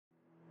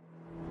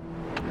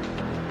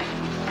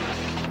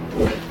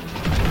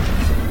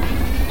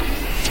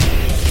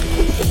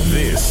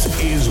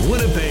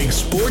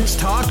Winnipeg Sports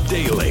Talk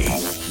Daily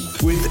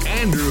with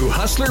Andrew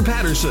Hustler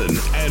Patterson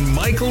and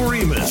Michael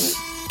Remus.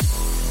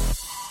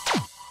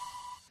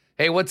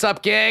 Hey, what's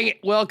up, gang?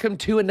 Welcome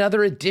to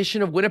another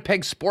edition of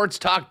Winnipeg Sports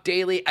Talk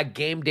Daily, a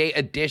game day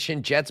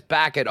edition. Jets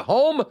back at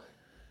home,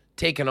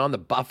 taking on the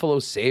Buffalo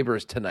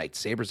Sabres tonight.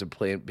 Sabres have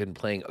been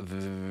playing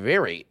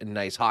very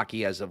nice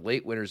hockey as of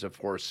late, winners of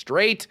 4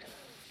 straight.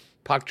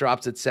 Puck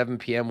drops at 7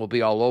 p.m. We'll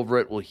be all over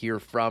it. We'll hear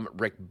from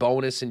Rick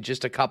Bowness in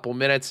just a couple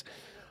minutes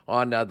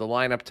on the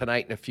lineup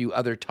tonight and a few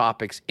other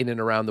topics in and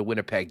around the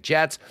Winnipeg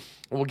Jets.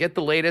 And we'll get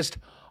the latest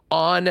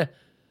on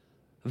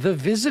the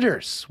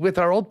visitors with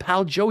our old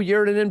pal Joe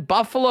Yerdon in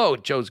Buffalo.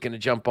 Joe's going to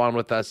jump on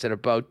with us in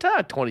about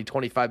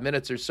 20-25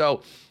 minutes or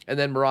so. And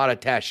then Murat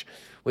Atesh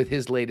with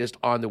his latest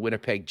on the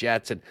Winnipeg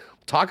Jets. And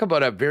talk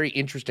about a very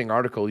interesting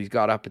article he's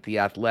got up at The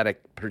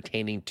Athletic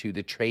pertaining to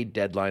the trade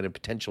deadline and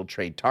potential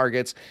trade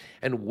targets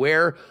and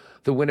where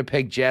the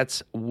Winnipeg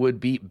Jets would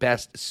be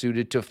best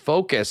suited to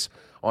focus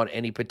on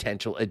any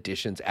potential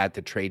additions at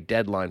the trade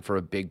deadline for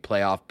a big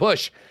playoff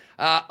push.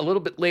 A little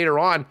bit later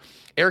on,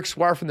 Eric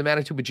Swar from the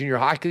Manitoba Junior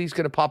Hockey League is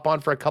going to pop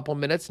on for a couple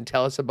minutes and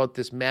tell us about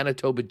this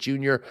Manitoba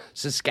Junior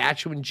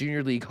Saskatchewan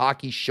Junior League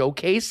Hockey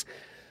Showcase.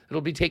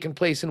 It'll be taking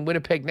place in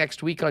Winnipeg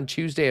next week on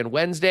Tuesday and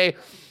Wednesday.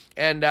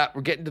 And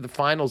we're getting to the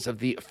finals of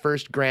the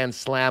first Grand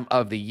Slam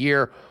of the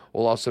year.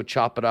 We'll also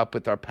chop it up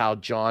with our pal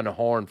John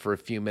Horn for a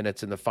few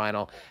minutes in the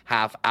final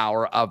half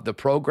hour of the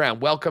program.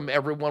 Welcome,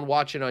 everyone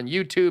watching on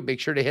YouTube. Make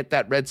sure to hit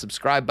that red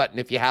subscribe button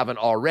if you haven't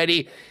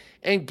already.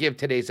 And give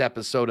today's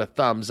episode a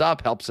thumbs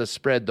up. Helps us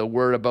spread the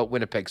word about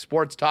Winnipeg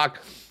Sports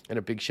Talk. And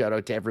a big shout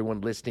out to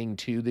everyone listening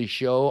to the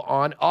show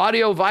on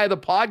audio via the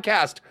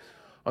podcast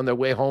on their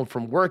way home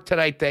from work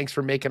tonight. Thanks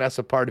for making us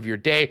a part of your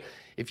day.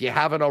 If you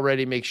haven't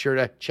already, make sure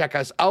to check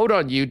us out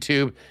on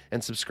YouTube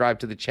and subscribe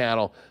to the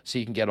channel so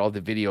you can get all the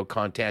video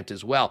content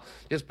as well.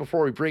 Just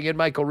before we bring in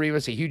Michael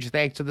Remus, a huge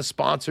thanks to the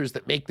sponsors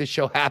that make this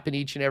show happen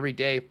each and every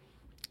day,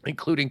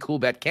 including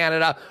Coolbet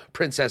Canada,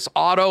 Princess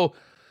Auto,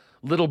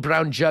 Little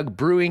Brown Jug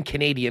Brewing,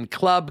 Canadian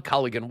Club,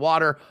 Culligan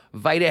Water,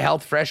 Vita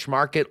Health Fresh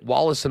Market,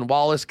 Wallace &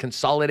 Wallace,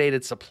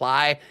 Consolidated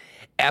Supply,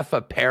 F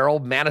Apparel,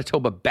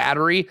 Manitoba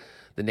Battery,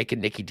 the Nick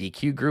and Nicky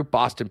DQ Group,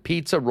 Boston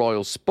Pizza,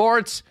 Royal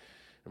Sports,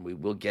 and we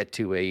will get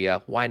to a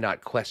why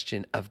not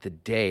question of the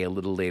day a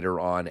little later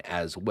on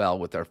as well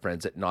with our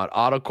friends at Not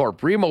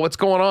Autocorp. Remo, what's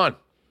going on?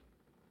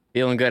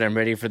 Feeling good. I'm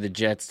ready for the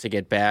Jets to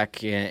get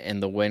back in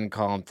the win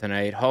column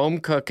tonight. Home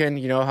cooking.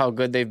 You know how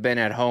good they've been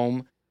at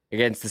home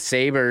against the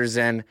Sabres,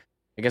 and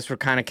I guess we're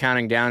kind of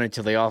counting down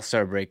until the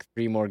All-Star break.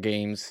 3 more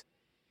games.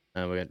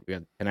 We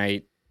got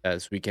tonight,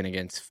 this weekend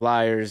against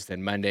Flyers,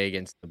 then Monday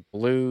against the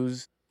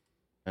Blues,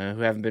 who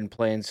haven't been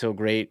playing so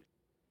great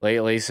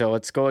lately. So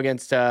let's go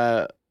against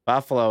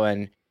Buffalo,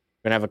 and we're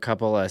gonna have a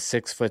couple of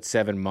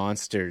 6'7"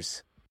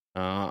 monsters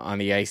on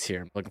the ice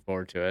here. I'm looking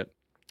forward to it.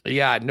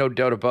 Yeah, no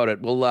doubt about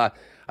it.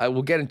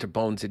 We'll get into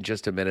bones in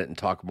just a minute and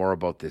talk more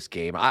about this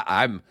game.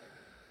 I'm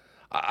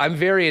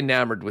very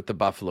enamored with the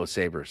Buffalo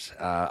Sabres.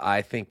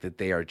 I think that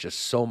they are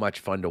just so much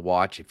fun to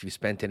watch. If you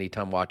spent any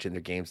time watching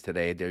their games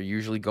today, they're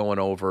usually going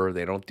over.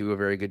 They don't do a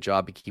very good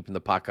job of keeping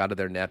the puck out of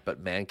their net, but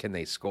man, can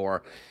they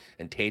score.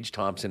 And Tage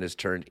Thompson has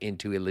turned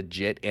into a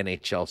legit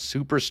NHL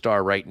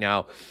superstar right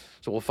now.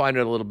 So we'll find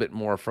out a little bit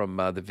more from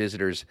the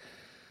visitors'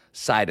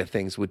 side of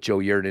things with Joe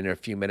Yerdon in a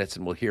few minutes,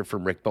 and we'll hear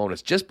from Rick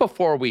Bowness. Just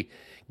before we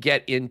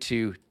get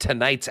into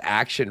tonight's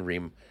action,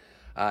 Reem,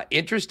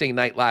 interesting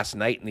night last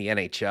night in the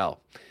NHL.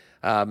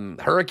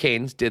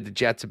 Hurricanes did the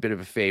Jets a bit of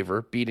a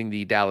favor, beating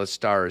the Dallas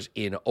Stars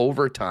in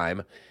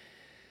overtime.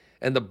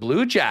 And the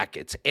Blue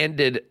Jackets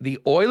ended the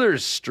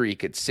Oilers'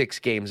 streak at 6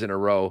 games in a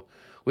row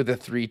with a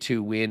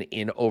 3-2 win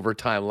in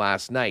overtime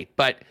last night.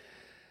 But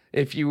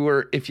if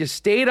you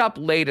stayed up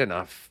late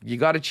enough, you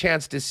got a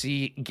chance to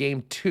see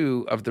Game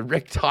 2 of the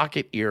Rick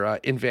Tocchet era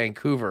in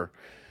Vancouver,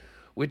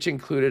 which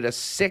included a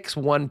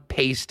 6-1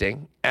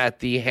 pasting at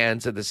the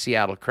hands of the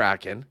Seattle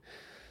Kraken.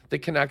 The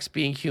Canucks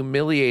being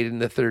humiliated in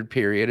the third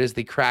period as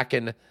the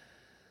Kraken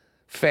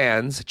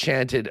fans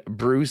chanted,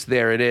 "Bruce,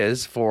 there it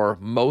is," for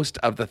most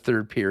of the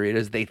third period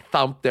as they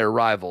thumped their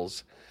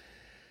rivals.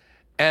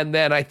 And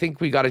then I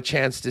think we got a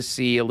chance to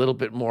see a little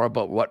bit more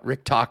about what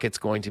Rick Tocchet's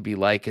going to be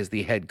like as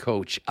the head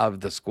coach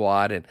of the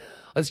squad. And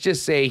let's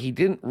just say he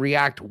didn't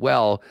react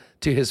well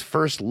to his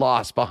first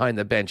loss behind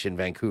the bench in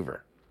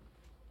Vancouver.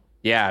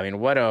 Yeah, I mean,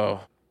 what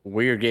a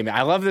weird game.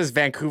 I love this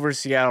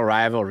Vancouver-Seattle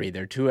rivalry.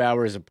 They're 2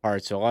 hours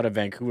apart, so a lot of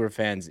Vancouver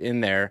fans in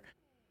there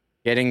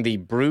getting the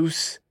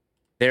Bruce,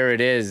 there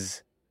it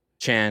is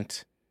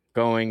chant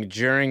going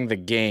during the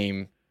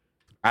game.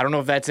 I don't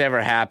know if that's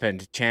ever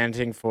happened,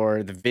 chanting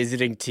for the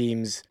visiting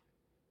team's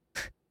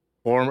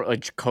former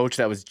coach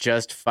that was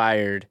just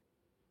fired.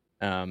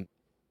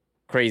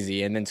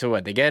 Crazy. And then so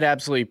what? They get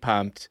absolutely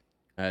pumped.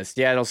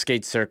 Seattle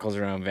skates circles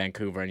around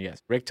Vancouver. And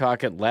yes, Rick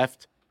Tocchet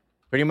left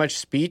pretty much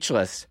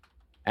speechless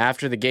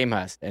after the game,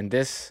 and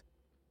this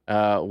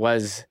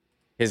was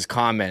his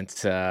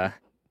comments. I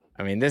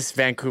mean, this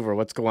Vancouver,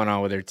 what's going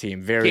on with their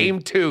team?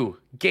 Game two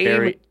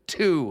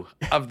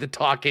of the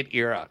Tocchet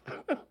era.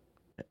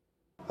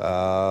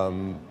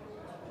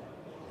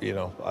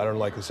 I don't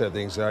like to say the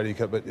anxiety,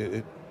 but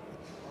you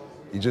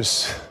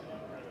just,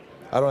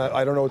 I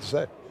don't know what to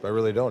say. I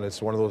really don't.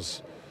 It's one of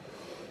those,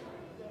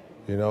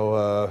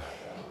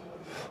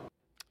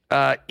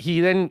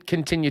 He then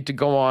continued to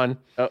go on.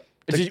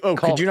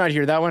 Could you not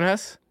hear that one,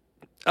 Hess?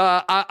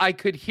 I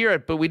could hear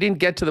it, but we didn't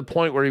get to the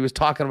point where he was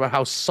talking about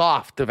how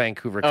soft the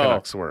Vancouver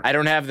Canucks were. I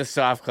don't have the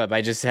soft clip.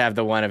 I just have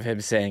the one of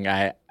him saying,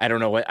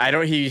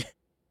 he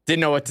didn't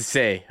know what to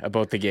say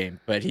about the game,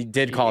 but he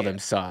did call them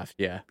soft.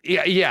 Yeah,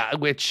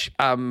 which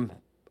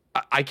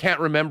I can't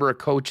remember a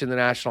coach in the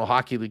National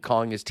Hockey League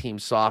calling his team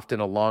soft in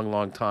a long,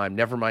 long time.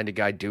 Never mind a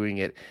guy doing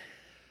it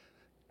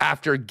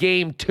after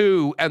game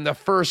 2 and the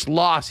first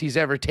loss he's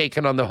ever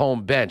taken on the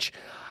home bench.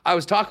 I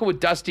was talking with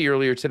Dusty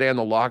earlier today on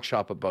the Lock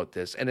Shop about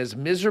this, and as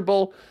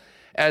miserable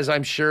as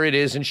I'm sure it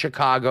is in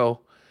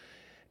Chicago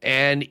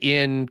and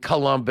in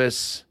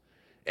Columbus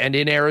and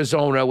in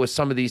Arizona with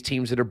some of these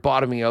teams that are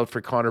bottoming out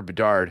for Connor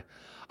Bedard,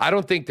 I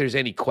don't think there's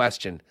any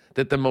question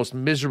that the most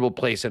miserable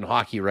place in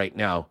hockey right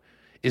now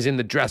is in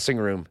the dressing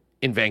room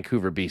in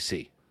Vancouver,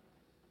 BC.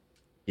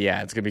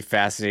 Yeah, it's going to be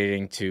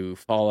fascinating to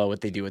follow what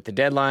they do with the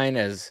deadline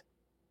as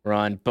we're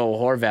on Bo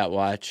Horvat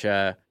watch.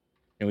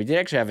 And we did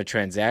actually have a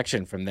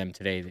transaction from them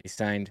today. They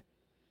signed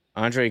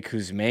Andrei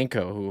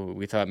Kuzmenko, who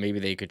we thought maybe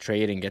they could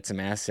trade and get some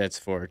assets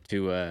for,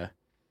 to a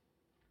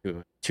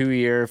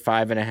 2-year,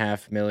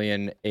 $5.5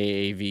 million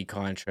AAV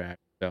contract.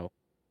 So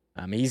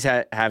he's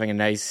having a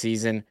nice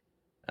season,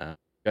 got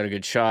a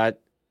good shot,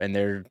 and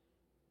they're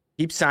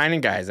keep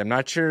signing guys. I'm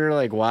not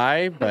sure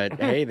why, but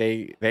hey,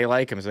 they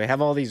like him. So they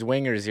have all these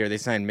wingers here. They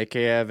signed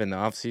Mikheyev in the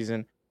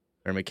offseason,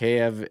 or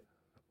Mikheyev.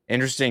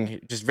 Interesting,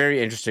 just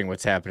very interesting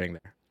what's happening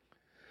there.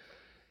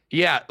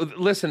 Yeah,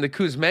 listen, the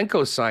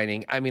Kuzmenko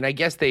signing, I mean, I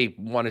guess they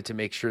wanted to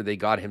make sure they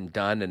got him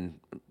done and,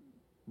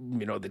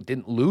 they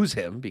didn't lose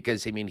him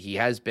because, he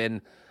has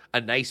been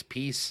a nice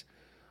piece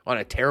on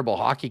a terrible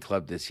hockey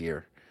club this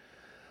year.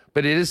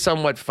 But it is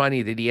somewhat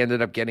funny that he ended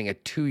up getting a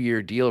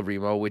 2-year deal,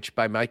 Remo, which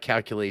by my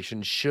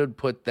calculation should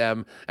put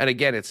them, and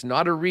again, it's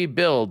not a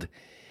rebuild,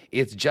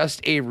 it's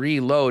just a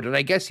reload. And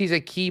I guess he's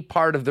a key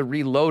part of the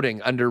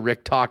reloading under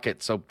Rick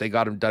Tocchet, so they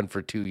got him done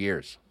for 2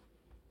 years.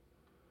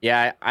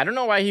 Yeah, I don't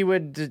know why he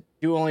would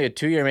do only a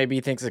 2-year. Maybe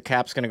he thinks the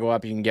cap's going to go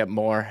up. You can get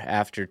more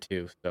after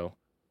 2. So,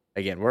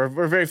 again, we're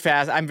very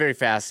fast. I'm very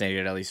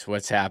fascinated, at least,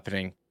 what's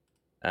happening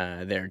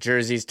there.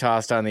 Jerseys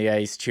tossed on the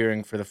ice,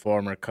 cheering for the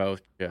former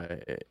coach.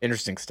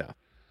 Interesting stuff.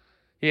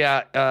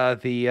 Yeah,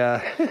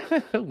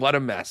 what a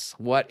mess.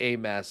 What a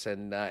mess.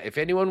 And if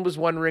anyone was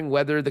wondering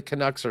whether the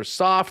Canucks are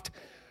soft,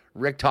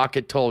 Rick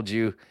Tocchet told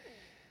you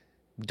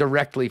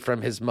directly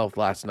from his mouth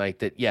last night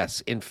that,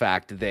 yes, in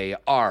fact, they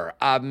are.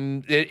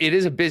 It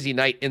is a busy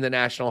night in the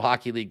National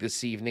Hockey League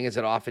this evening, as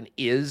it often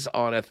is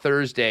on a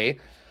Thursday,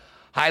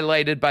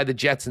 highlighted by the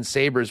Jets and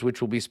Sabres,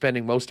 which we'll be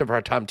spending most of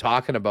our time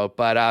talking about.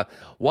 But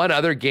one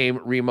other game,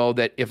 Remo,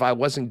 that if I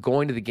wasn't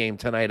going to the game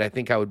tonight, I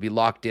think I would be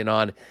locked in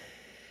on,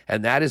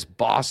 and that is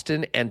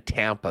Boston and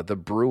Tampa. The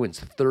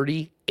Bruins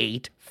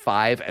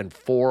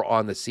 38-5-4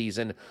 on the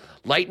season.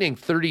 Lightning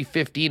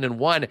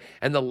 30-15-1,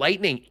 and the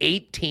Lightning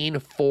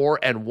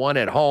 18-4-1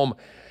 at home.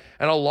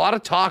 And a lot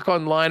of talk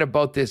online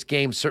about this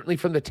game, certainly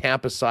from the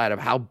Tampa side, of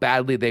how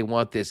badly they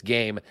want this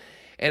game.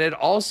 And it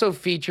also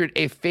featured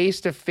a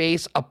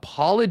face-to-face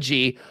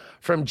apology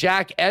from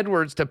Jack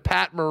Edwards to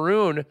Pat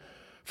Maroon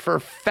for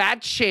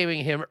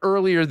fat-shaming him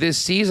earlier this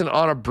season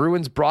on a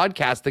Bruins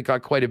broadcast that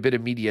got quite a bit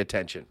of media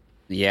attention.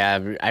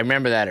 Yeah, I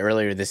remember that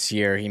earlier this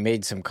year. He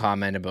made some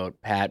comment about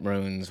Pat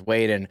Maroon's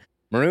weight, and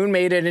Maroon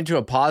made it into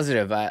a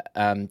positive.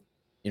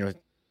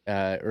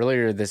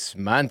 Earlier this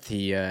month,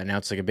 he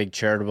announced a big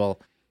charitable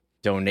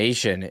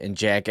donation in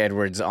Jack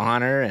Edwards'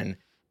 honor. And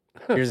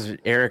here's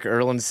Eric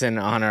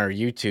Erlinson on our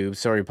YouTube,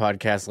 sorry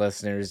podcast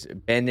listeners,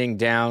 bending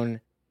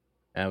down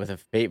with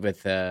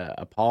a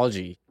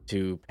apology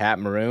to Pat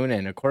Maroon.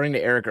 And according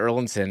to Eric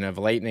Erlinson of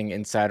Lightning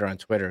Insider on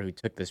Twitter, who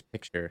took this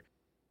picture,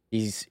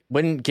 he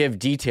wouldn't give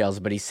details,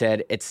 but he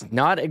said it's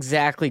not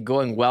exactly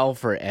going well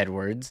for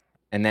Edwards,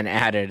 and then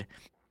added,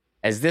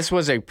 as this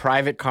was a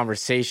private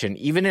conversation,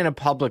 even in a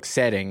public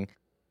setting,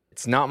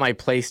 it's not my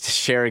place to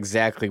share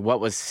exactly what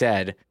was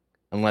said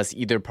unless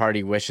either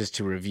party wishes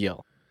to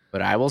reveal.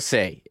 But I will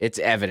say, it's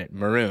evident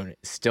Maroon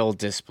is still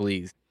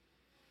displeased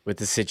with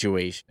the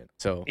situation.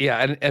 So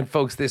yeah, and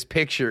folks, this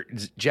picture,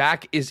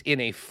 Jack is in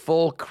a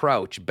full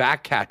crouch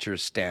back catcher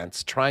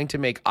stance, trying to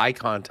make eye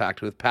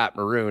contact with Pat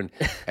Maroon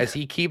as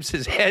he keeps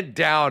his head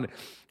down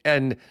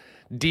and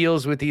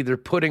deals with either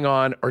putting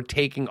on or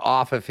taking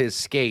off of his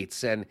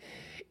skates. And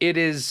it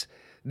is,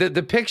 the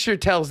picture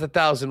tells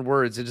 1,000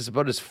 words. It is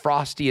about as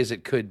frosty as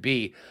it could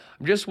be.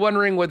 I'm just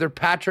wondering whether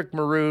Patrick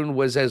Maroon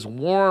was as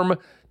warm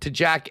to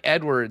Jack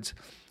Edwards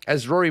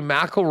as Rory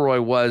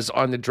McIlroy was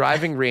on the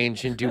driving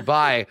range in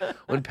Dubai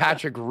when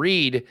Patrick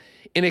Reed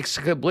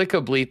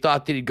inexplicably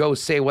thought that he'd go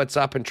say what's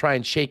up and try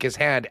and shake his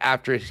hand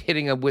after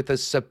hitting him with a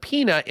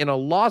subpoena in a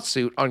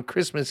lawsuit on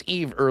Christmas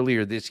Eve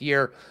earlier this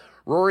year.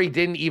 Rory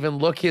didn't even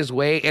look his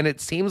way, and it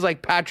seems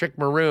like Patrick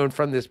Maroon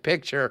from this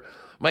picture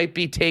might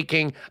be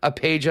taking a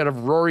page out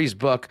of Rory's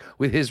book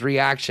with his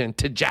reaction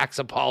to Jack's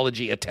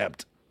apology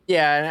attempt.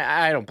 Yeah, and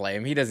I don't blame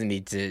him. He doesn't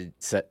need to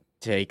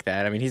take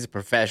that. I mean, he's a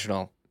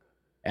professional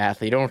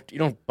athlete. You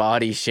don't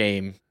body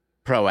shame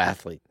pro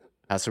athlete.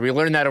 So we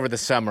learned that over the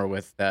summer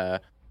with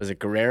was it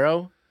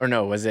Guerrero? Or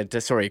no, was it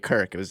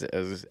Kirk? It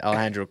was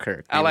Alejandro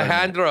Kirk.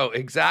 Alejandro,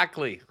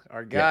 exactly.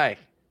 Our guy.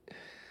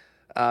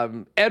 Yeah.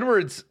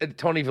 Edwards,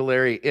 Tony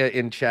Valeri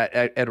in chat,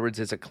 Edwards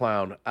is a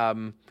clown.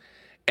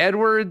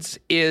 Edwards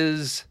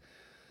is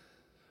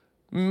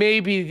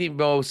maybe the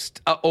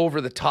most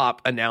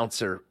over-the-top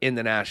announcer in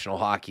the National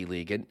Hockey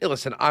League. And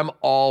listen, I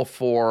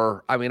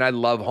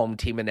love home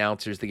team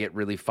announcers that get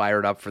really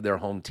fired up for their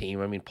home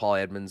team. I mean, Paul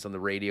Edmonds on the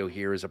radio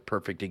here is a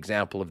perfect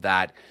example of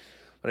that.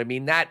 But I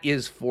mean, that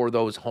is for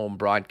those home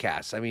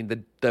broadcasts. I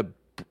mean,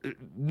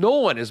 no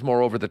one is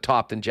more over the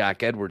top than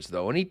Jack Edwards,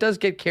 though. And he does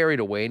get carried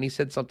away, and he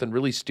said something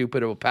really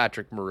stupid about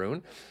Patrick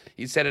Maroon.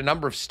 He said a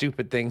number of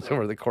stupid things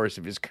over the course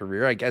of his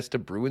career. I guess to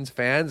Bruins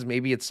fans,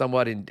 maybe it's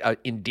somewhat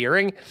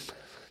endearing.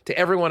 To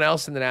everyone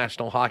else in the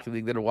National Hockey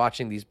League that are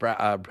watching these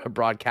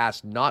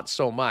broadcasts, not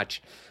so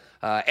much.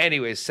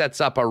 Anyways, sets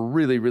up a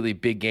really, really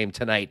big game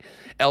tonight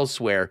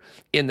elsewhere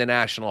in the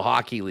National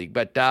Hockey League.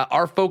 But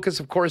our focus,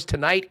 of course,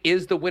 tonight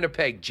is the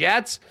Winnipeg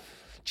Jets.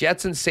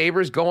 Jets and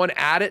Sabres going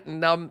at it.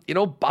 And,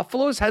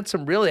 Buffalo's had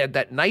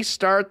that nice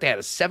start. They had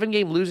a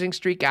 7-game losing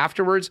streak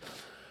afterwards.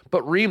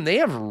 But, Reem, they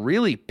have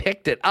really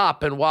picked it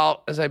up. And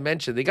while, as I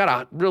mentioned, they got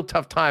a real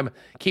tough time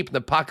keeping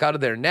the puck out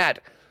of their net,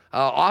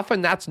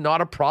 often that's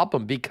not a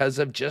problem because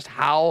of just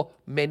how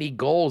many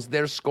goals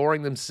they're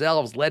scoring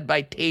themselves, led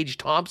by Tage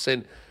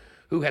Thompson,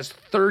 who has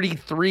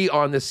 33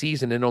 on the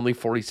season in only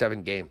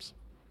 47 games.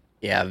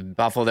 Yeah,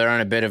 Buffalo, they're on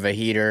a bit of a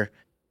heater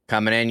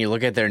coming in. You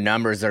look at their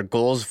numbers, their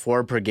goals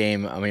for per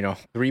game,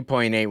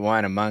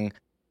 3.81 among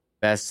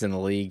best in the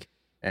league,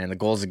 and the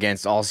goals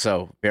against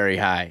also very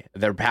high.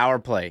 Their power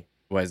play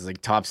was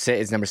top 6,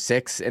 is number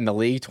 6 in the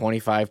league,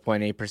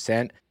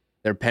 25.8%.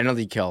 Their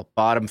penalty kill,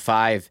 bottom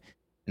 5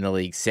 in the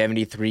league,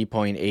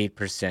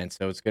 73.8%.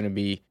 So I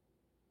think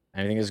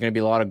there's going to be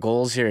a lot of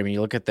goals here. I mean,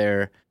 you look at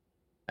their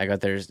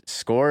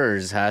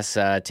scorers,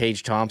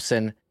 Tage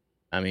Thompson.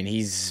 I mean,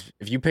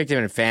 if you picked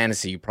him in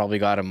fantasy, you probably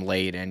got him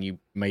late, and you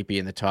might be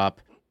in the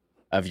top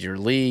of your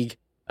league.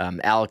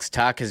 Alex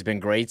Tuck has been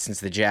great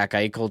since the Jack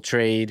Eichel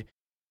trade.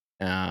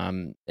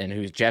 And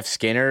who's Jeff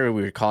Skinner?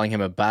 We were calling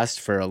him a bust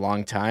for a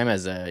long time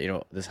as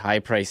this high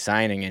price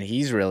signing, and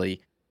he's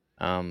really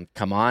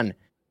come on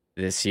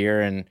this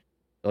year. And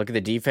look at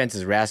the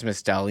defenses.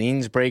 Rasmus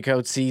Dahlin's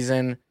breakout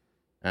season.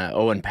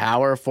 Owen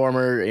Power,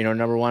 former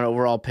number 1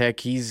 overall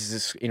pick. He's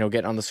just,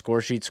 getting on the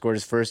score sheet. Scored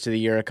his first of the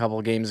year a couple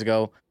of games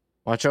ago.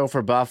 Watch out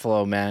for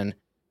Buffalo, man.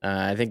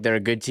 I think they're a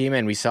good team,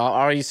 and we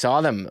already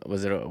saw them.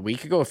 Was it a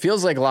week ago? It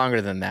feels like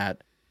longer than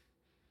that.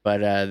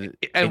 But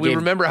we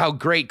remember how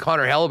great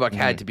Connor Hellebuck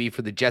had to be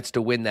for the Jets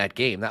to win that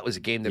game. That was a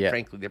game that,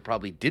 frankly, they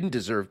probably didn't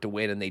deserve to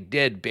win, and they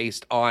did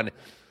based on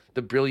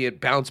the brilliant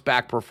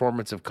bounce-back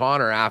performance of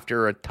Connor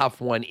after a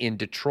tough one in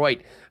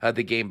Detroit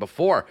the game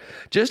before.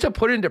 Just to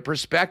put into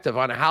perspective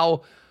on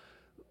how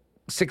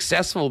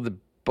successful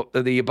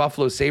the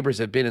Buffalo Sabres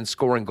have been in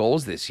scoring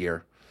goals this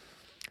year,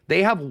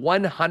 they have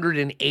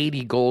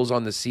 180 goals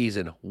on the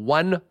season,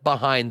 one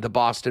behind the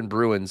Boston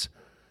Bruins.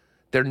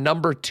 They're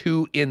number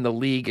 2 in the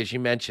league, as you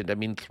mentioned.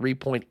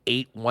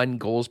 3.81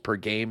 goals per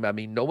game.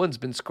 No one's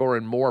been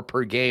scoring more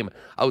per game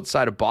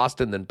outside of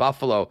Boston than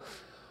Buffalo.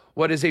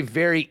 What is a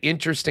very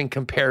interesting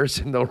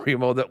comparison, though,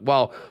 Remo, that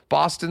while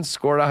Boston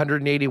scored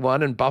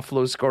 181 and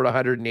Buffalo scored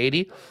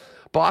 180,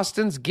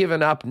 Boston's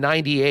given up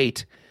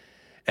 98,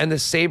 and the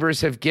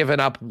Sabres have given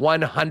up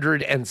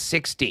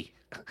 160.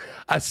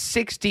 A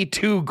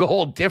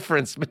 62-goal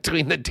difference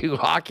between the two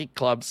hockey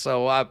clubs.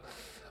 So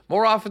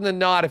more often than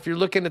not, if you're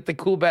looking at the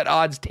cool bet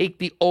odds, take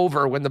the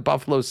over when the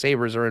Buffalo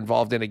Sabres are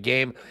involved in a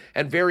game.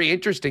 And very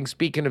interesting,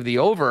 speaking of the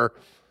over,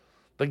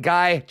 the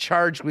guy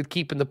charged with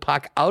keeping the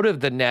puck out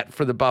of the net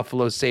for the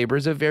Buffalo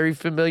Sabres, a very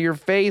familiar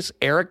face.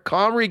 Eric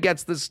Comrie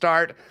gets the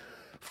start.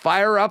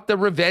 Fire up the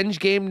revenge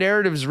game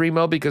narratives,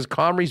 Remo, because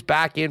Comrie's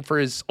back in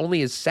for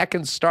only his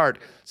second start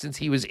since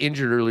he was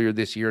injured earlier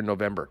this year in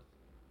November.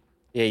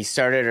 Yeah, he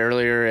started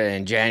earlier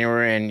in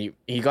January, and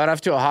he got off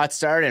to a hot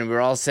start, and we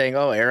were all saying,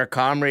 Eric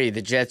Comrie,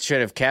 the Jets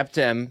should have kept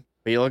him.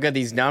 But you look at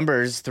these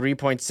numbers,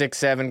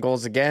 3.67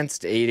 goals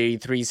against,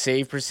 883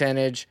 save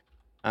percentage.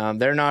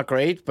 They're not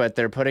great, but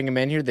they're putting him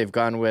in here. They've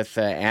gone with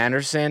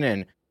Anderson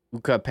and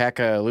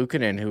Ukko-Pekka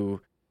Luukkonen,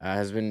 who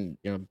has been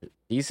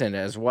decent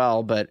as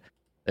well. But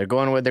they're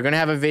going to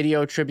have a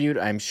video tribute,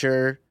 I'm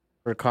sure,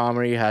 for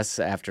Comrie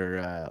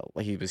after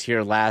he was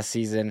here last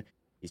season.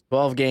 He's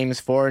 12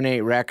 games,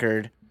 4-8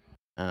 record.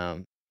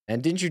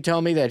 And didn't you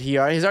tell me that he's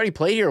already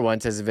played here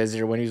once as a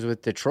visitor when he was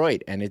with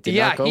Detroit, and it did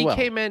not go well?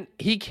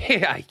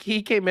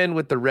 He came in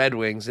with the Red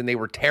Wings, and they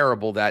were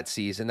terrible that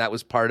season. That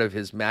was part of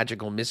his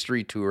magical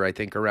mystery tour, I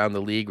think, around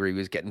the league, where he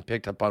was getting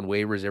picked up on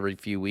waivers every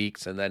few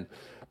weeks and then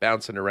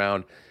bouncing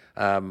around.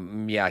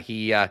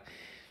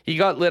 he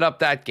got lit up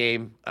that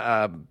game,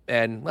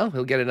 and well,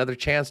 he'll get another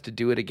chance to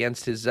do it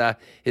against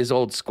his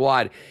old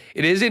squad.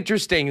 It is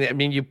interesting. I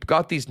mean, you've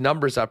got these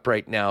numbers up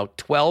right now: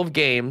 12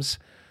 games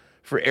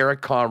for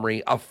Eric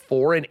Comrie, a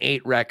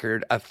 4-8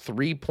 record, a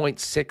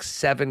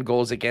 3.67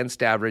 goals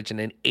against average, and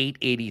an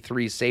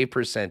 883 save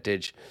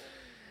percentage.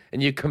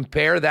 And you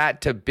compare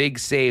that to Big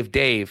Save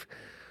Dave,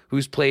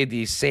 who's played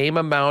the same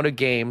amount of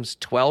games,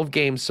 12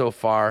 games so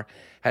far,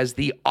 has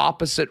the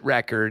opposite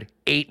record,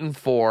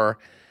 8-4.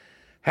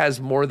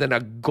 Has more than a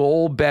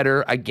goal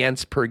better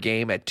against per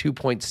game at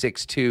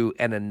 2.62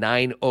 and a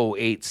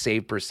 908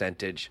 save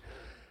percentage.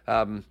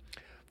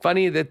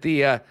 Funny that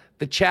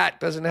the chat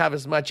doesn't have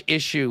as much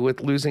issue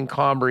with losing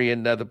Comrie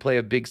and the play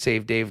of Big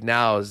Save Dave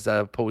now as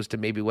opposed to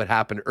maybe what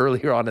happened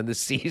earlier on in the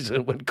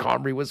season when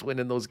Comrie was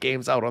winning those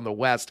games out on the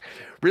West.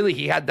 Really,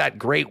 he had that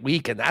great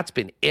week, and that's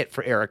been it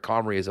for Eric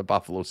Comrie as a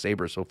Buffalo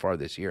Sabre so far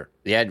this year.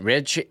 Yeah,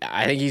 Rich,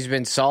 I think he's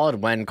been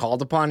solid when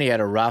called upon. He had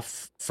a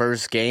rough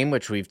first game,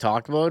 which we've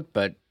talked about,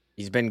 but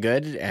he's been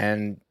good,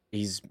 and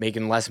he's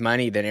making less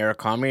money than Eric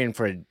Comrie. And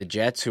for the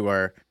Jets, who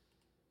are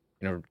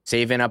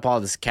saving up all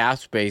this cap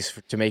space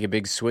to make a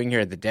big swing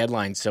here at the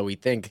deadline. So we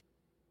think,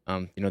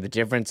 the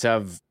difference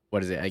of,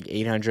 what is it, like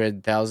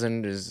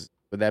 800,000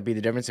 would that be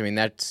the difference? I mean,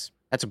 that's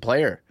a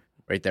player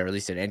right there, at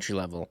least an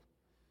entry-level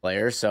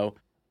player. So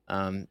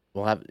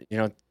we'll have,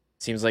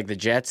 seems like the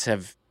Jets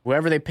have,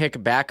 whoever they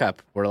pick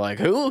backup, we're like,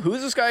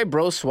 who's this guy,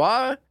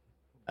 Brossois?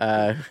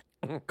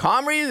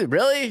 Comrie,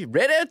 really?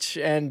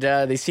 Rittich? And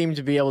they seem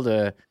to be able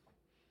to,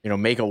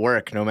 make it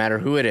work no matter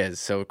who it is.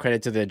 So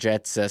credit to the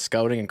Jets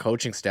scouting and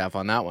coaching staff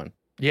on that one.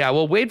 Yeah,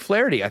 well, Wade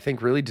Flaherty, I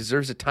think, really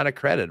deserves a ton of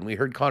credit. And we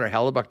heard Connor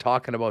Hellebuck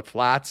talking about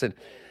Flats and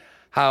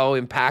how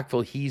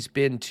impactful he's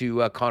been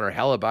to Connor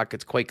Hellebuck.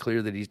 It's quite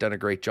clear that he's done a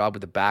great job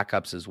with the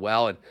backups as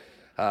well.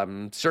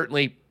 And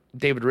certainly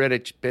David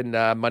Rittich been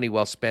money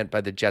well spent by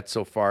the Jets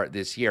so far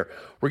this year.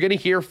 We're going to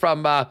hear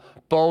from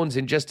Bones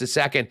in just a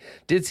second.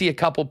 Did see a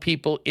couple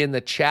people in the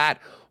chat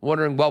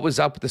wondering what was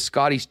up with the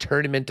Scotties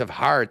Tournament of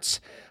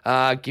Hearts.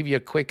 Give you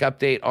a quick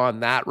update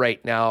on that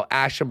right now.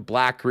 Asham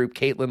Black Group,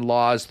 Caitlin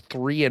Laws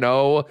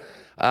 3-0.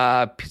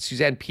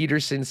 Suzanne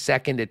Peterson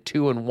second at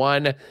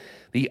 2-1.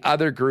 The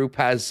other group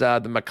has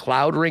the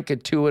McLeod Rink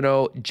at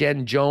 2-0.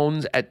 Jen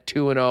Jones at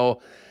 2-0.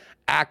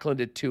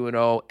 Ackland at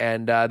 2-0.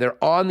 And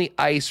they're on the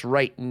ice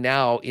right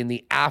now in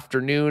the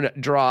afternoon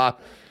draw.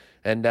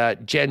 And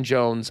Jen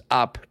Jones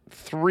up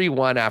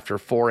 3-1 after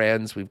 4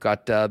 ends. We've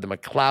got the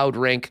McLeod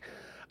Rink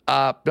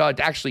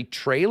actually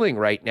trailing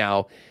right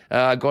now,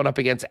 going up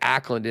against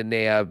Ackland in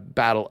a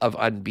battle of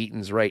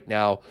unbeatens right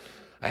now.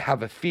 I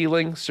have a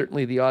feeling,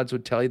 certainly the odds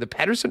would tell you, the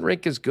Pedersen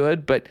Rink is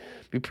good, but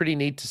it'd be pretty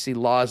neat to see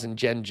Laws and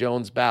Jen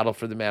Jones battle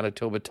for the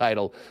Manitoba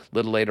title a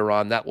little later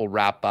on. That will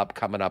wrap up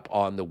coming up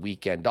on the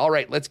weekend. All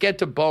right, let's get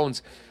to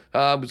Bones,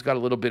 who's got a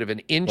little bit of an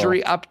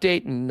injury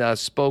update and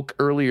spoke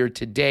earlier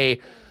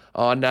today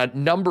on a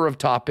number of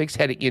topics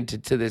heading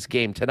into this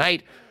game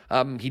tonight.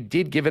 He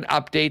did give an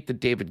update that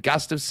David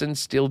Gustafsson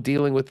still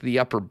dealing with the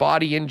upper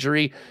body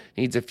injury,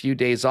 needs a few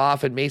days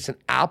off, and Mason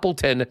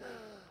Appleton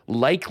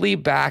likely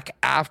back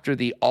after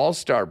the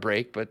All-Star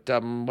break. But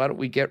why don't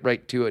we get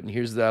right to it?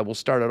 And we'll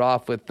start it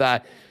off with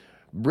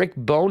Rick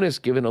Bowness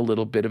giving a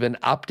little bit of an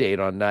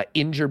update on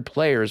injured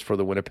players for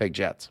the Winnipeg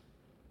Jets.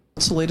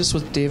 What's the latest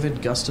with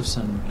David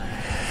Gustafsson?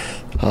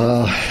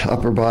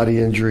 Upper body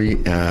injury.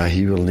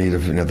 He will need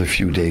another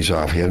few days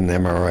off. He had an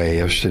MRI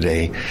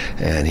yesterday,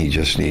 and he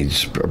just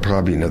needs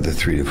probably another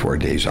 3 to 4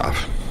 days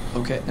off.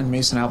 Okay, and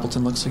Mason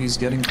Appleton looks like he's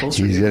getting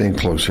closer. He's getting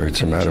closer.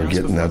 It's a matter of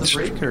getting that.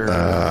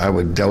 I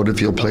would doubt if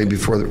he'll play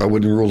before. I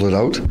wouldn't rule it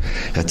out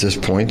at this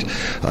point.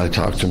 I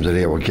talked to him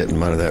today about getting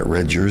him out of that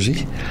red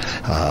jersey.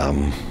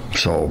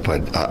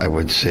 But I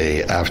would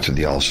say after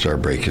the All-Star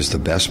break is the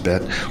best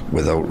bet,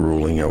 without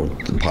ruling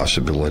out the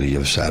possibility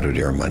of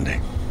Saturday or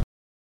Monday.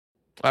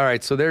 All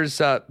right, so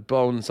there's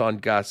Bones on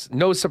Gus.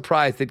 No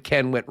surprise that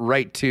Ken went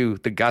right to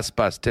the Gus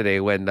bus today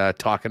when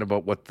talking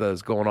about what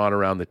was going on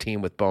around the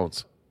team with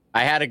Bones.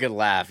 I had a good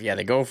laugh. Yeah,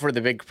 they go for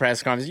the big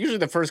press conference. Usually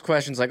the first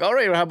question's like, all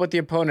right, well, how about the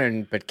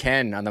opponent? But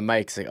Ken on the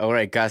mic's like, all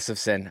right,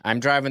 Gustafsson.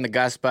 I'm driving the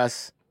Gus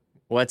bus.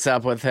 What's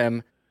up with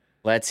him?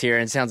 Let's hear.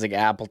 And it sounds like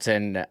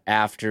Appleton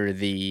after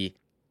the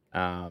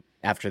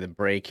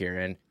break here.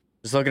 And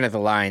just looking at the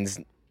lines,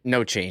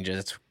 no changes.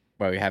 That's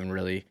why we haven't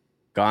really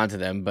gone to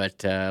them.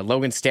 But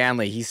Logan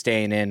Stanley, he's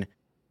staying in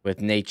with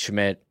Nate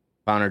Schmidt,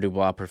 Bonner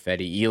Dubois,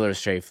 Perfetti, Ehlers,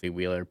 Strafely,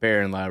 Wheeler,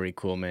 Barron, Lowry,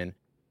 Kuhlman,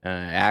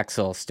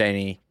 Axel,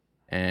 Stenny,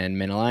 and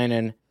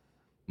Minalainen,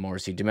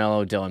 Morrissey,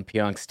 DeMello, Dylan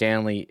Pionk,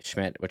 Stanley,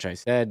 Schmidt, which I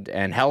said,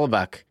 and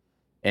Hellebuck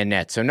in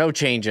net. So no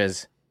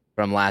changes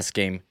from last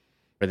game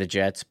for the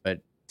Jets,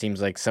 but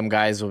seems like some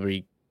guys will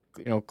be,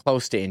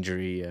 close to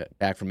injury,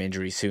 back from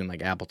injury soon,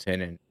 like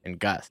Appleton and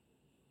Gus.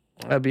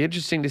 It'll be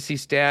interesting to see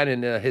Stan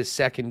in his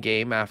second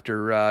game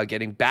after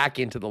getting back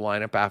into the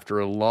lineup after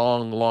a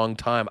long, long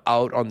time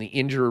out on the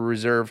injury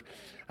reserve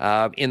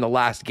in the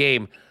last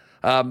game.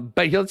 But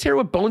let's hear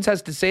what Bones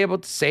has to say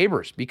about the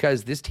Sabres,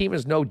 because this team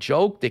is no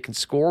joke. They can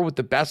score with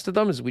the best of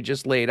them, as we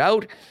just laid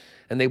out.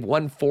 and they've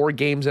won 4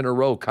 games in a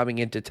row coming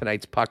into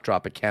tonight's puck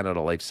drop at Canada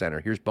Life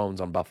Center. Here's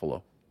Bones on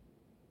Buffalo.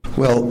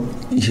 Well,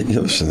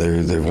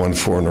 listen, they've won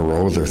 4 in a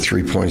row. They're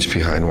 3 points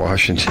behind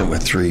Washington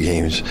with 3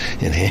 games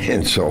in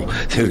hand, so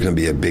there's going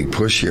to be a big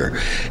push here.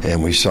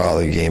 And we saw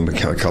the game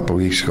a couple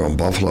of weeks ago in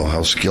Buffalo,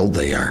 how skilled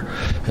they are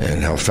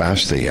and how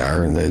fast they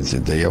are, and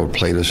they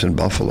outplayed us in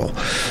Buffalo.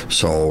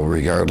 So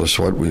regardless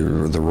what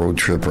the road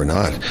trip or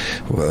not,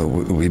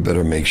 we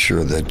better make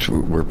sure that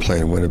we're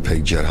playing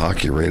Winnipeg Jet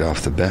hockey right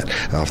off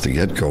the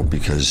get-go,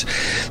 because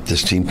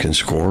this team can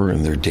score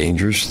and they're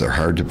dangerous. They're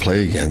hard to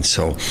play against.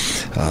 So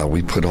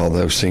we put all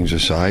those things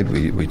aside.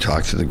 We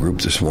talked to the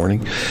group this morning.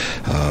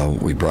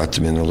 We brought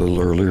them in a little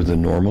earlier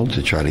than normal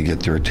to try to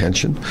get their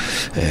attention,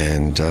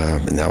 and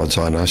now it's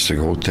on us to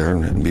go out there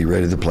and be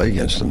ready to play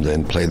against them,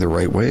 then play the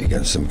right way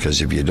against them,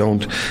 because if you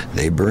don't,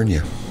 they burn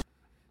you.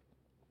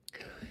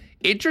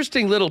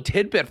 Interesting little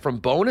tidbit from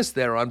Bonus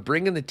there on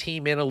bringing the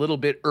team in a little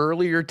bit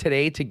earlier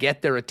today to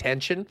get their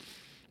attention.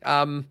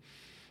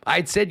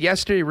 I'd said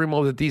yesterday,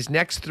 Remo, that these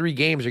next 3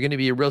 games are going to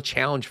be a real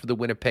challenge for the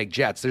Winnipeg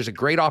Jets. There's a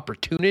great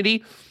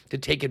opportunity to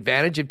take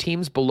advantage of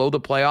teams below the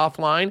playoff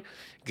line,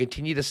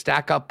 continue to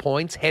stack up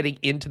points heading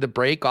into the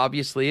break.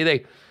 Obviously,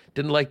 they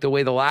didn't like the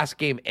way the last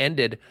game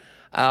ended,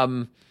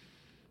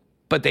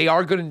 but they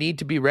are going to need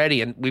to be ready.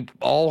 And we've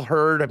all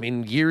heard,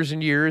 years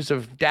and years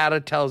of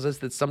data tells us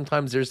that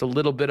sometimes there's a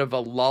little bit of a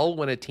lull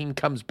when a team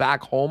comes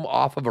back home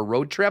off of a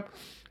road trip.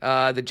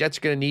 The Jets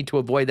are going to need to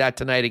avoid that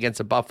tonight against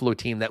a Buffalo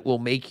team that will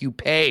make you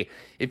pay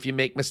if you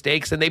make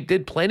mistakes. And they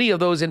did plenty of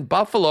those in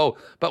Buffalo,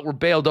 but were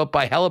bailed out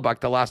by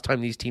Hellebuck the last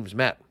time these teams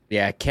met.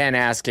 Yeah, Ken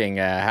asking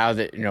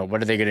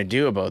what are they going to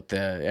do about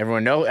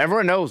everyone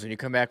knows when you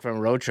come back from a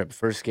road trip,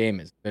 first game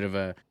is a bit of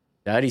a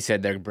dud. He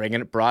said they're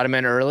brought him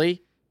in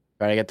early,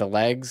 try to get the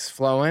legs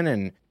flowing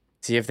and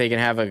see if they can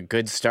have a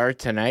good start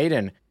tonight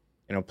and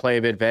play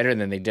a bit better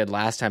than they did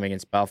last time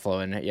against Buffalo.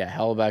 And yeah,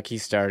 Hellebuck,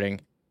 he's starting.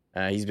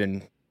 He's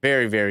been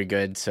very, very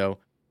good. So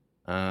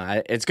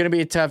it's going to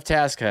be a tough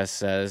task,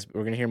 Huss.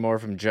 We're going to hear more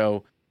from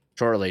Joe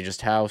shortly,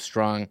 just how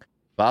strong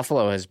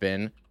Buffalo has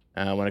been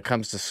when it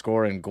comes to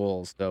scoring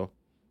goals. So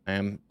I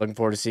am looking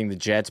forward to seeing the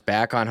Jets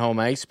back on home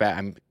ice.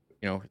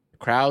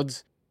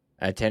 Crowds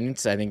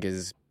attendance, I think,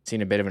 is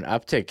seen a bit of an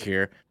uptick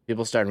here.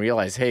 People starting to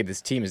realize, hey,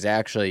 this team is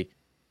actually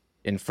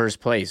in first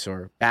place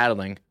or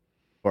battling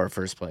for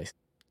first place.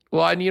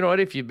 Well, and you know what?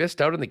 If you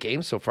missed out on the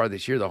games so far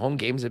this year, the home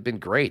games have been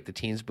great. The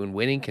team's been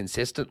winning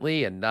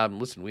consistently. And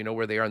listen, we know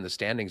where they are in the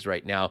standings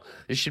right now.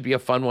 This should be a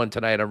fun one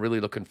tonight. I'm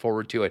really looking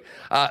forward to it.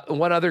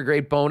 One other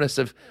great bonus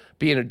of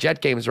being at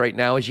Jet games right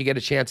now is you get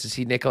a chance to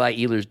see Nikolai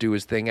Ehlers do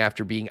his thing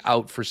after being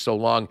out for so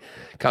long,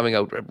 coming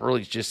out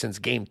really just since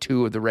game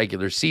 2 of the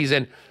regular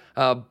season.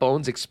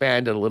 Bones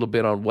expanded a little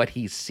bit on what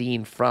he's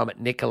seen from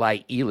Nikolai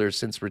Ehlers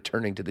since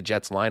returning to the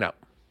Jets lineup.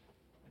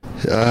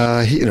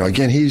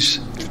 Again, he's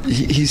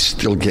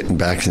still getting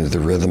back into the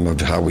rhythm of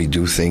how we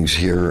do things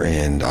here,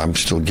 and I'm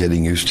still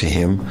getting used to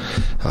him.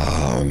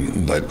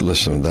 But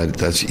listen,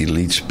 that's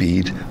elite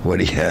speed. What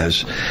he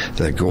has,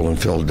 that goal in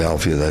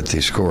Philadelphia that they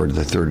scored,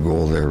 the third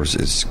goal there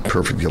it's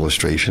perfect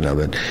illustration of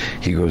it.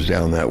 He goes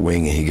down that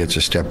wing and he gets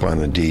a step on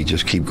the D.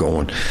 Just keep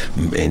going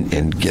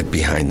and get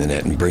behind the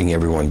net and bring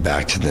everyone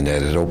back to the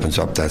net. It opens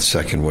up that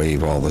second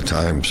wave all the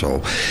time.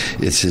 So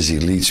it's his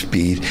elite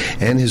speed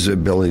and his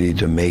ability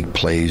to make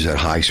plays at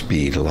high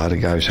speed. A lot of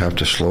guys have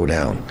to slow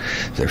down.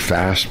 They're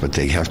fast, but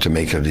they have to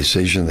make a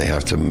decision.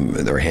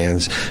 Their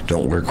hands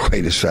don't work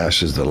quite as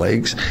fast as the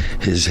legs.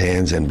 His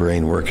hands and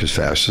brain work as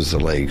fast as the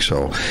legs.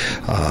 So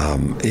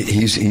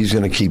he's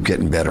going to keep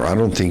getting better.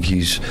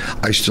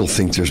 I still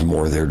think there's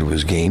more there to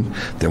his game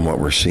than what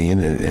we're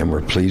seeing, and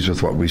we're pleased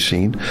with what we've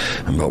seen.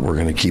 But we're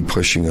going to keep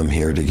pushing him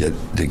here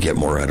to get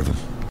more out of him.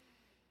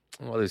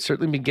 Well, they've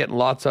certainly been getting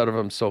lots out of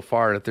him so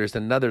far. And if there's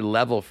another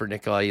level for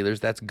Nikolai Ehlers,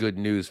 that's good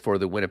news for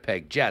the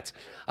Winnipeg Jets.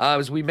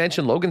 As we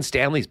mentioned, Logan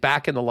Stanley's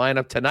back in the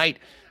lineup tonight.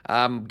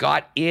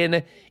 Got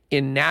in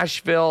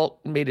Nashville,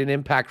 made an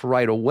impact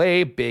right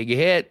away. Big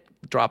hit,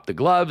 dropped the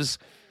gloves.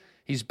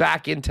 He's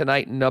back in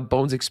tonight, and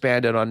Bones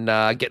expanded on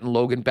getting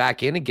Logan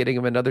back in and getting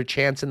him another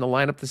chance in the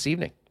lineup this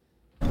evening.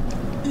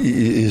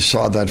 You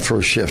saw that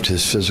first shift,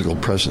 his physical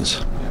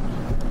presence.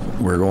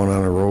 We're going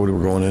on a road,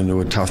 we're going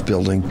into a tough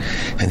building,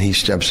 and he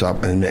steps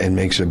up and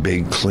makes a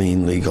big,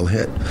 clean, legal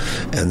hit.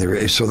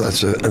 And so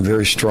that's a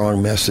very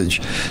strong message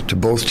to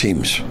both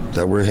teams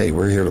that we're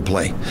here to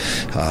play.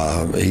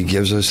 He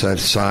gives us that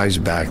size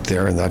back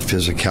there and that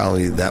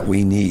physicality that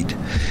we need.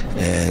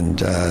 And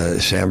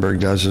Sandberg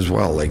does as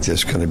well. Like,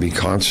 there's going to be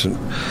constant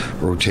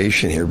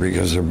rotation here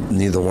because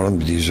neither one of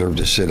them deserve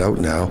to sit out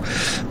now.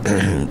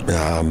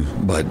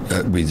 But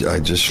I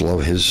just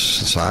love his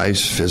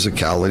size,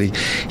 physicality.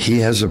 He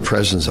has a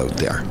presence out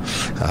there,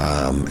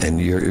 and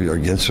you're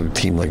against a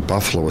team like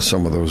Buffalo with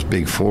some of those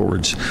big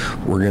forwards.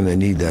 We're going to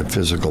need that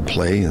physical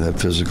play and that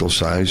physical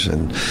size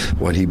and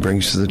what he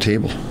brings to the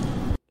table.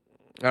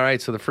 All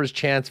right, so the first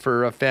chance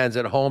for fans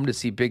at home to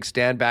see Big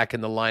Stan back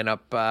in the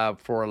lineup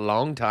for a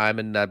long time,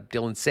 and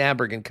Dylan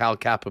Sandberg and Kyle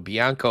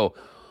Capobianco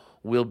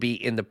will be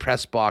in the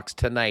press box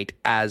tonight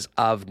as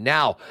of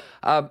now.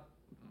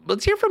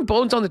 Let's hear from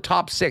Bones on the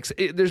top six.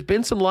 There's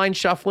been some line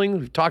shuffling.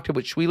 We've talked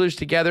about Schwieler's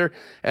together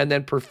and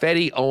then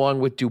Perfetti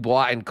along with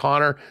Dubois and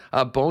Connor.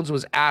 Bones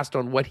was asked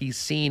on what he's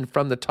seen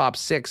from the top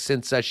six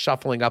since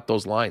shuffling up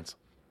those lines.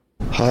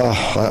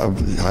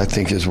 I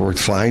think it's worked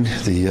fine.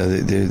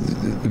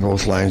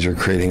 Both lines are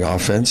creating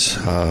offense.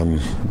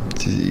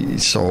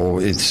 So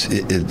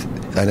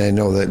and I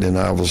know that, and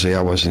obviously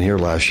I wasn't here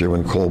last year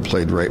when Cole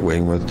played right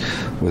wing with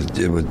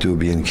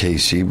Doobie and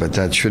Casey, but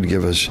that should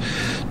give us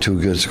two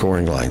good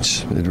scoring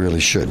lines. It really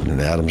should.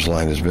 And Adams'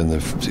 line has been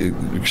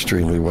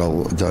extremely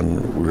well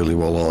done, really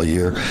well all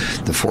year.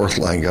 The fourth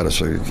line got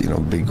us,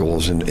 big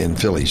goals in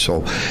Philly.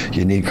 So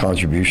you need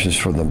contributions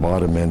from the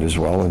bottom end as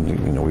well.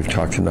 And we've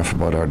talked enough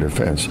about our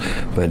defense,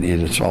 but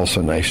it's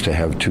also nice to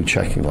have two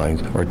checking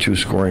lines or two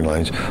scoring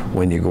lines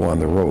when you go on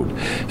the road.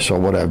 So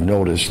what I've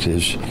noticed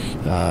is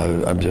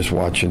I'm just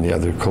watching the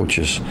other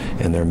coaches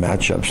and their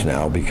matchups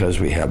now because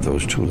we have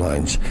those two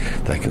lines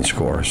that can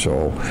score.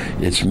 So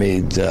it's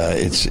made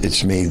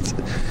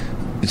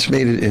it's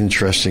made it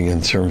interesting in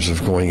terms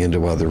of going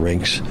into other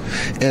rinks.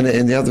 And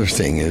the other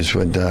thing is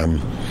with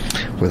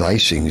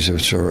icings,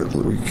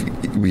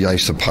 we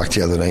iced the puck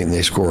the other night and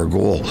they score a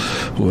goal.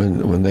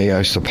 When they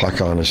ice the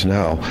puck on us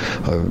now,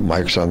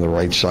 Mike's on the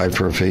right side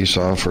for a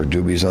face-off or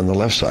Doobie's on the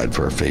left side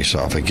for a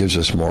face-off. It gives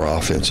us more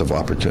offensive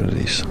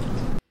opportunities.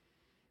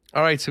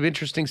 All right, some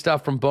interesting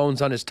stuff from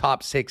Bones on his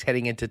top six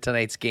heading into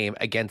tonight's game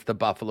against the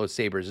Buffalo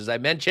Sabres. As I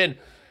mentioned, I'm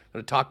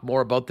going to talk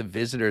more about the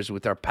visitors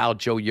with our pal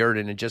Joe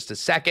Yerdon in just a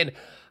second.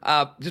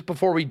 Just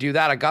before we do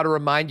that, I got to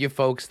remind you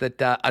folks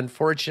that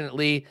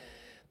unfortunately,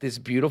 this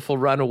beautiful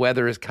run of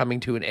weather is coming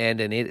to an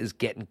end and it is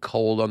getting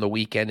cold on the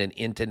weekend and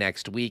into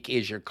next week.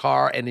 Is your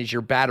car and is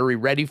your battery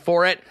ready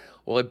for it?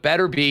 Well, it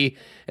better be.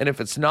 And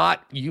if it's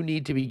not, you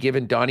need to be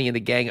giving Donnie and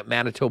the gang at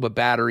Manitoba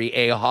Battery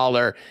a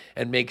holler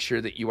and make sure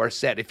that you are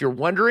set. If you're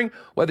wondering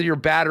where your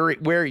battery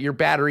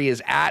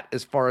is at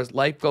as far as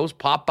life goes,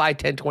 pop by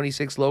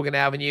 1026 Logan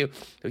Avenue.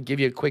 They'll give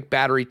you a quick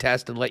battery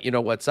test and let you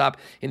know what's up.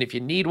 And if you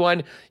need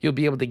one, you'll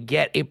be able to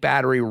get a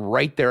battery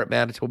right there at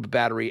Manitoba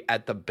Battery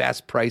at the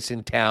best price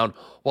in town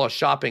while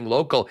shopping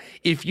local.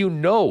 If you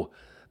know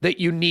that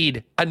you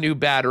need a new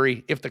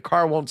battery, if the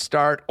car won't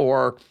start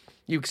or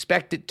you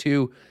expect it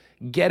to,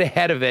 get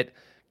ahead of it.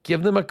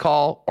 Give them a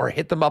call or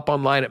hit them up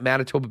online at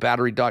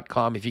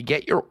manitobabattery.com. If you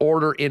get your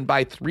order in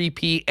by 3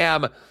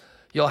 p.m.,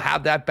 you'll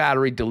have that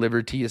battery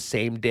delivered to you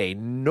same day.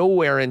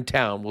 Nowhere in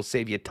town will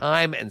save you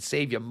time and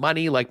save you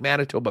money like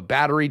Manitoba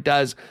Battery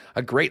does.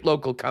 A great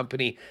local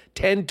company,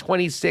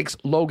 1026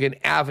 Logan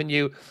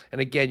Avenue.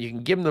 And again, you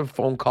can give them a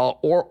phone call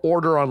or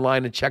order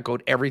online and check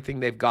out everything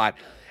they've got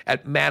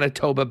at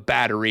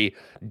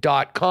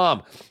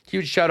manitobabattery.com.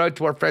 Huge shout out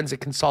to our friends at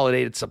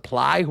Consolidated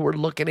Supply who are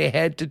looking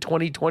ahead to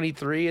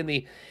 2023 and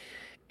the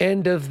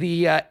end of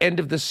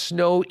the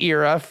snow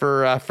era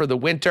for the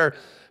winter,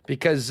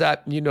 because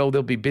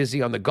they'll be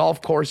busy on the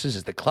golf courses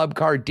as the club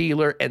car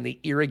dealer and the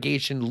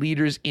irrigation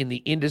leaders in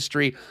the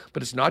industry.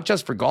 But it's not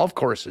just for golf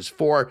courses,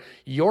 for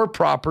your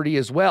property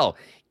as well.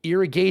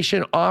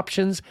 Irrigation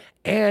options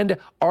and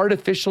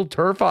artificial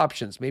turf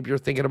options. Maybe you're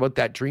thinking about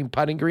that dream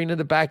putting green in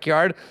the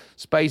backyard.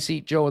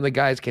 Spicy Joe and the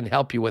guys can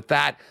help you with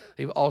that.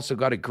 They've also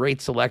got a great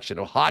selection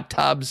of hot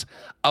tubs,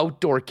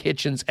 outdoor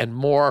kitchens, and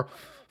more.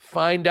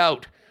 Find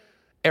out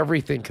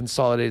everything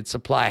Consolidated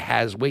Supply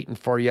has waiting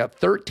for you.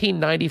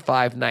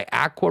 1395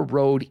 Niagara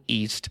Road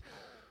East.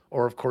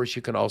 Or, of course,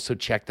 you can also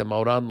check them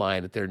out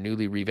online at their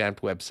newly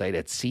revamped website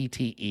at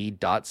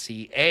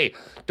cte.ca.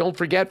 Don't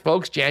forget,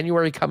 folks,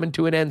 January coming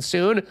to an end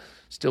soon.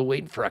 Still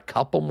waiting for a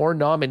couple more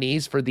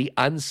nominees for the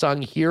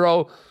Unsung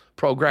Hero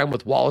program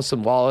with Wallace &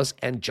 Wallace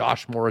and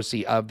Josh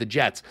Morrissey of the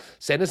Jets.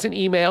 Send us an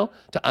email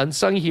to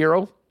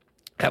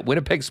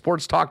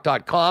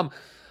unsunghero@winnipegsportstalk.com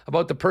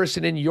about the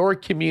person in your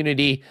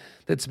community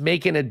that's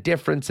making a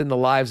difference in the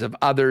lives of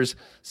others,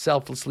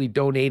 selflessly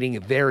donating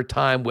their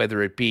time,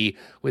 whether it be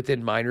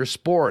within minor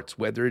sports,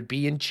 whether it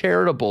be in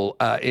charitable,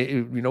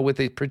 with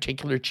a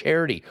particular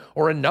charity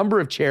or a number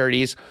of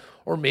charities,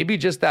 or maybe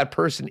just that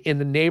person in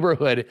the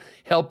neighborhood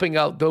helping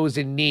out those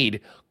in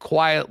need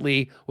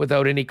quietly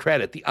without any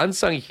credit. The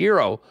Unsung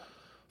Hero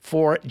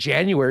for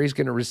January is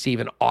going to receive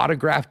an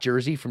autographed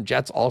jersey from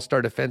Jets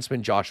All-Star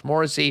defenseman Josh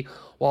Morrissey.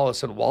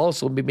 Wallace &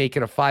 Wallace will be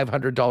making a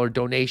 $500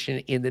 donation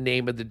in the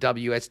name of the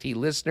WST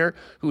listener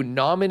who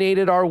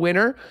nominated our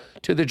winner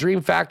to the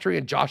Dream Factory,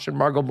 and Josh and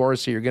Margot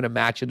Morrissey are going to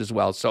match it as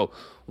well. So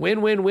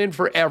win-win-win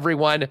for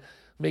everyone.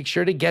 Make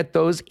sure to get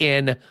those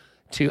in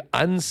to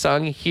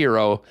Unsung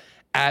Hero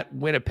at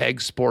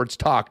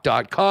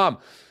winnipegsportstalk.com.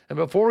 And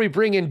before we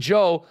bring in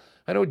Joe,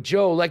 I know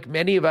Joe, like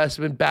many of us,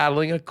 have been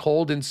battling a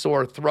cold and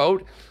sore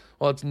throat.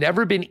 Well, it's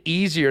never been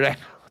easier to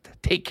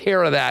take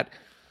care of that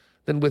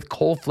than with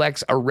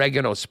Colflex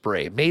Oregano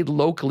Spray. Made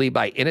locally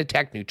by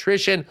Initech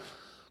Nutrition,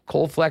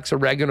 Colflex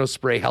Oregano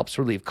Spray helps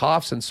relieve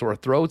coughs and sore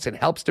throats and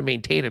helps to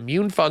maintain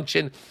immune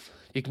function.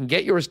 You can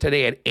get yours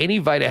today at any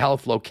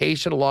VitaHealth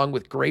location, along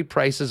with great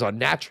prices on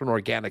natural and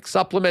organic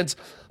supplements,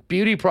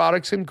 beauty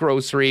products, and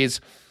groceries.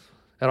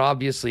 and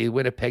obviously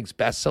Winnipeg's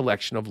best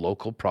selection of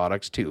local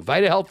products too.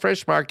 Vita Health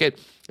Fresh Market,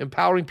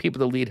 empowering people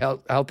to lead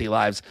healthy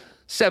lives.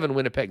 7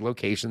 Winnipeg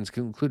locations,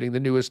 including the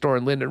newest store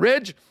in Linden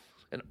Ridge,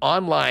 and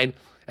online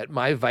at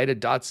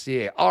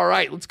myvita.ca. All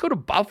right, let's go to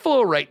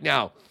Buffalo right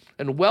now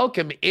and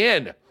welcome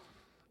in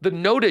the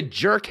noted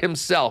jerk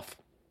himself,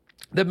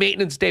 the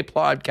Maintenance Day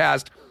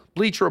podcast,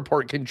 Bleacher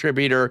Report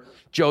contributor,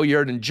 Joe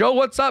Yerdon. Joe,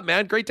 what's up,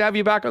 man? Great to have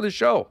you back on the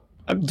show.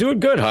 I'm doing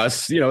good,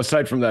 Huss.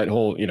 Aside from that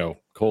whole,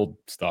 cold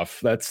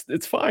stuff,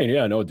 it's fine.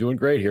 Yeah, no, doing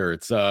great here.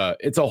 It's a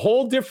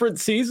whole different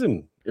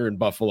season here in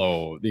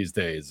Buffalo these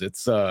days.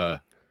 It's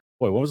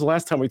when was the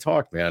last time we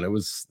talked, man?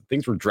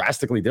 Things were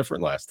drastically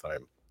different last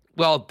time.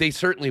 Well, they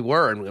certainly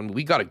were, and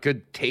we got a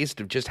good taste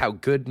of just how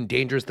good and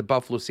dangerous the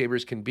Buffalo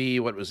Sabres can be.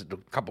 What was it, a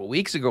couple of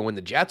weeks ago when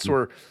the Jets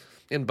were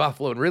in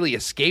Buffalo and really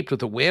escaped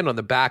with a win on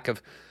the back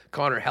of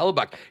Connor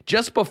Hellebuck.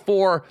 Just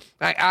before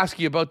I ask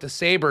you about the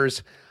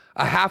Sabres,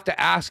 I have to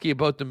ask you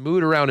about the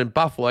mood around in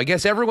Buffalo. I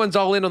guess everyone's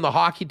all in on the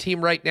hockey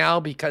team right now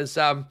because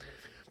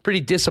pretty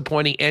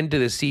disappointing end to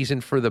the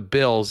season for the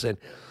Bills. And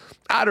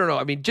I don't know.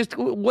 I mean, just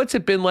what's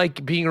it been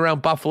like being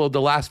around Buffalo the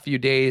last few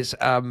days?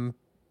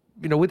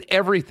 With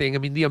everything. I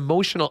mean, the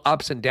emotional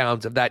ups and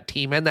downs of that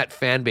team and that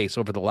fan base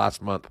over the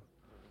last month.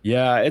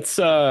 Yeah, it's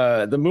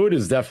the mood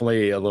is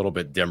definitely a little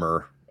bit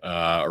dimmer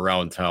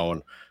around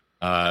town.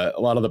 A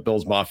lot of the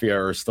Bills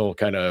Mafia are still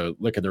kind of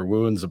licking their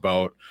wounds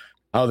about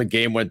how the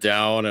game went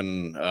down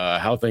and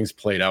how things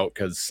played out.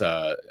 Because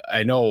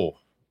I know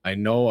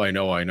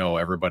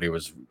everybody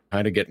was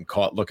kind of getting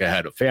caught look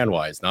ahead of fan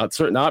wise,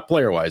 not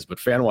player wise, but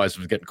fan wise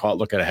was getting caught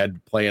looking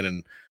ahead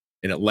playing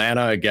in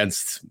Atlanta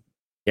against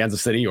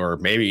Kansas City or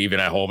maybe even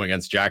at home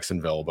against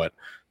Jacksonville. But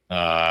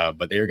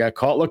they got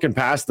caught looking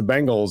past the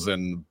Bengals,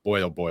 and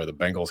boy, oh boy, the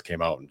Bengals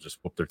came out and just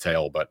whooped their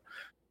tail. But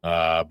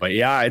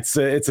yeah, it's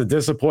a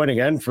disappointing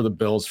end for the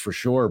Bills for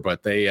sure.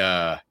 But they,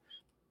 I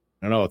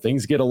don't know,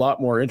 things get a lot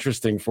more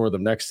interesting for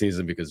them next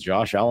season because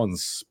Josh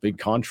Allen's big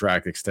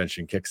contract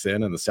extension kicks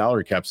in and the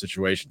salary cap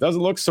situation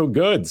doesn't look so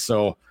good.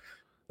 So,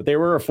 but they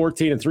were a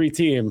 14-3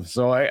 team.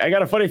 So I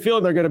got a funny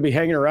feeling they're going to be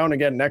hanging around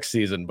again next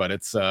season, but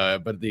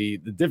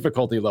the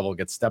difficulty level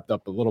gets stepped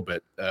up a little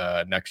bit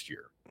next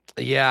year.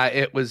 Yeah,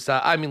 it was.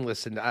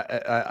 Listen,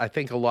 I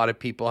think a lot of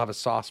people have a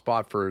soft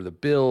spot for the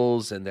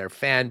Bills and their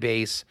fan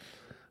base.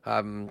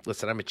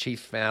 Listen, I'm a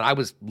Chiefs fan. I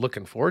was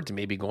looking forward to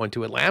maybe going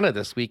to Atlanta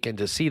this weekend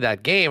to see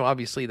that game.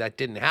 Obviously, that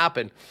didn't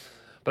happen.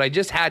 But I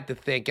just had to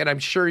think, and I'm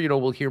sure,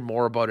 we'll hear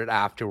more about it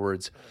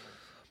afterwards,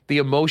 the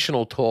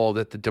emotional toll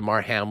that the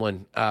Damar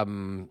Hamlin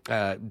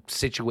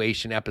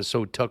situation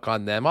episode took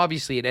on them.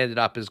 Obviously, it ended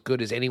up as good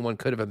as anyone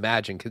could have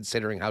imagined,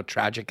 considering how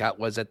tragic that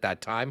was at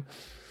that time.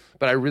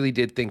 But I really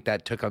did think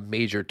that took a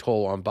major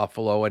toll on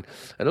Buffalo, and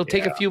it'll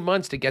take a few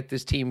months to get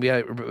this team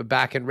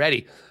back and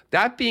ready.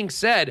 That being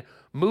said,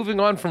 moving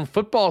on from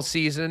football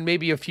season and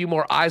maybe a few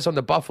more eyes on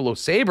the Buffalo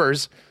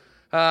Sabres,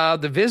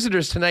 the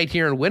visitors tonight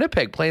here in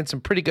Winnipeg playing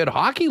some pretty good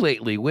hockey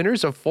lately.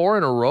 Winners of 4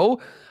 in a row.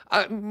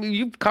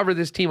 You cover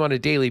this team on a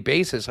daily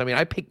basis. I mean,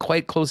 I pay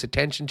quite close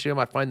attention to them.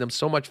 I find them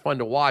so much fun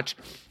to watch.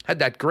 Had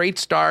that great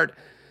start,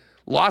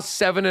 lost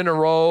 7 in a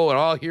row,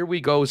 and here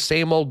we go,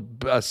 same old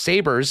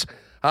Sabres.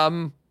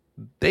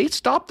 They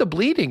stopped the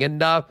bleeding,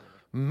 and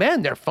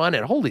man, they're fun.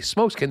 And holy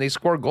smokes, can they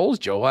score goals,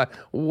 Joe?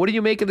 What do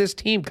you make of this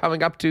team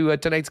coming up to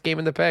tonight's game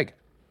in the Peg?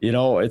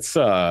 It's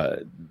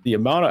the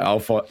amount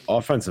of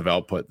offensive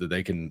output that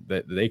they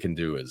can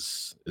do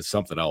is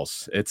something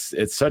else. It's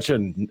such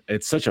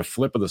a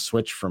flip of the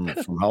switch from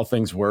how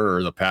things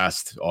were the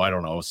past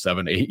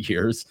 7-8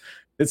 years.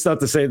 It's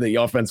not to say that the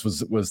offense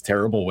was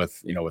terrible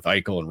with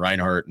Eichel and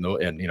Reinhart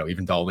and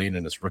even Dahlin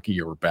in his rookie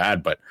year were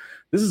bad, but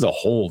this is a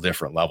whole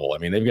different level. I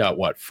mean, they've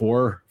got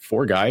four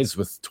guys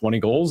with 20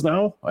 goals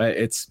now.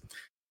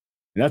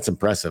 That's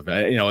impressive.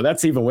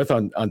 That's even with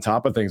on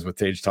top of things with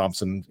Tage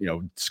Thompson,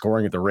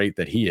 scoring at the rate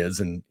that he is.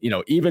 And,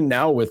 even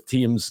now with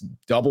teams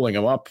doubling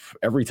him up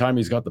every time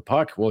he's got the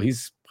puck, well,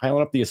 he's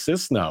piling up the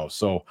assists now.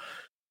 So,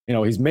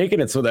 he's making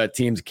it so that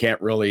teams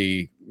can't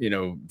really,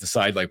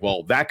 decide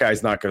well, that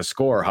guy's not going to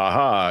score.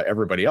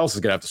 Everybody else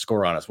is going to have to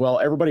score on us. Well,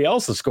 everybody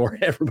else is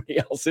scoring. Everybody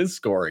else is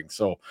scoring.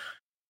 So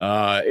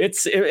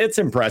it's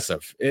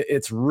impressive.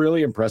 It's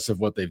really impressive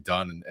what they've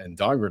done. And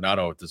Don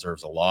Granato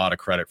deserves a lot of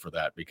credit for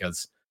that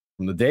because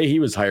from the day he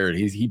was hired,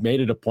 he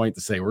made it a point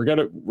to say we're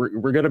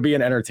gonna be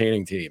an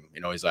entertaining team.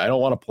 He's like, I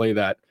don't want to play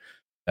that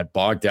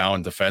bogged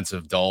down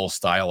defensive dull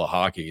style of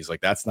hockey. He's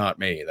like, that's not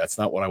me. That's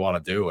not what I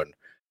want to do. And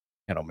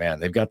man,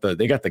 they got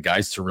the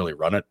guys to really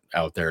run it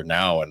out there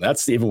now. And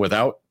that's even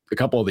without a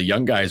couple of the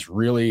young guys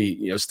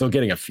really still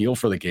getting a feel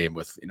for the game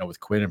with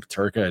Quinn and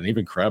Peterka and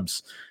even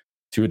Krebs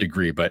to a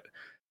degree. But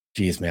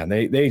geez, man,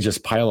 they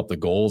just pile up the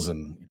goals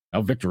and.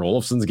 Now Victor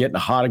Olofsson's getting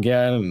hot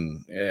again,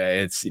 and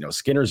it's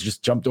Skinner's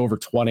just jumped over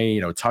 20.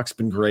 Tuck's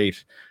been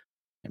great.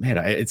 Man,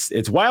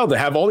 it's wild to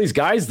have all these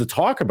guys to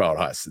talk about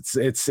us.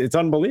 It's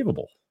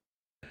unbelievable.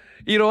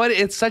 You know what?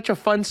 It's such a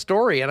fun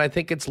story, and I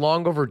think it's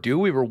long overdue.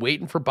 We were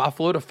waiting for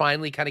Buffalo to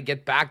finally kind of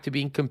get back to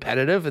being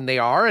competitive, and they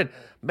are. And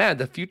man,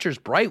 the future's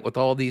bright with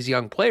all these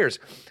young players.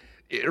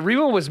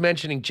 Remo was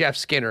mentioning Jeff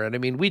Skinner, and I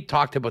mean, we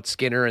talked about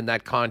Skinner and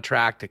that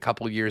contract a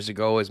couple of years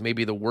ago as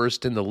maybe the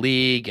worst in the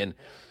league and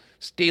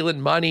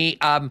stealing money.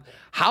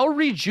 How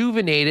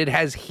rejuvenated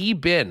has he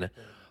been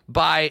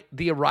by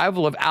the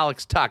arrival of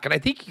Alex Tuch? And I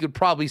think you could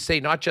probably say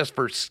not just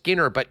for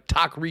Skinner, but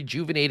Tuch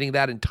rejuvenating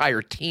that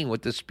entire team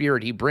with the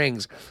spirit he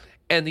brings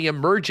and the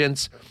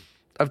emergence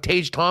of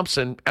Tage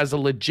Thompson as a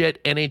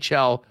legit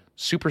NHL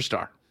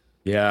superstar.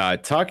 Yeah,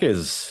 Tuch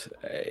is.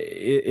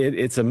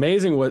 It's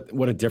amazing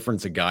what a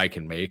difference a guy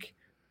can make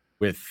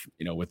with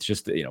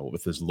just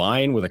with his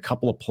line, with a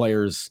couple of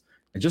players,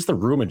 and just the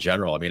room in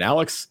general. I mean,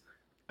 Alex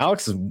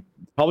is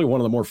probably one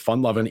of the more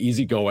fun-loving,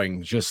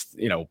 easygoing, just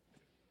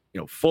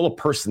full of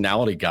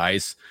personality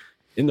guys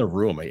in the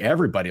room.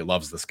 Everybody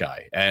loves this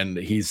guy, and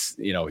he's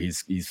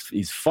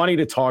funny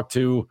to talk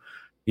to.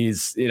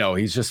 He's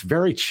just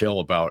very chill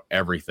about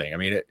everything. I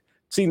mean,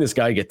 seeing this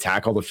guy get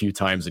tackled a few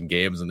times in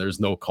games and there's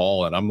no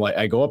call, and I'm like,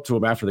 I go up to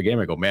him after the game,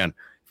 I go, man,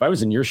 if I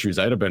was in your shoes,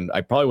 I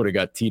probably would have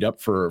got teed up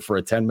for a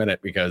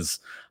 10-minute because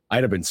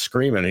I'd have been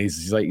screaming. And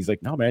he's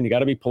like, no, man, you got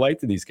to be polite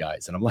to these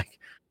guys. And I'm like,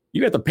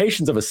 you got the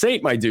patience of a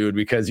saint, my dude,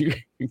 because you're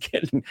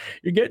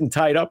getting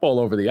tied up all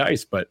over the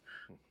ice. But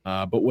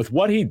with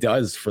what he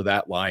does for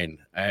that line,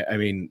 I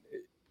mean,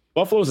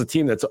 Buffalo is a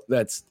team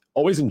that's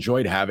always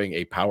enjoyed having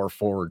a power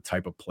forward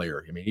type of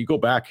player. I mean, you go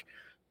back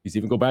to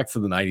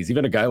the 90s,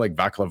 even a guy like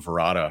Vaclav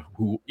Varada,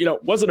 who,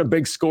 wasn't a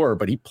big scorer,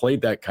 but he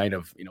played that kind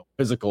of,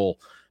 physical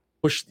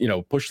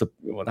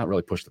not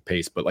really push the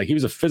pace, but like he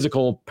was a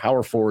physical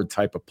power forward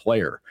type of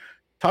player.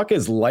 Tuch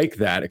is like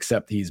that,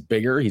 except he's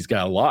bigger. He's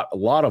got a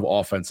lot of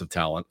offensive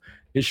talent.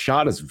 His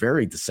shot is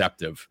very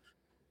deceptive.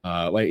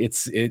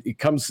 It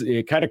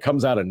kind of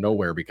comes out of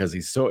nowhere because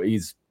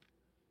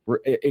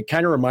it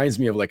kind of reminds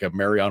me of like a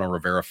Mariano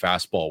Rivera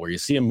fastball where you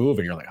see him move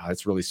and you're like, oh,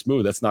 that's really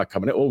smooth. That's not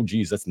coming in. Oh,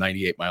 geez, that's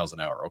 98 miles an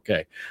hour.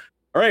 Okay.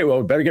 All right. Well,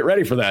 we better get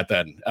ready for that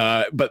then.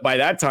 But by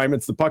that time,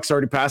 the puck's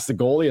already past the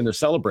goalie and they're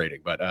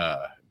celebrating. But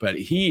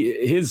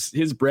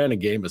his brand of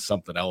game is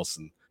something else.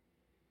 And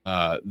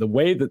the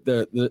way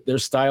that their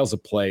styles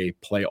of play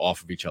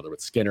off of each other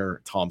with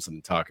Skinner, Thompson,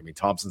 and Tuch. I mean,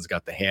 Thompson's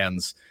got the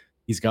hands.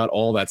 He's got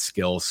all that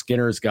skill.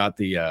 Skinner's got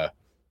the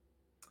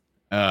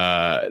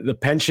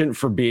penchant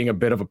for being a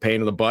bit of a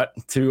pain in the butt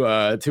to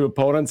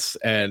opponents,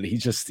 and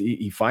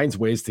he finds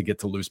ways to get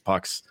to loose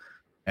pucks,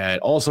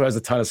 and also has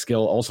a ton of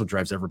skill. Also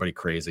drives everybody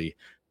crazy,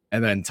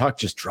 and then Tuch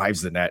just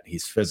drives the net.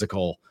 He's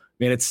physical.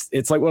 I mean, it's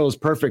like one of those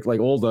perfect like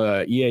old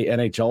EA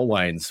NHL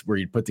lines where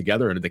you put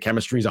together and the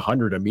chemistry's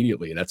 100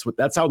 immediately.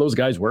 That's how those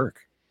guys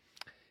work.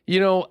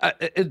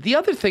 The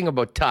other thing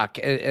about Tuch,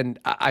 and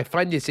I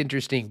find this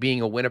interesting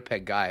being a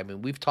Winnipeg guy. I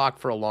mean, we've talked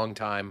for a long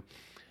time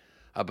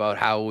about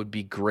how it would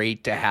be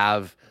great to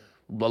have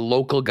a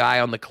local guy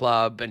on the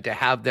club and to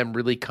have them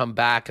really come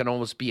back and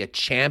almost be a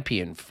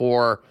champion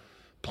for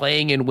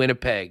playing in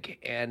Winnipeg.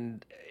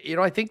 And,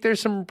 I think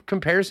there's some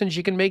comparisons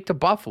you can make to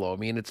Buffalo. I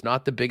mean, it's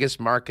not the biggest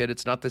market.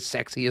 It's not the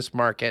sexiest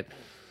market.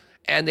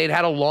 And they'd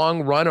had a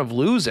long run of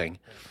losing.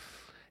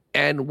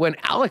 And when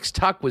Alex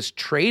Tuch was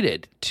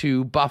traded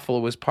to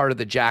Buffalo as part of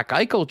the Jack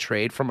Eichel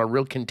trade from a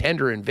real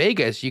contender in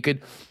Vegas,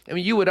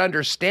 you would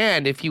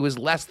understand if he was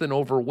less than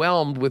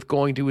overwhelmed with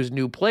going to his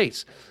new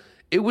place.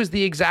 It was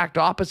the exact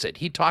opposite.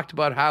 He talked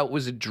about how it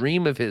was a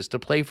dream of his to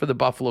play for the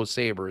Buffalo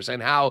Sabres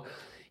and how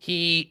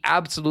he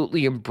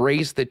absolutely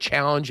embraced the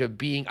challenge of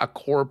being a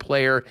core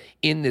player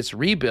in this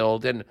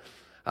rebuild. And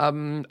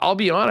I'll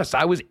be honest,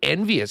 I was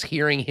envious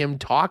hearing him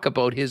talk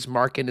about his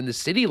market in the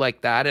city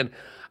like that. And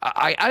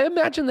I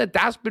imagine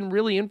that's been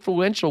really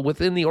influential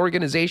within the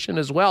organization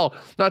as well,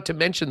 not to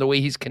mention the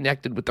way he's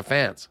connected with the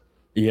fans.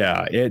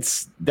 Yeah,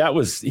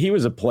 he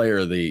was a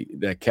player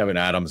that Kevin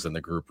Adams and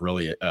the group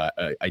really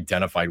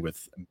identified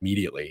with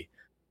immediately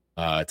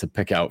to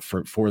pick out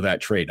for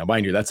that trade. Now,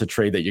 mind you, that's a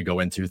trade that you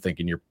go into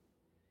thinking you're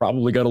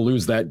probably going to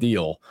lose that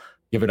deal,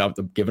 giving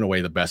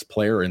away the best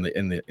player in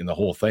the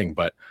whole thing.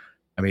 But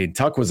I mean,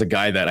 Tuch was a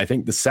guy that I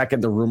think the second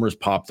the rumors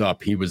popped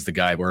up, he was the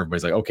guy where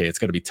everybody's like, okay, it's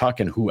going to be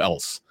Tuch and who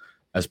else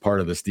as part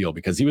of this deal,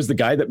 because he was the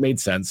guy that made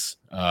sense.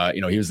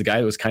 He was the guy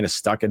that was kind of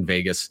stuck in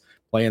Vegas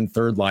playing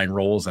third line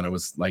roles. And it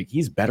was like,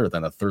 he's better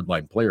than a third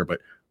line player, but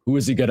who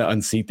is he going to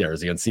unseat there?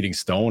 Is he unseating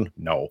Stone?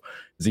 No.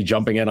 Is he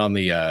jumping in on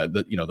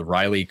the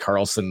Riley,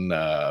 Carlson,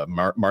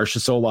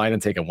 Marchessault line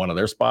and taking one of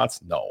their spots?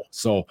 No.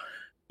 So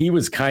he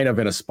was kind of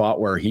in a spot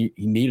where he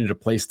needed a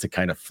place to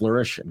kind of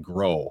flourish and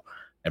grow.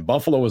 And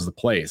Buffalo was the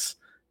place.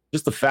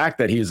 Just the fact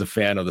that he is a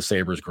fan of the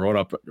Sabres growing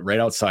up right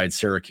outside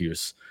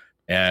Syracuse.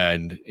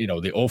 And,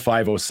 the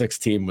 05-06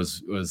 team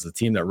was the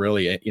team that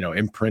really,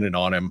 imprinted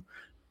on him.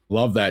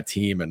 Love that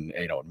team. And,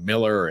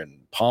 Miller and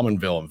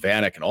Pominville and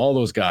Vanek and all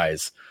those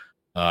guys.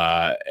 He's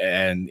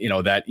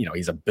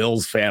a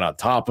Bills fan on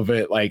top of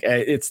it. Like,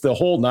 it's the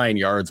whole 9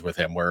 yards with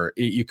him where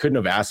you couldn't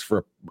have asked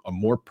for a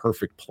more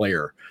perfect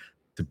player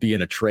to be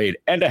in a trade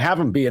and to have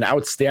him be an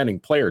outstanding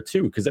player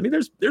too. Cause I mean,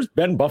 there's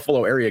been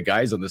Buffalo area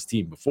guys on this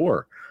team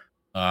before.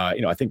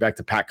 I think back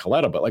to Pat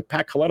Coletta, but like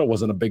Pat Coletta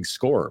wasn't a big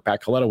scorer.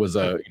 Pat Coletta was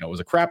a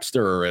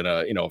crapster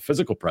and a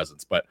physical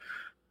presence, but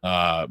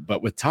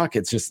But with Tuck,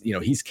 it's just,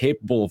 he's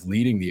capable of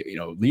leading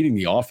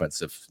the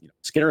offense. If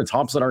Skinner and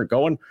Thompson aren't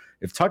going,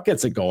 if Tuck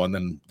gets it going,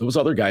 then those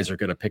other guys are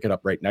going to pick it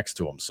up right next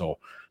to him. So,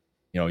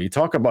 you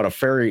talk about a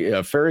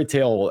fairy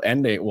tale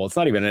ending. Well, it's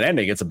not even an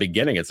ending; it's a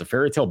beginning. It's a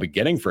fairy tale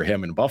beginning for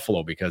him in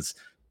Buffalo, because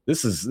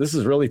this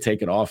is really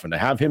taken off, and to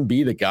have him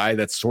be the guy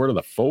that's sort of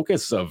the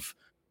focus of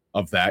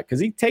that,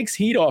 because he takes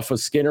heat off of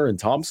Skinner and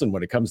Thompson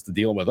when it comes to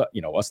dealing with us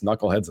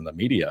knuckleheads in the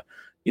media.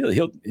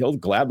 He'll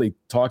gladly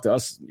talk to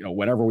us,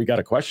 whenever we got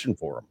a question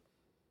for him.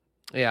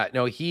 Yeah,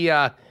 no, he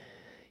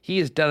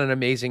has done an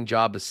amazing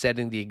job of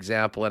setting the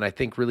example, and I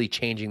think really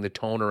changing the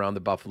tone around the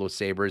Buffalo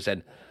Sabres.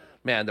 And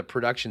man, the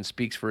production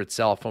speaks for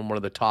itself on one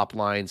of the top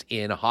lines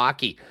in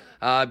hockey.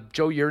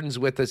 Joe Yurden's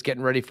with us,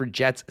 getting ready for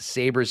Jets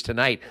Sabres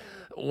tonight.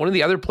 One of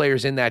the other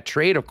players in that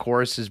trade, of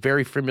course, is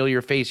very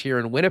familiar face here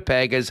in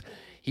Winnipeg, as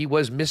he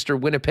was Mr.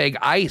 Winnipeg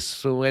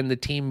Ice when the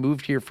team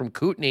moved here from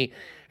Kootenay,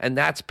 and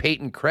that's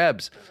Peyton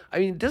Krebs. I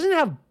mean, it doesn't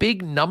have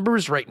big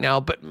numbers right now,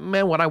 but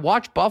man, when I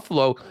watch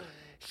Buffalo,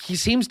 he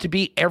seems to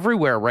be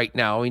everywhere right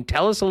now. I mean,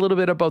 tell us a little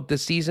bit about the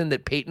season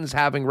that Peyton's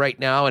having right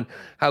now and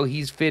how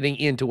he's fitting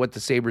into what the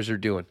Sabres are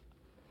doing.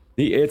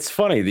 It's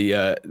funny,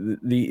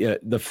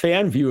 the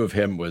fan view of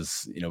him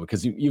was,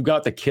 because you've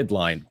got the kid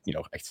line,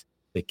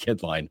 the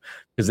kid line,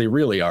 because they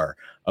really are,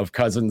 of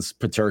Cousins,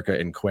 Peterka,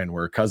 and Quinn,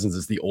 where Cousins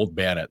is the old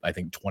man at, I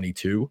think,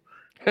 22,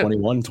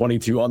 21,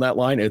 22 on that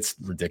line. It's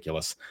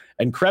ridiculous.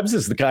 And Krebs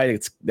is the guy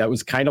that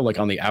was kind of like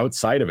on the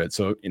outside of it.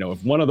 So,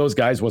 if one of those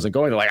guys wasn't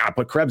going, they're like,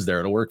 put Krebs there,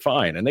 it'll work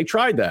fine. And they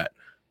tried that,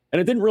 and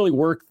it didn't really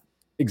work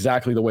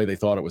exactly the way they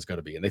thought it was going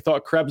to be. And they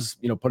thought Krebs,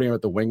 putting him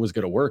at the wing was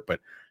going to work, but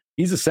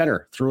he's a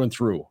center through and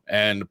through.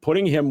 And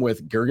putting him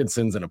with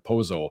Girgensons and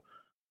Opozo,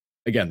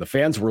 again, the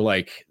fans were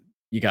like,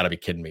 you got to be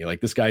kidding me. Like,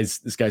 this guy's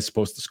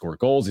supposed to score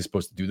goals. He's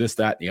supposed to do this,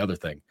 that, and the other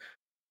thing.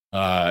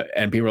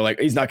 And people were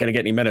like, he's not going to get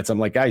any minutes. I'm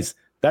like, guys,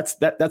 that's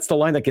the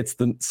line that gets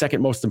the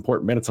second most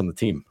important minutes on the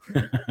team.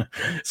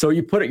 So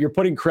you're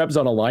putting Krebs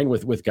on a line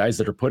with guys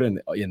that are put in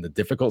the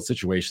difficult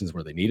situations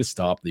where they need a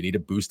stop, they need a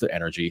boost of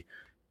energy,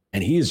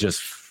 and he's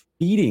just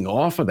feeding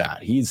off of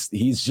that.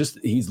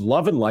 He's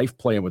loving life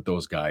playing with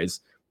those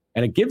guys.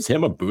 And it gives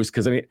him a boost,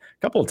 because, a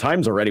couple of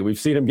times already we've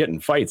seen him get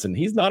in fights, and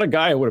he's not a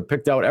guy I would have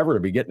picked out ever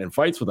to be getting in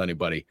fights with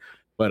anybody.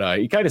 But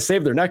he kind of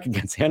saved their neck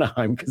against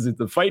Anaheim, because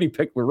the fight he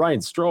picked with Ryan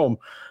Strome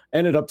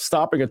ended up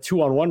stopping a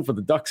 2-on-1 for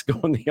the Ducks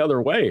going the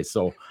other way.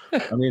 So,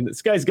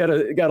 this guy's got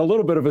a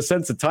little bit of a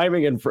sense of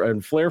timing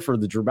and flair for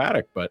the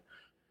dramatic. But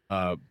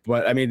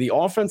the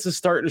offense is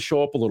starting to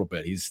show up a little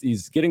bit.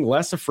 He's getting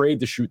less afraid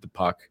to shoot the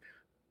puck.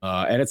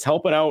 And it's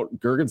helping out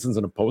Girgensons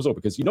and Opozo,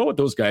 because you know what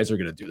those guys are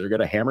going to do. They're going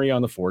to hammer you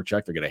on the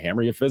forecheck. They're going to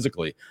hammer you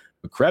physically.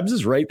 But Krebs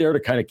is right there to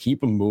kind of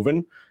keep him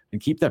moving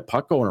and keep that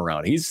puck going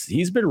around.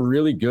 He's been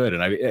really good.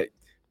 And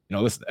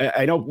listen,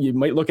 I know you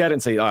might look at it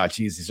and say,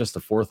 geez, he's just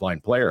a fourth line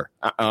player.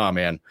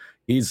 Man,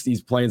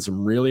 he's playing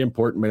some really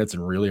important minutes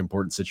in really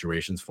important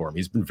situations for him.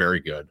 He's been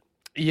very good.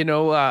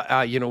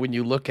 When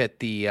you look at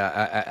the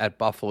at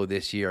Buffalo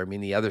this year,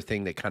 the other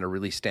thing that kind of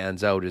really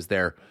stands out is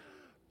their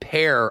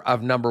pair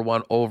of number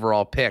one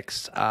overall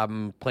picks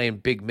playing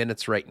big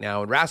minutes right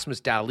now. And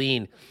Rasmus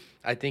Dahlin,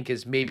 I think,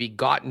 has maybe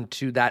gotten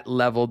to that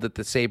level that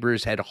the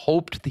Sabres had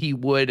hoped he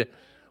would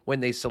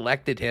when they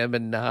selected him.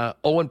 And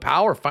Owen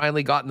Power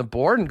finally got on the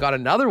board and got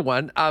another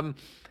one.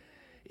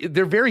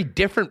 They're very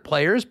different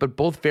players, but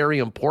both very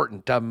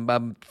important.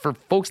 For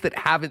folks that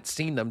haven't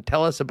seen them,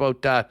 tell us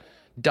about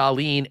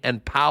Dahlin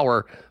and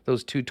Power,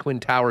 those two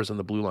twin towers on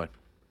the blue line.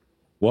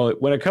 Well,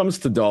 when it comes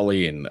to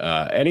Dahlin,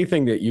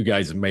 anything that you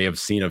guys may have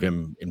seen of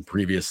him in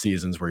previous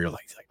seasons where you're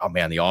like, oh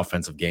man, the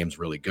offensive game's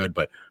really good,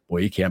 but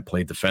boy, he can't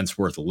play defense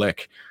worth a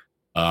lick.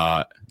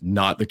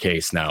 Not the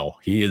case now.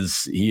 He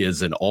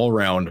is an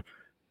all-round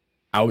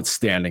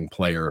outstanding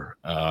player.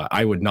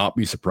 I would not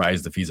be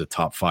surprised if he's a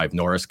top 5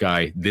 Norris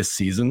guy this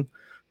season.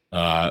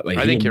 I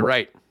think you're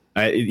right.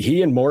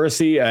 He and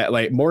Morrissey,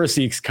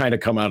 Morrissey's kind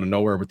of come out of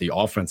nowhere with the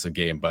offensive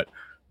game, but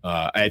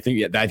I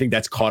think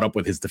that's caught up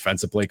with his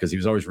defensive play, because he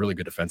was always really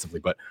good defensively.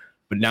 But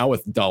now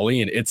with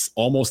Dahlin, it's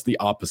almost the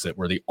opposite,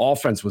 where the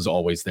offense was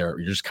always there.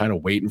 You're just kind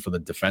of waiting for the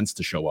defense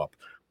to show up.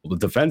 Well,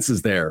 the defense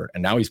is there,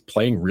 and now he's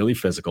playing really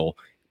physical.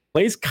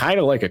 Plays kind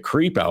of like a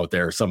creep out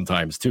there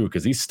sometimes too,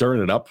 because he's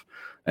stirring it up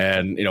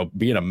and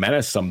being a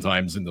menace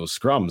sometimes in those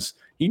scrums.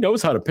 He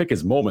knows how to pick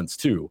his moments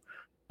too.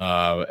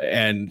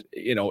 And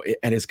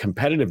his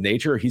competitive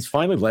nature, he's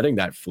finally letting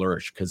that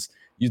flourish, because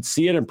you'd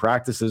see it in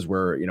practices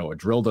where, a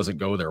drill doesn't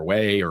go their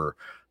way, or,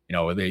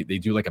 they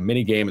do like a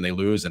mini game and they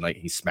lose, and like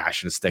he's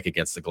smashing his stick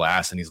against the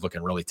glass and he's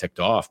looking really ticked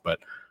off. But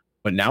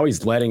now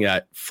he's letting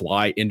that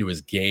fly into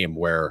his game,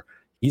 where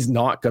he's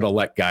not going to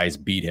let guys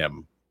beat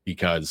him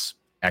because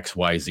X,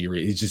 Y, Z.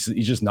 He's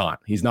just not.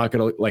 He's not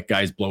going to let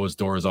guys blow his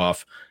doors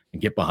off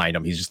and get behind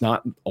him. He's just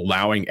not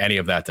allowing any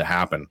of that to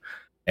happen.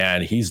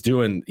 And he's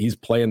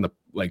playing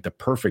the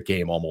perfect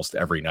game almost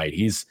every night.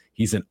 He's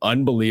an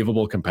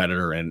unbelievable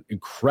competitor and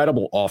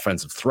incredible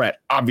offensive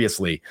threat,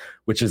 obviously,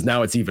 which is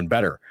now it's even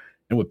better.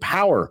 And with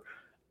Power,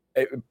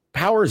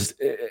 Power's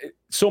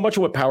so much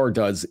of what Power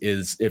does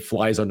is it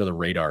flies under the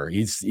radar.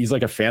 He's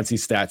like a fancy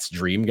stats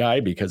dream guy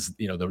because,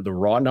 the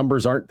raw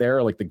numbers aren't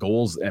there. Like the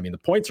goals, I mean, the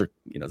points are,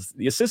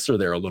 the assists are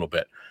there a little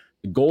bit.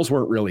 The goals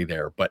weren't really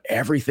there, but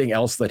everything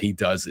else that he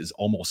does is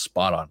almost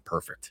spot on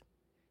perfect.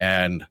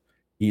 And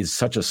he's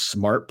such a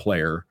smart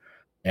player,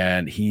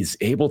 and he's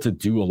able to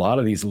do a lot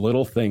of these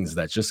little things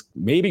that just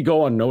maybe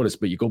go unnoticed,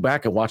 but you go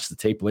back and watch the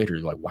tape later,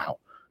 you're like, wow,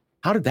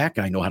 how did that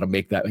guy know how to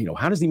make that?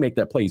 How does he make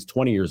that play? He's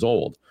 20 years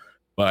old.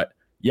 But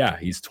yeah,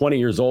 he's 20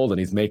 years old and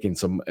he's making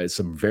some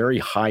very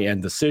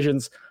high-end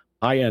decisions,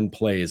 high-end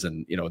plays.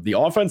 And, the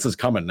offense is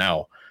coming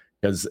now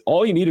because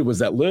all he needed was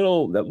that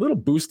little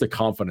boost of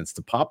confidence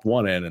to pop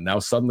one in. And now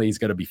suddenly he's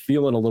going to be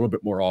feeling a little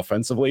bit more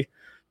offensively.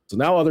 So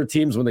now other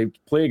teams, when they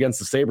play against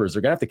the Sabres,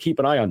 they're going to have to keep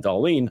an eye on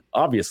Dahlin,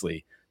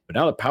 obviously. But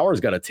now that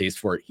Power's got a taste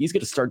for it, he's going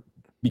to start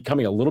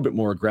becoming a little bit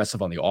more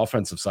aggressive on the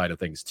offensive side of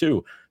things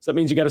too. So that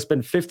means you got to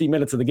spend 50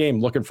 minutes of the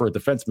game looking for a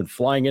defenseman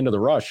flying into the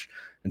rush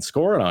and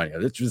scoring on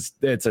you.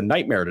 It's a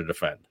nightmare to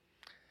defend.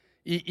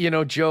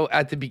 Joe,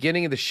 at the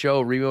beginning of the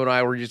show, Remo and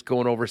I were just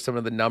going over some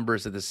of the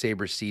numbers of the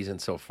Sabres season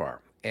so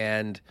far.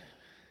 And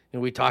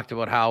we talked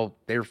about how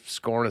they're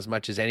scoring as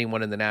much as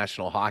anyone in the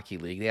National Hockey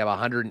League. They have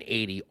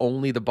 180.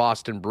 Only the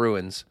Boston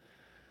Bruins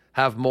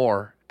have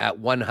more at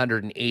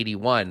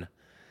 181.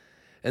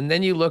 And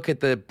then you look at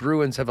the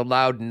Bruins have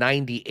allowed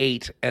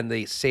 98 and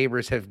the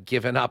Sabres have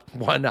given up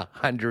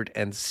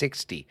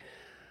 160.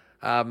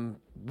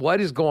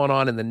 What is going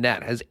on in the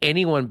net? Has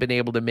anyone been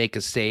able to make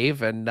a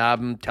save? And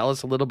tell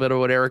us a little bit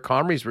about Eric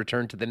Comrie's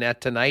return to the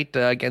net tonight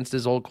against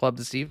his old club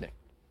this evening.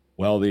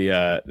 Well,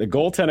 the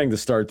goaltending to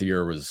start the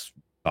year was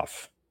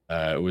tough.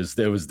 It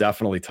was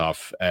definitely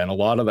tough. And a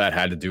lot of that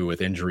had to do with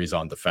injuries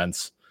on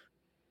defense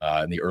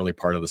in the early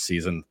part of the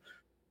season.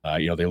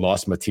 They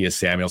lost Matthias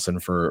Samuelsson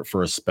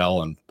for a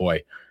spell, and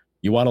boy,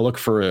 you want to look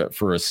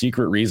for a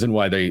secret reason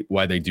why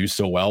they do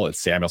so well.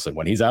 It's Samuelsson.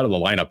 When he's out of the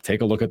lineup,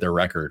 take a look at their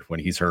record when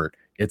he's hurt.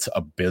 It's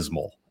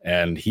abysmal,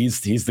 and he's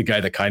the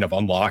guy that kind of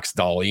unlocks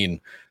Dahlin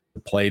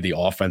to play the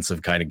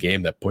offensive kind of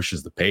game that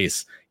pushes the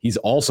pace. He's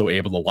also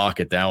able to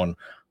lock it down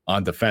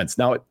on defense.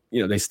 Now,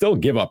 they still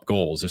give up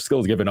goals. They're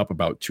still giving up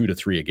about 2 to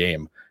 3 a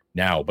game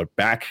now, but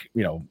back,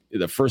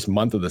 the first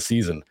month of the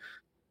season,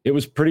 it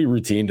was pretty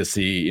routine to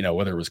see,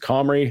 whether it was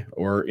Comrie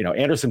or,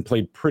 Anderson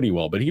played pretty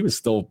well, but he was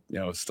still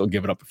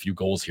giving up a few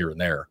goals here and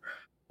there.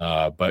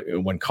 But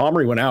when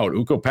Comrie went out,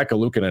 Ukko-Pekka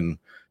Luukkonen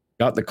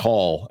got the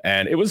call,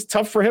 and it was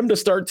tough for him to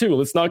start too.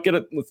 Let's not get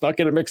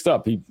it mixed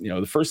up. He,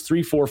 the first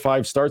 3, 4,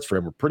 5 starts for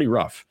him were pretty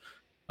rough.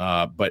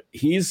 But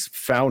he's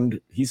found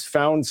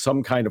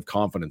some kind of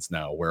confidence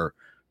now where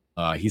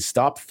he's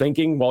stopped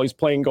thinking while he's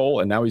playing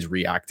goal, and now he's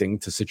reacting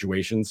to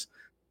situations,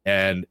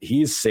 and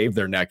he's saved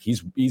their neck.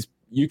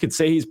 You could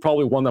say he's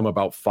probably won them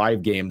about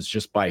 5 games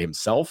just by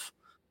himself,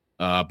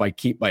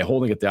 by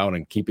holding it down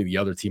and keeping the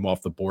other team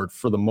off the board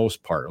for the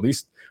most part, at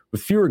least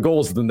with fewer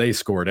goals than they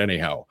scored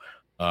anyhow.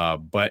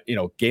 But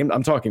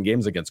I'm talking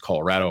games against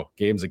Colorado,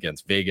 games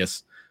against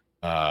Vegas,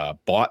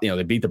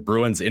 they beat the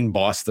Bruins in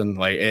Boston.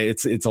 Like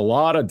it's a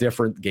lot of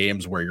different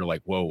games where you're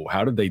like, whoa,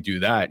 how did they do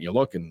that? And you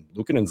look, and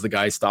Luukkonen's the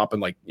guy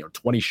stopping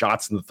 20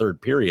 shots in the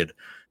third period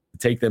to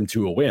take them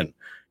to a win.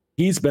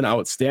 He's been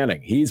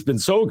outstanding. He's been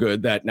so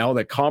good that now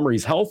that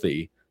Comrie's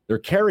healthy, they're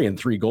carrying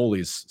 3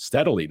 goalies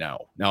steadily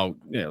now. Now,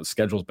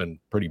 schedule's been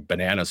pretty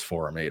bananas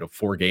for him.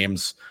 4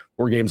 games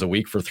a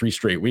week for 3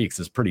 straight weeks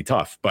is pretty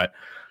tough. But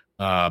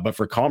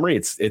for Comrie,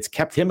 it's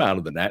kept him out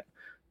of the net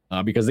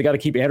because they got to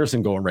keep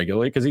Anderson going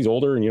regularly because he's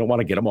older and you don't want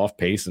to get him off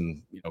pace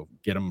and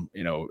get him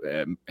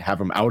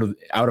have him out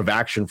of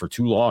action for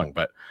too long.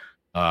 But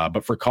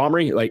for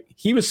Comrie,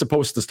 he was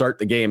supposed to start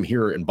the game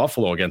here in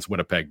Buffalo against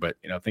Winnipeg, but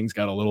things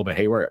got a little bit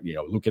haywire.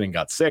 Luukkonen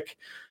got sick.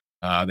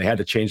 They had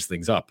to change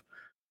things up.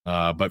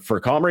 But for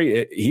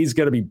Comrie, he's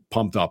going to be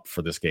pumped up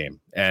for this game.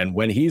 And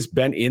when he's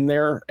been in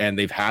there and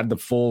they've had the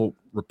full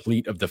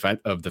replete of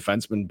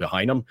defensemen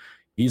behind him,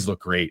 he's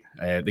looked great.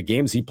 The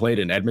games he played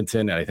in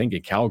Edmonton and I think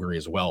in Calgary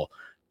as well,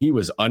 he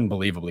was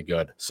unbelievably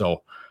good.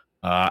 So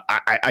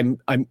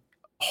I'm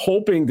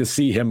hoping to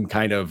see him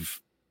kind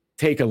of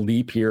take a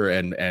leap here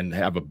and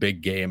have a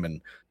big game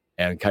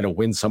and kind of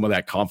win some of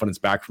that confidence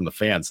back from the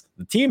fans.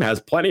 The team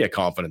has plenty of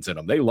confidence in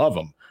him. They love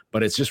him,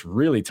 but it's just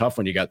really tough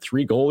when you got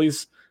 3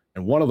 goalies.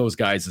 And one of those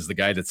guys is the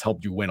guy that's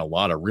helped you win a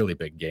lot of really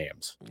big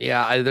games.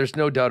 Yeah, there's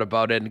no doubt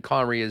about it. And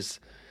Comrie is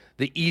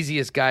the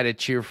easiest guy to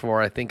cheer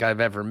for I think I've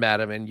ever met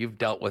him. And you've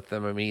dealt with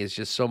him. I mean, he's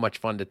just so much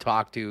fun to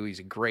talk to. He's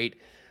a great,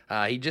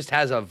 he just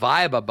has a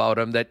vibe about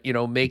him that,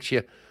 makes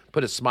you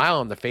put a smile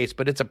on the face.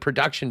 But it's a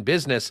production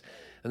business,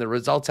 and the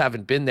results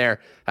haven't been there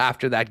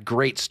after that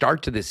great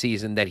start to the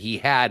season that he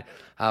had.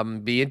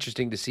 Be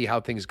interesting to see how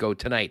things go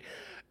tonight.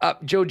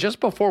 Joe, just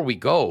before we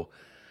go,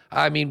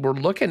 I mean, we're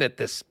looking at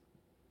this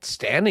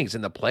standings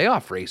in the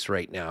playoff race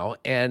right now,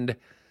 and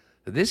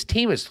this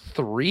team is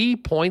 3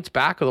 points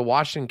back of the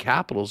Washington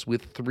Capitals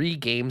with 3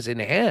 games in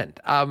hand.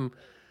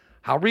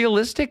 How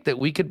realistic that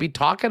we could be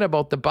talking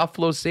about the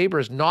Buffalo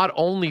Sabres not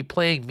only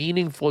playing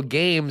meaningful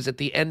games at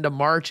the end of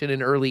March and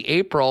in early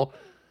April,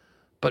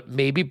 but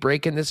maybe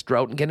breaking this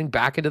drought and getting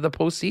back into the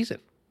postseason.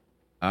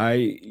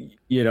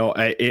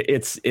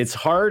 It's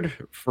hard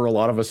for a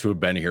lot of us who have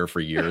been here for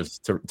years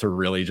to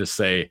really just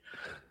say,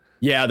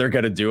 yeah, they're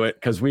going to do it,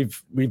 because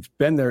we've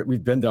been there.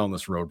 We've been down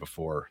this road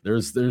before.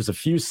 There's a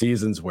few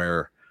seasons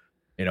where,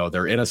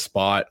 they're in a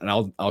spot, and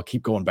I'll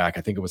keep going back.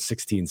 I think it was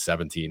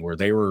 16-17 where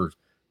they were,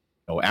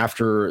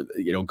 after,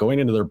 going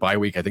into their bye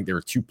week, I think they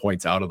were 2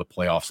 points out of the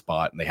playoff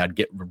spot, and they had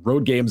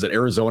road games at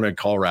Arizona and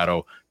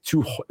Colorado.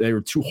 They were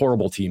two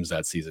horrible teams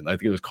that season. I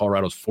think it was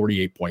Colorado's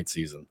 48-point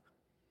season.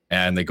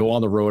 And they go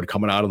on the road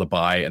coming out of the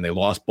bye, and they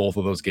lost both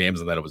of those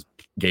games, and then it was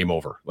game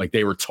over. Like,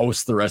 they were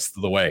toast the rest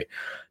of the way.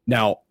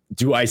 Now,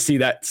 do I see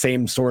that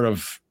same sort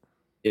of,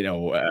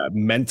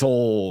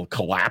 mental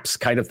collapse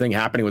kind of thing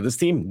happening with this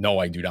team? No,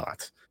 I do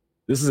not.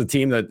 This is a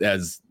team that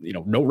has,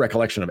 no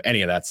recollection of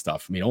any of that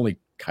stuff. I mean, only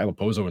Kyle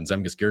Pozo and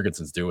Zemgus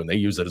Girgensons do, and they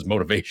use it as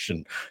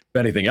motivation, if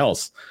anything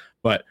else.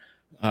 But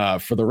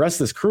for the rest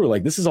of this crew,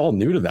 like, this is all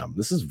new to them.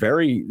 This is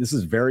very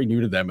new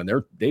to them, and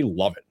they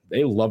love it.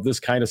 They love this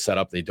kind of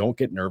setup. They don't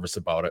get nervous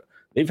about it.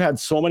 They've had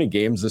so many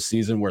games this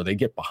season where they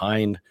get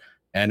behind,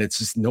 and it's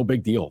just no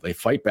big deal. They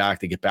fight back.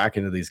 They get back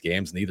into these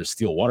games and either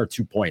steal 1 or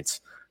 2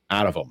 points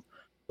out of them.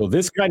 So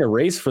this kind of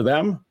race for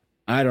them,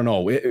 I don't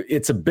know.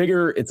 It's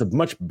a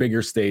much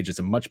bigger stage. It's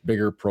a much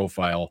bigger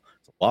profile.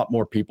 It's a lot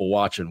more people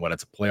watching when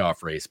it's a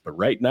playoff race. But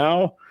right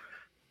now,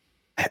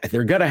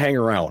 they're going to hang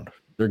around.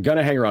 They're going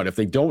to hang around. If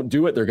they don't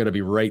do it, they're going to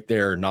be right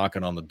there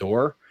knocking on the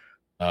door,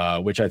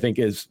 which I think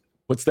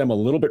puts them a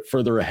little bit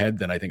further ahead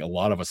than I think a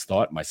lot of us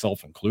thought,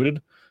 myself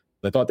included.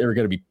 I thought they were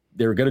going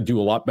to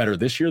do a lot better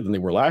this year than they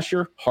were last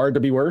year. Hard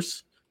to be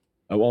worse.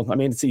 Well, I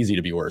mean, it's easy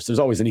to be worse. There's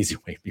always an easy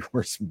way to be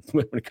worse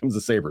when it comes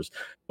to Sabres.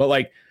 But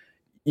like,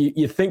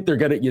 you think they're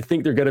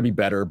gonna be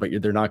better, but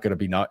they're not going to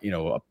be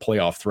a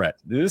playoff threat.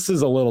 This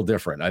is a little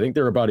different. I think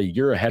they're about a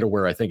year ahead of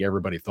where I think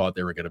everybody thought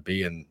they were going to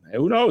be, and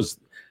who knows?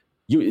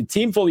 A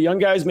team full of young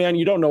guys, man,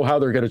 you don't know how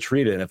they're going to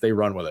treat it and if they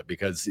run with it,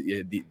 because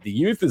the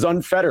youth is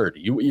unfettered.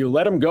 You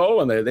let them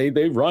go, and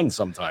they run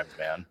sometimes,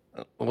 man.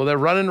 Well, they're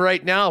running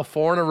right now,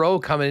 4 in a row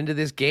coming into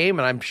this game,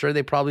 and I'm sure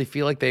they probably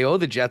feel like they owe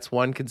the Jets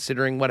one,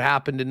 considering what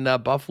happened in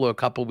Buffalo a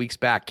couple weeks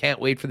back. Can't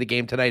wait for the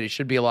game tonight. It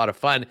should be a lot of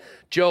fun.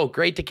 Joe,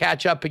 great to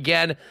catch up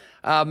again.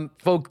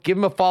 Folks, give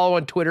him a follow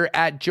on Twitter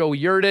at Joe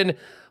Yerdon.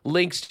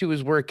 Links to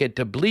his work at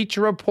the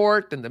Bleacher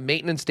Report and the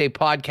Maintenance Day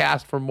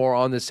podcast for more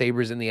on the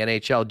Sabres in the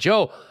NHL.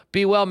 Joe,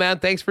 be well, man.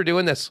 Thanks for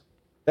doing this.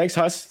 Thanks,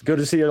 Huss. Good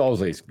to see you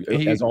always,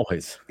 as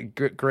always.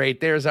 Great.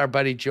 There's our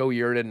buddy Joe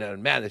Yerdon.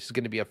 And man, this is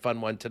going to be a fun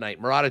one tonight.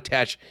 Murat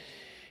Atesh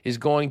is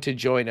going to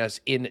join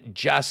us in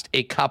just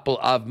a couple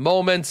of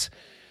moments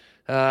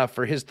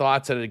for his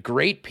thoughts on a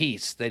great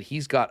piece that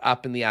he's got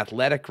up in The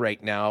Athletic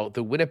right now,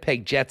 the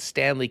Winnipeg Jets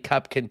Stanley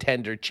Cup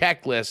contender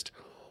checklist.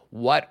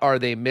 What are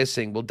they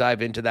missing? We'll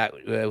dive into that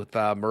with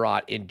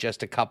Murat in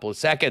just a couple of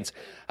seconds.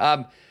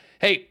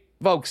 Hey,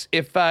 folks,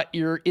 if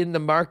you're in the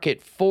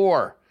market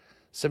for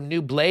some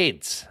new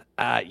blades,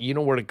 you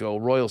know where to go.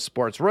 Royal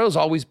Sports. Royal's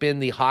always been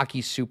the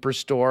hockey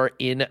superstore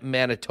in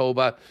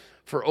Manitoba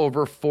for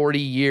over 40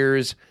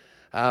 years.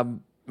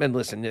 And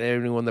listen,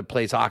 anyone that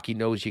plays hockey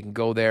knows you can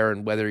go there,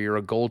 and whether you're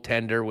a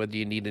goaltender, whether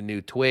you need a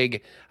new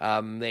twig,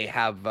 they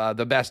have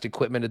the best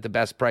equipment at the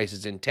best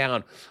prices in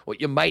town. What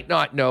you might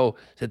not know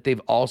is that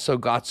they've also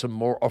got some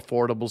more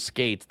affordable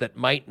skates that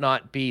might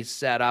not be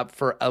set up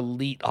for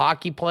elite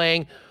hockey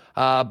playing,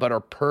 but are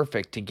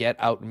perfect to get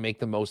out and make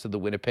the most of the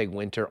Winnipeg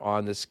winter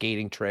on the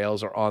skating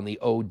trails or on the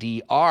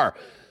ODR.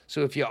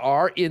 So if you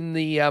are in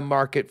the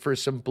market for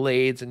some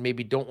blades and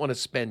maybe don't want to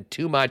spend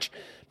too much,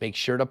 make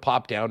sure to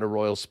pop down to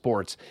Royal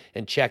Sports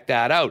and check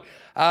that out.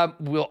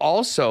 We'll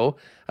also,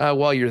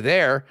 while you're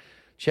there,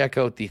 check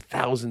out the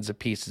thousands of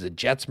pieces of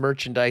Jets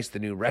merchandise, the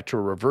new retro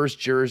reverse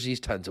jerseys,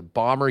 tons of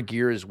Bomber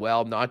gear as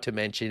well, not to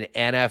mention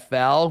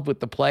NFL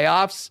with the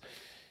playoffs.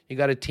 You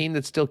got a team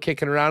that's still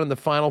kicking around in the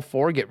Final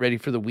Four. Get ready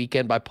for the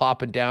weekend by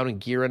popping down and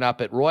gearing up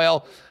at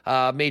Royal.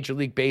 Major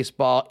League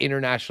Baseball,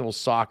 international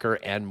soccer,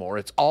 and more.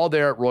 It's all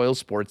there at Royal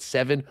Sports,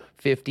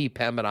 750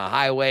 Pembina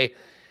Highway.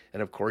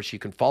 And, of course, you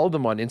can follow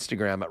them on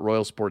Instagram at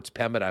Royal Sports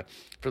Pembina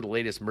for the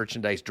latest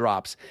merchandise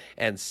drops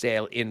and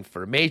sale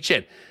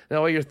information.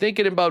 Now, while you're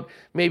thinking about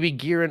maybe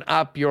gearing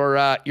up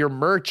your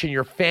merch and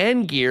your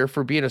fan gear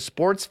for being a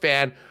sports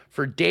fan,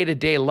 for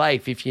day-to-day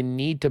life, if you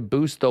need to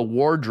boost the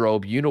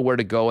wardrobe, you know where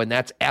to go, and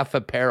that's F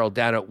Apparel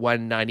down at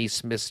 190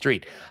 Smith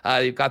Street.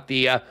 You've got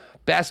the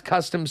best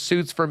custom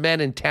suits for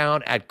men in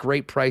town at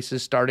great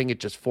prices, starting at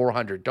just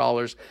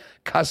 $400.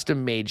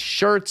 Custom-made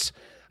shirts,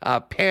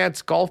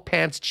 pants, golf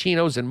pants,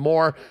 chinos, and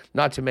more,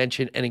 not to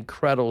mention an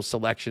incredible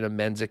selection of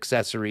men's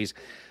accessories.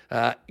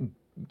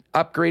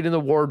 Upgrading the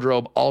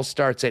wardrobe all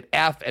starts at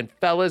F. And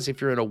fellas,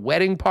 if you're in a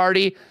wedding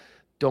party,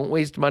 don't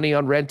waste money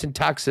on rent and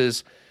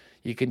tuxes.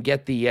 You can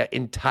get the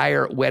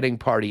entire wedding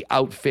party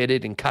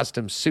outfitted in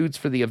custom suits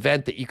for the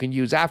event that you can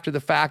use after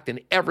the fact, and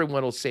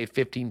everyone will save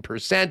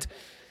 15%.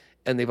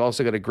 And they've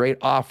also got a great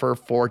offer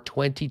for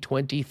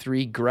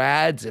 2023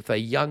 grads. If a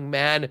young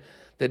man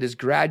that is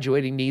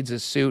graduating needs a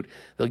suit,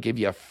 they'll give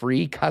you a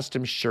free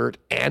custom shirt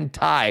and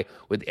tie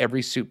with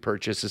every suit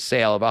purchase, a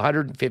sale of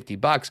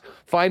 $150.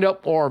 Find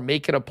out more,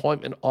 make an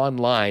appointment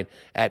online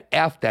at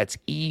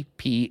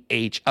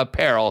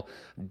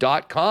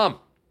EPHapparel.com.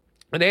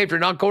 And hey, if you're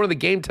not going to the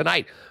game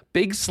tonight,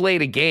 big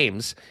slate of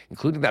games,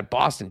 including that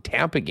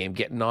Boston-Tampa game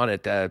getting on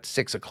at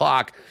 6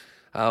 o'clock.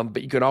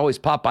 But you can always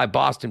pop by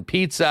Boston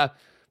Pizza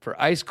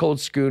for ice-cold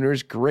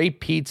schooners,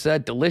 great pizza,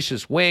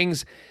 delicious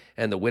wings,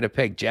 and the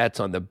Winnipeg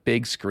Jets on the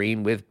big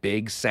screen with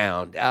big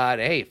sound.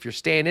 Hey, if you're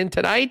staying in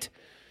tonight,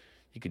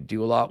 you could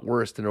do a lot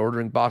worse than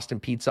ordering Boston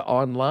Pizza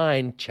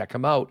online. Check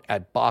them out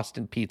at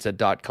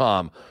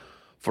bostonpizza.com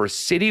for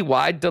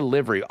citywide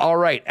delivery. All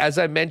right, as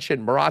I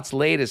mentioned, Murat's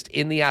latest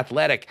in The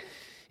Athletic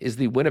is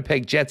the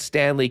Winnipeg Jets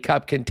Stanley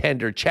Cup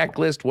contender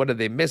checklist. What are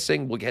they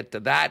missing? We'll get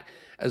to that,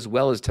 as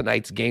well as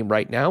tonight's game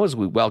right now as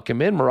we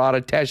welcome in Murat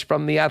Atesh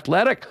from The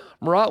Athletic.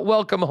 Murat,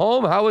 welcome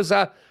home. How was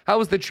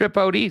the trip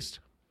out east?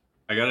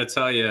 I got to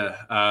tell you,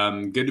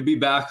 good to be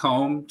back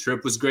home.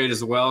 Trip was great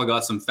as well.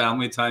 Got some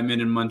family time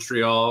in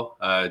Montreal.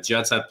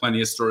 Jets had plenty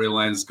of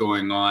storylines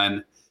going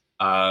on.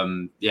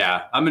 I'm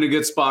in a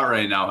good spot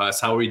right now, Huss.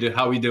 How we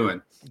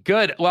doing?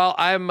 Good. Well,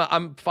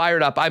 I'm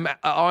fired up. I'm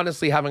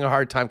honestly having a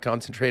hard time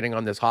concentrating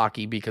on this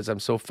hockey because I'm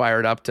so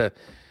fired up to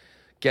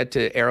get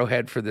to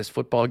Arrowhead for this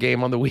football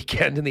game on the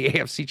weekend in the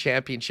AFC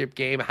Championship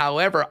game.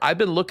 However, I've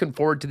been looking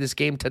forward to this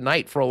game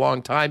tonight for a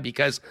long time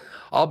because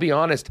I'll be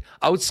honest,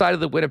 outside of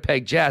the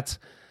Winnipeg Jets,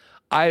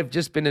 I've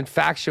just been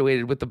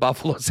infatuated with the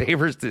Buffalo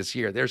Sabres this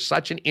year. They're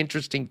such an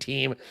interesting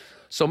team.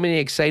 So many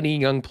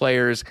exciting young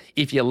players.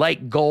 If you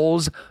like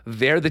goals,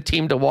 they're the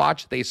team to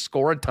watch. They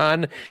score a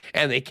ton,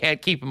 and they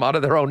can't keep them out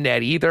of their own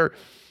net either.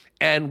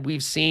 And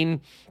we've seen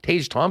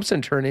Tage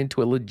Thompson turn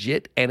into a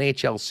legit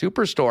NHL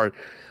superstar.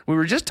 We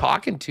were just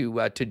talking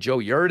to Joe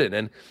Yerdon,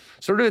 and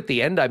sort of at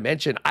the end I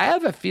mentioned, I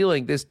have a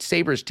feeling this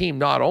Sabres team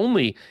not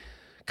only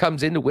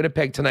comes into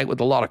Winnipeg tonight with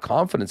a lot of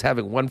confidence,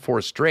 having won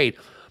 4 straight,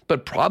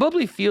 but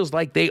probably feels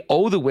like they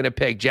owe the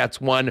Winnipeg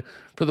Jets one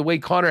for the way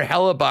Connor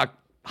Hellebuck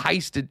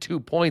heisted 2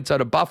 points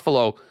out of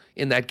Buffalo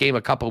in that game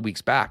a couple of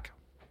weeks back.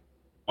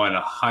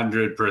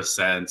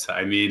 100%.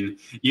 I mean,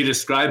 you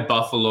described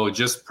Buffalo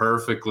just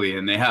perfectly,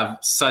 and they have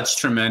such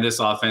tremendous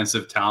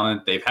offensive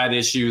talent. They've had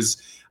issues,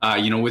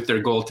 with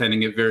their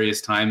goaltending at various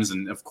times,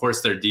 and of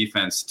course their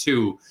defense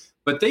too.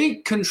 But they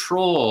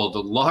controlled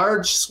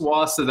large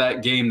swaths of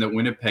that game that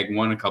Winnipeg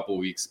won a couple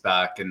weeks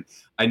back. And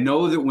I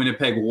know that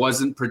Winnipeg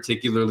wasn't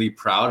particularly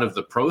proud of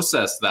the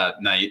process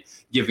that night,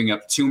 giving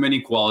up too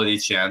many quality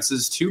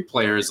chances to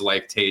players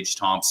like Tage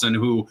Thompson,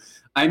 who,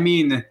 I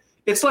mean,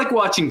 it's like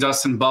watching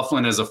Dustin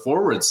Byfuglien as a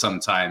forward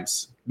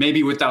sometimes.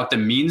 Maybe without the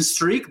mean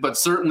streak, but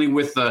certainly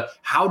with the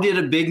how did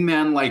a big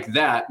man like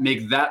that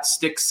make that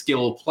stick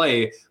skill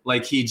play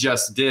like he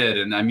just did?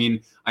 And I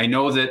mean, I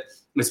know that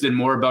it's been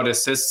more about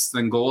assists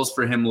than goals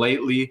for him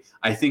lately.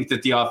 I think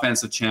that the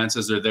offensive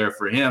chances are there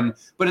for him,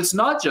 but it's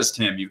not just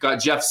him. You've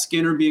got Jeff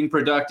Skinner being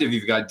productive.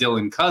 You've got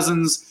Dylan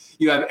Cousins.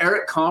 You have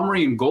Eric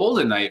Comrie and goal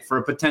tonight for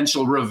a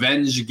potential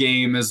revenge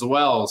game as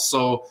well.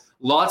 So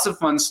lots of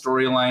fun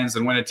storylines.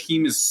 And when a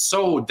team is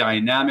so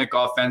dynamic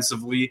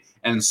offensively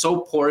and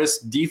so porous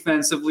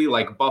defensively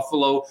like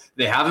Buffalo,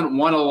 they haven't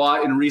won a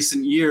lot in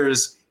recent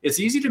years. It's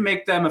easy to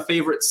make them a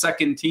favorite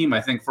second team, I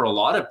think, for a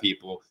lot of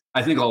people.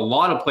 I think a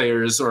lot of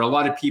players or a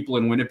lot of people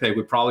in Winnipeg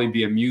would probably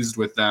be amused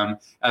with them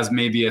as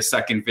maybe a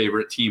second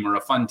favorite team or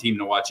a fun team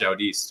to watch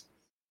out east.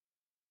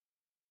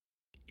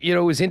 You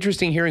know, it was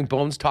interesting hearing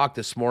Bones talk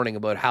this morning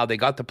about how they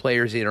got the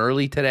players in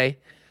early today,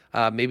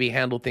 maybe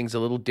handled things a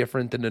little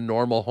different than a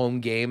normal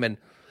home game. And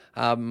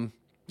I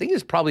think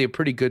it's probably a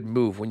pretty good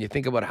move when you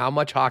think about how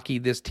much hockey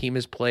this team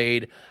has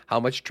played, how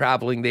much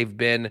traveling they've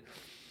been.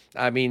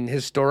 I mean,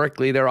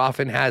 historically, there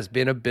often has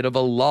been a bit of a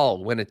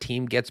lull when a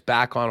team gets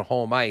back on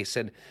home ice.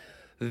 And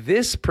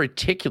this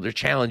particular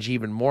challenge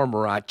even more,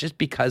 Murat, just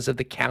because of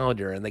the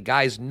calendar. And the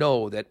guys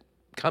know that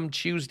come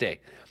Tuesday,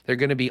 they're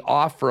going to be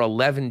off for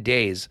 11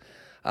 days.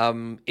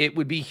 It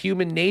would be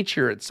human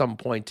nature at some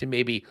point to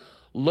maybe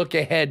look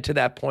ahead to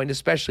that point,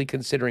 especially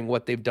considering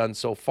what they've done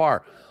so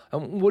far.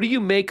 What do you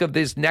make of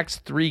this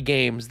next 3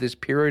 games, this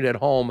period at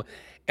home,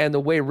 and the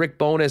way Rick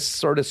Bowness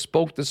sort of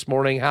spoke this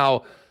morning,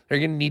 how they're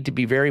going to need to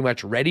be very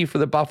much ready for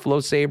the Buffalo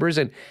Sabres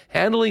and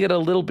handling it a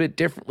little bit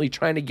differently,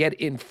 trying to get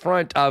in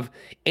front of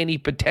any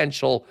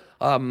potential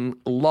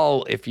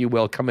lull, if you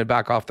will, coming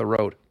back off the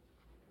road?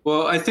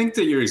 Well, I think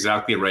that you're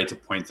exactly right to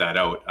point that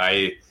out.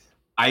 I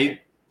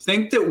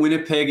think that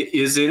Winnipeg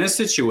is in a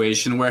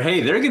situation where,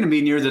 hey, they're going to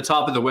be near the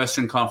top of the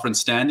Western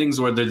Conference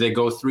standings, whether they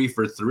go 3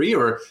 for 3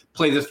 or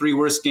play the 3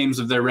 worst games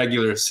of their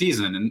regular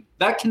season. And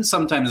that can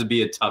sometimes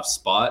be a tough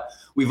spot.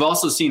 We've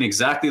also seen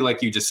exactly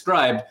like you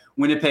described,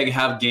 Winnipeg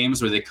have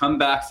games where they come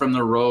back from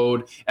the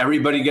road,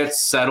 everybody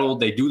gets settled,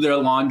 they do their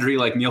laundry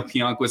like Neil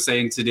Pionk was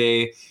saying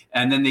today,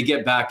 and then they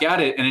get back at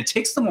it. And it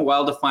takes them a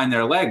while to find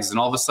their legs, and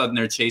all of a sudden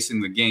they're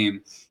chasing the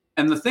game.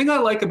 And the thing I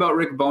like about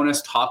Rick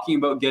Bowness talking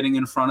about getting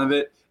in front of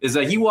it is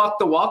that he walked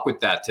the walk with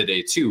that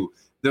today too.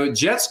 The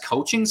Jets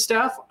coaching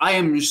staff, I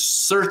am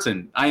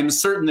certain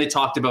they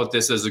talked about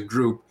this as a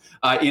group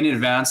in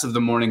advance of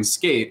the morning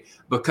skate,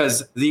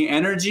 because the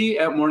energy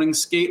at morning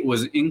skate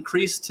was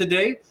increased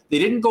today. They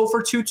didn't go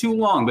for too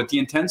long, but the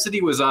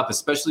intensity was up,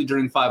 especially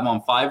during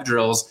 5-on-5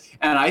 drills.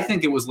 And I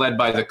think it was led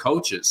by the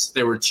coaches.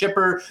 They were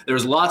chipper. There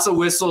was lots of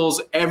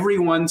whistles.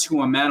 Everyone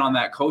to a man on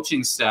that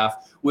coaching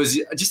staff was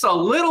just a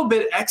little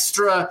bit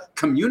extra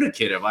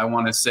communicative, I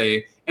want to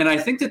say. And I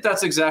think that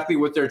that's exactly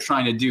what they're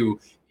trying to do.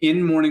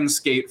 In morning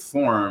skate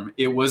form,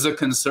 it was a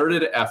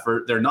concerted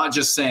effort. They're not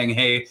just saying,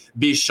 hey,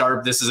 be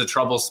sharp, this is a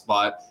trouble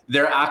spot.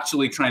 They're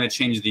actually trying to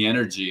change the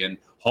energy. And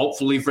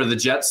hopefully for the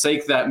Jets'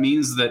 sake, that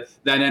means that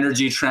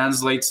energy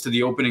translates to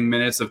the opening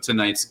minutes of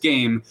tonight's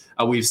game.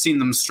 We've seen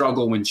them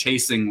struggle when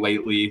chasing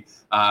lately.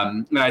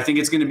 And I think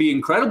it's going to be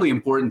incredibly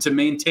important to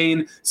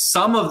maintain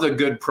some of the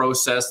good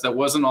process that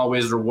wasn't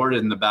always rewarded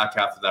in the back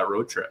half of that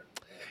road trip.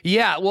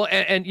 Yeah, well,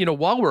 and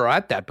while we're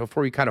at that,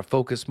 before we kind of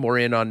focus more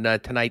in on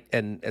tonight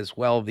and as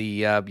well the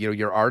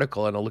your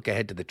article and a look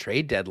ahead to the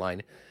trade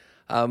deadline,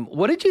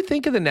 what did you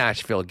think of the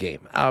Nashville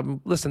game?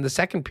 Listen, the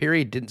second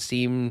period didn't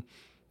seem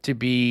to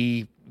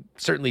be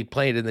certainly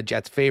playing in the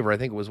Jets' favor. I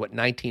think it was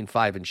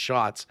 19-5 in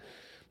shots.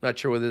 Not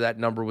sure whether that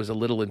number was a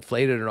little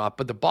inflated or not,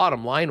 but the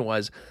bottom line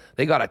was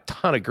they got a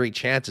ton of great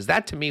chances.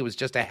 That to me was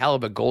just a hell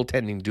of a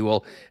goaltending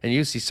duel, and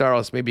UC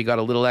Saros maybe got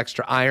a little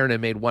extra iron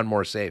and made one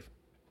more save.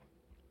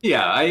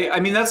 Yeah, I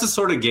mean, that's the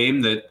sort of game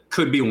that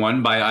could be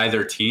won by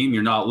either team.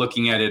 You're not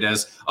looking at it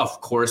as,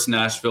 of course,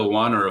 Nashville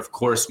won or, of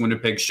course,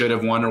 Winnipeg should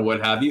have won or what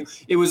have you.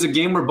 It was a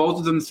game where both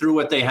of them threw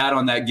what they had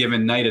on that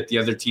given night at the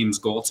other team's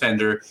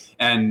goaltender.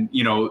 And,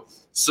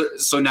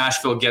 so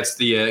Nashville gets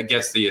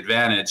the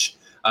advantage.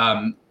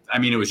 I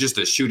mean, it was just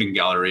a shooting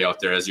gallery out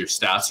there, as your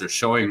stats are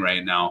showing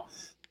right now.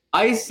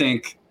 I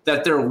think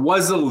that there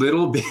was a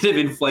little bit of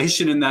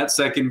inflation in that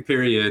second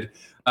period.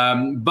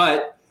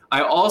 But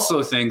I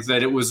also think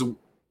that it was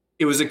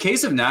a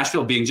case of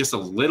Nashville being just a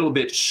little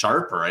bit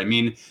sharper. I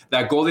mean,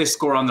 that goal they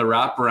score on the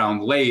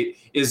wraparound late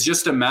is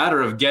just a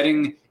matter of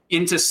getting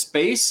into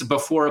space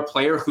before a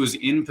player who's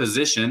in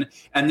position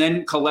and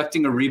then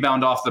collecting a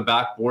rebound off the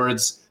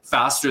backboards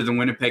faster than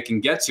Winnipeg can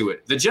get to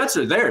it. The Jets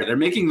are there. They're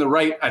making the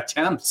right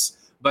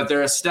attempts, but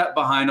they're a step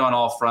behind on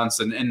all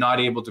fronts and not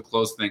able to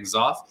close things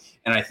off.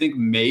 And I think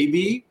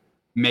maybe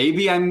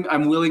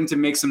I'm willing to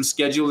make some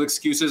scheduled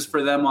excuses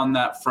for them on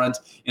that front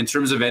in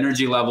terms of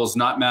energy levels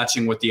not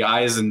matching what the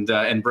eyes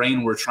and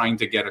brain were trying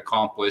to get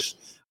accomplished.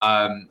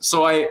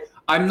 So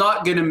I'm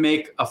not going to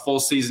make a full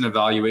season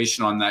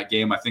evaluation on that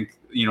game. I think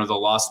the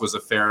loss was a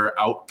fair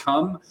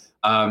outcome,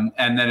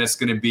 and then it's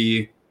going to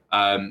be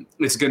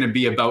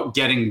about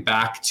getting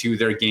back to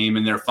their game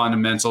and their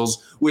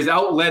fundamentals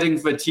without letting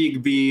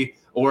fatigue be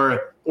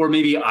or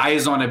maybe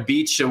eyes on a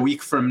beach a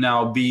week from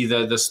now be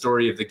the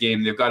story of the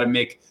game. They've got to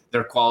make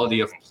their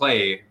quality of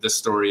play the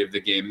story of the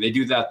game. They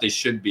do that, they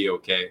should be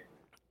okay.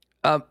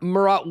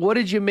 Murat, what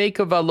did you make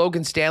of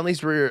Logan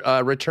Stanley's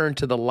return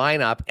to the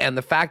lineup and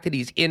the fact that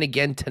he's in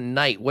again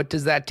tonight? What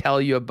does that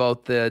tell you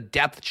about the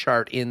depth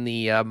chart in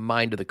the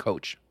mind of the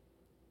coach?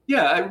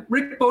 Yeah,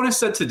 Rick Bowness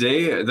said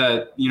today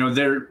that,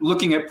 they're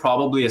looking at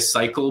probably a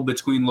cycle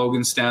between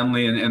Logan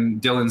Stanley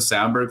and Dylan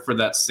Samberg for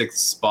that sixth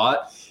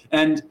spot.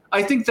 And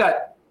I think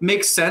that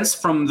makes sense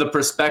from the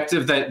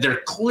perspective that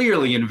they're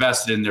clearly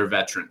invested in their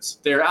veterans.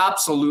 They're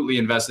absolutely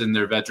invested in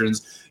their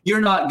veterans.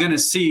 You're not going to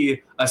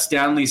see a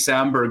Stanley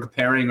Samberg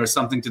pairing or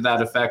something to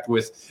that effect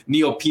with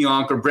Neil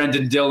Pionk or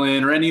Brendan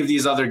Dillon or any of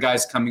these other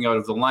guys coming out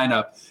of the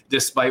lineup,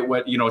 despite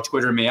what,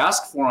 Twitter may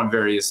ask for on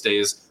various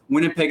days.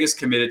 Winnipeg is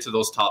committed to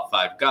those top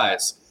five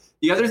guys.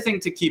 The other thing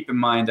to keep in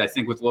mind, I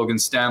think, with Logan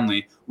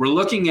Stanley, we're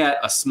looking at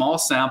a small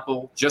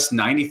sample, just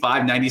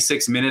 95,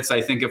 96 minutes,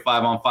 I think, at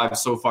 5-on-5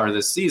 so far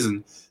this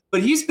season.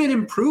 But he's been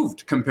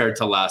improved compared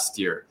to last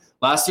year.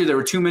 Last year, there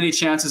were too many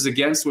chances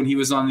against when he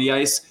was on the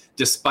ice.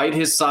 Despite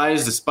his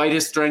size, despite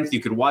his strength, you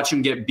could watch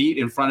him get beat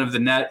in front of the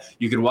net.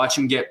 You could watch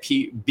him get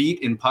beat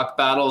in puck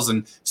battles.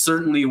 And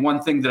certainly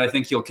one thing that I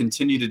think he'll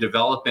continue to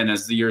develop in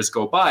as the years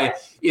go by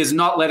is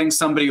not letting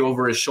somebody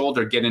over his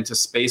shoulder get into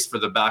space for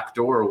the back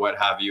door or what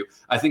have you.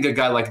 I think a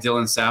guy like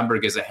Dylan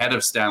Samberg is ahead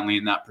of Stanley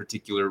in that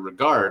particular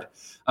regard.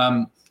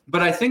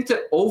 But I think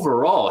that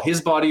overall,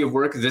 his body of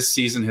work this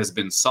season has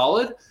been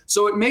solid.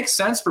 So it makes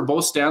sense for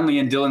both Stanley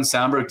and Dylan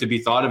Samberg to be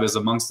thought of as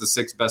amongst the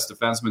six best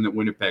defensemen that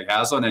Winnipeg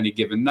has on any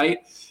given night.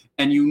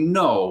 And you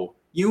know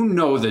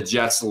the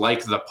Jets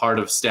like the part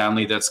of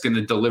Stanley that's going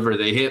to deliver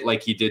the hit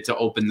like he did to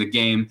open the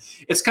game.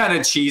 It's kind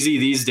of cheesy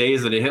these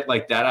days that a hit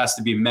like that has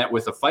to be met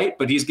with a fight,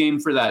 but he's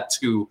game for that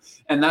too.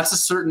 And that's a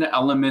certain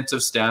element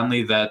of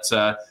Stanley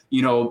that,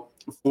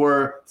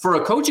 for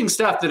a coaching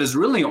staff that has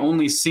really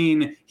only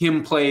seen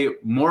him play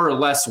more or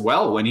less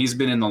well when he's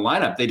been in the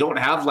lineup. They don't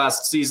have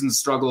last season's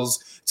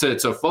struggles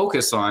to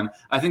focus on.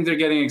 I think they're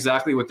getting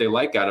exactly what they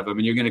like out of him,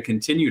 and you're going to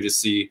continue to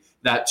see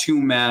that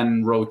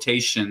two-man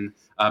rotation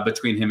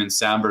between him and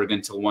Samberg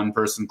until one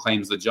person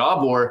claims the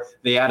job or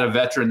they add a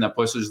veteran that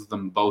pushes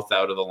them both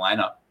out of the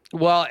lineup.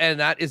 Well, and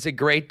that is a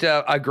great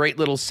little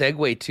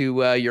segue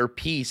to your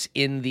piece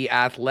in The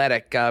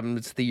Athletic.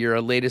 It's your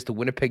latest, the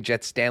Winnipeg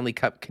Jets Stanley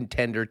Cup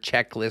contender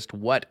checklist.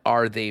 What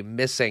are they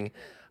missing?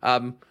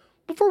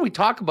 Before we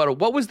talk about it,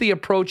 what was the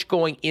approach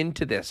going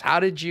into this? How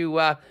did you,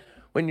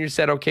 when you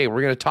said, okay,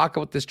 we're going to talk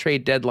about this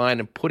trade deadline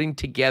and putting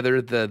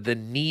together the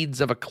needs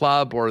of a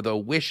club or the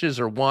wishes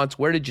or wants,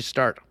 where did you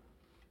start?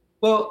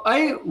 Well,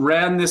 I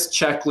ran this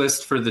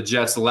checklist for the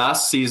Jets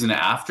last season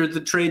after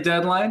the trade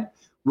deadline,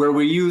 where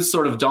we use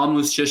sort of Dom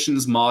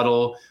Luszczyszyn's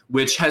model,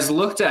 which has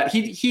looked at,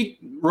 he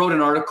wrote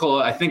an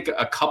article, I think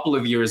a couple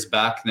of years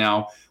back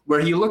now,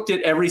 where he looked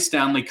at every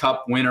Stanley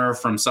Cup winner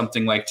from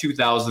something like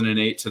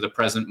 2008 to the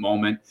present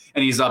moment,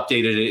 and he's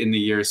updated it in the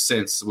years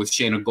since with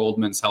Shayna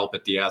Goldman's help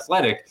at The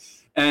Athletic.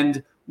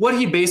 And what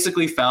he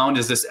basically found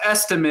is this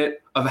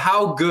estimate of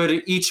how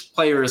good each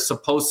player is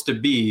supposed to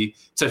be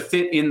to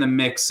fit in the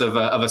mix of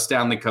a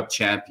Stanley Cup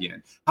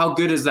champion. How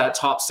good is that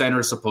top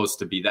center supposed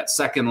to be, that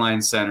second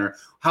line center?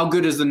 How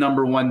good is the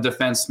number one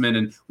defenseman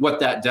and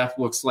what that depth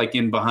looks like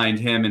in behind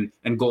him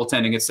and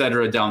goaltending, et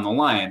cetera, down the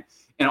line?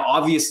 And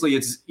obviously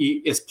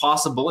it's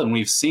possible, and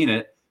we've seen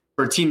it,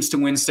 for teams to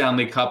win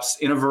Stanley Cups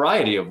in a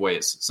variety of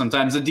ways.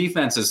 Sometimes the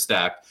defense is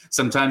stacked.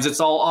 Sometimes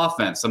it's all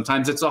offense.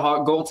 Sometimes it's a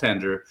hot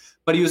goaltender.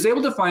 But he was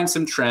able to find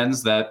some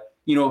trends that,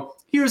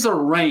 here's a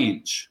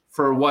range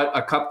for what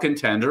a cup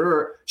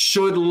contender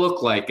should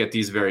look like at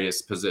these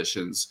various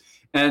positions.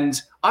 And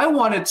I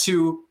wanted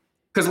to,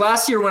 because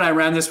last year when I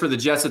ran this for the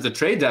Jets at the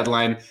trade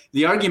deadline,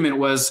 the argument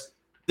was,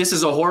 this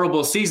is a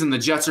horrible season. The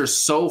Jets are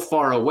so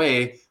far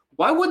away.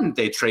 Why wouldn't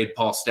they trade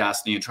Paul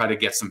Stastny and try to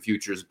get some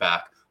futures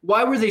back?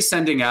 Why were they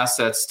sending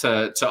assets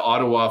to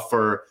Ottawa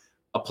for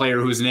a player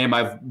whose name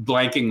I'm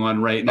blanking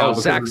on right now?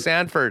 Zach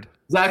Sanford.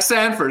 Zach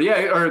Sanford,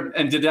 yeah.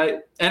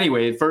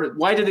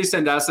 Why did they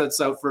send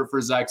assets out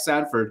for Zach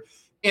Sanford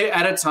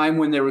at a time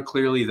when they were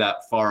clearly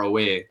that far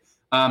away?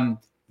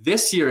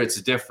 This year,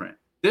 it's different.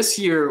 This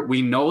year,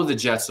 we know the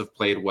Jets have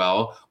played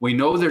well. We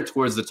know they're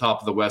towards the top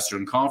of the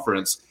Western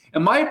Conference.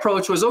 And my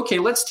approach was, okay,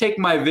 let's take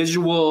my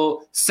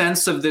visual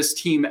sense of this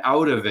team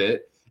out of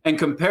it and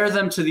compare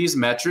them to these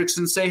metrics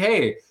and say,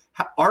 hey,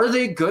 are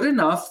they good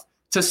enough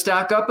to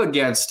stack up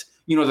against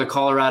the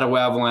Colorado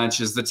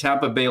Avalanches, the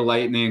Tampa Bay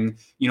Lightning,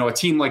 a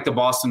team like the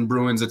Boston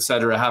Bruins, et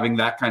cetera, having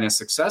that kind of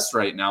success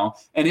right now?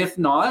 And if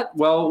not,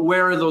 well,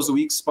 where are those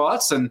weak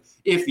spots? And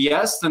if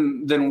yes,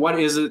 then what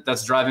is it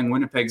that's driving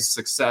Winnipeg's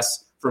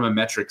success from a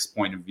metrics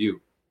point of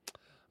view?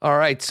 All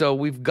right, so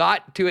we've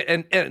got to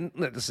it, and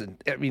listen,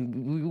 we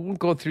won't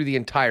go through the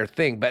entire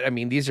thing, but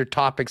these are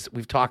topics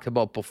we've talked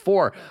about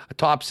before: a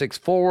top six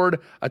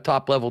forward, a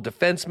top level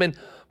defenseman.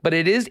 But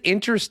it is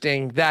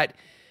interesting that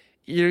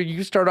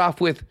you start off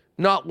with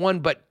not one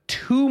but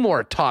two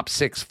more top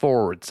six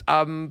forwards.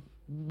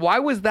 Why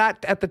was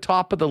that at the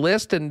top of the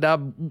list? And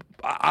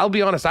I'll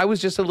be honest, I was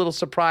just a little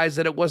surprised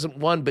that it wasn't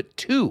one but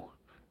two.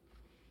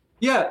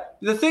 Yeah,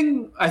 the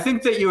thing I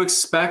think that you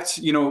expect,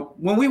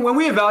 when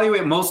we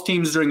evaluate most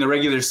teams during the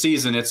regular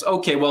season, it's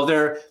okay, well,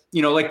 they're,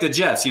 like the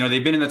Jets,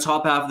 they've been in the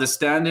top half of the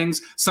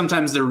standings.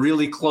 Sometimes they're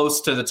really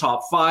close to the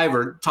top five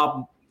or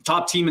top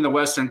team in the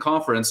Western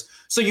Conference.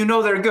 So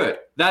they're good.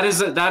 That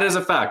is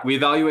a fact. We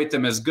evaluate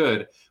them as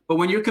good. But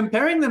when you're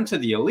comparing them to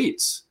the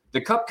elites, the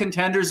cup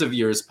contenders of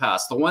years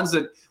past, the ones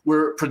that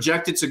were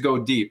projected to go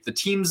deep, the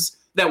teams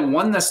that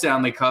won the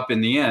Stanley Cup in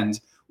the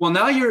end, well,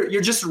 now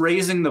you're just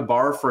raising the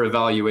bar for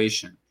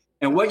evaluation.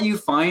 And what you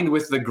find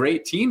with the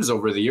great teams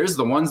over the years,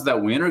 the ones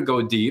that win or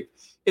go deep,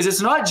 is it's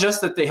not just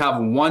that they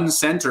have one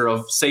center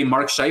of, say,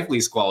 Mark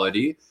Scheifele's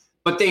quality,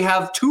 but they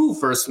have two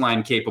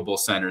first-line capable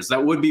centers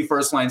that would be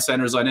first-line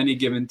centers on any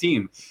given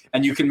team.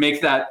 And you can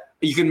make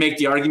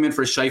the argument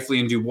for Scheifele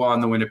and Dubois on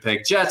the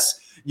Winnipeg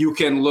Jets. You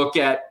can look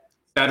at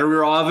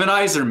Fedorov and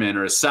Yzerman,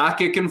 or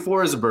Sakic and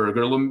Forsberg,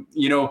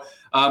 or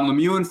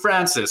Lemieux and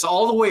Francis,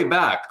 all the way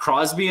back,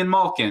 Crosby and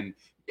Malkin.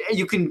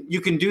 You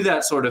can do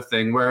that sort of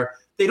thing where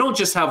they don't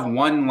just have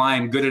one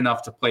line good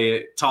enough to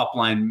play top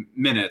line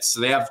minutes. So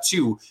they have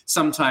two,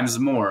 sometimes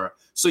more.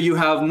 So you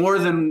have more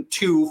than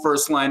two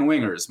first line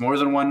wingers, more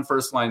than one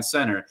first line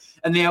center.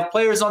 And they have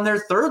players on their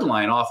third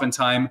line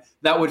oftentimes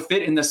that would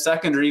fit in the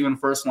second or even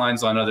first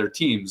lines on other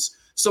teams.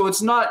 So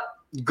it's not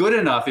good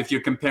enough if you're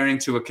comparing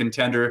to a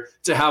contender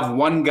to have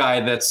one guy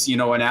that's,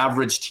 an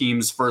average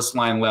team's first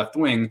line left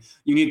wing.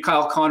 You need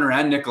Kyle Connor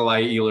and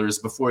Nikolai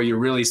Ehlers before you're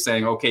really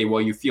saying, okay,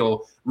 well, you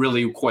feel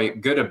really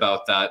quite good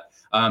about that.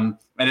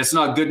 And it's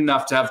not good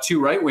enough to have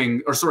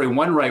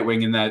one right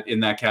wing in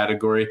that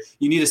category.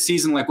 You need a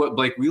season like what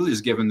Blake Wheeler's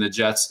given the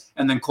Jets,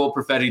 and then Cole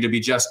Perfetti to be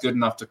just good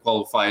enough to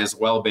qualify as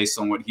well based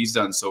on what he's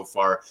done so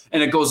far.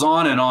 And it goes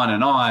on and on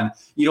and on.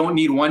 You don't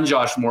need one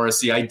Josh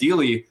Morrissey.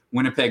 Ideally,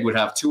 Winnipeg would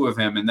have two of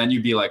him, and then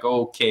you'd be like,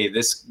 okay,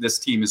 this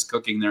team is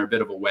cooking. They're a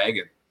bit of a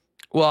wagon.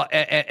 Well,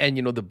 and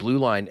the blue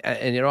line,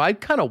 and I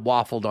kind of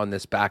waffled on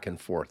this back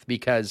and forth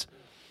because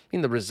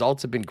the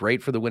results have been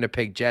great for the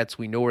Winnipeg Jets.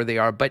 We know where they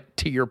are. But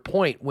to your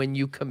point, when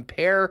you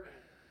compare,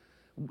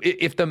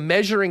 if the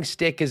measuring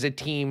stick is a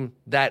team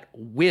that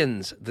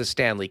wins the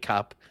Stanley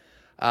Cup,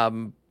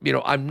 I'm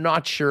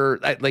not sure.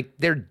 Like,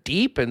 they're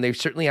deep, and they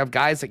certainly have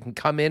guys that can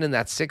come in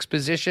that sixth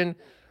position,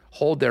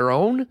 hold their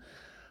own.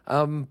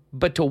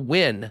 But to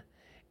win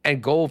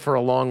and go for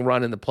a long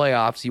run in the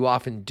playoffs, you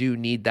often do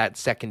need that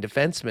second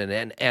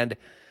defenseman. And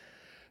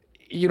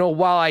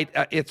while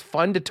it's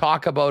fun to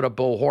talk about a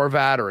Bo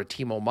Horvat or a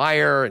Timo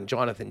Meier and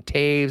Jonathan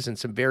Taves and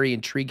some very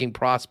intriguing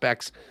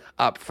prospects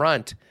up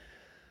front,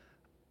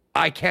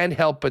 I can't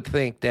help but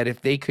think that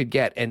if they could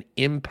get an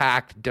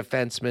impact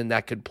defenseman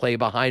that could play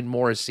behind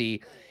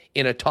Morrissey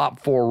in a top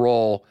four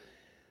role,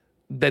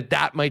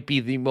 that might be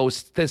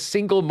the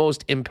single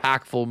most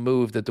impactful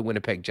move that the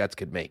Winnipeg Jets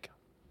could make.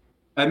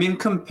 I mean,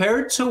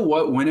 compared to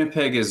what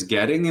Winnipeg is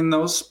getting in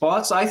those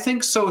spots, I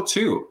think so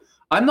too.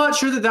 I'm not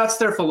sure that that's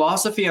their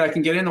philosophy, and I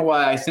can get into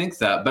why I think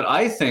that. But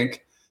I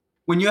think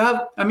when you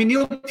have,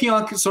 Neil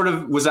Pionk sort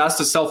of was asked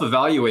to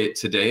self-evaluate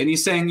today, and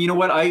he's saying, you know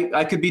what,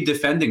 I could be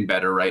defending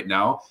better right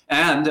now.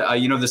 And,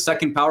 the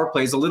second power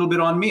play is a little bit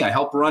on me. I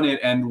help run it,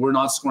 and we're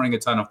not scoring a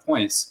ton of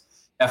points.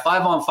 At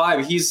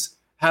 5-on-5, he's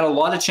had a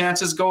lot of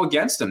chances go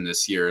against him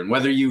this year. And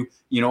whether you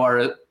are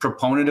a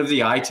proponent of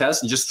the eye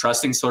test and just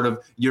trusting sort of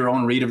your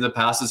own read of the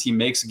passes he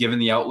makes, given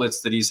the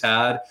outlets that he's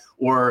had,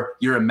 or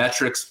you're a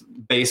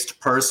metrics-based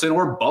person,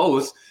 or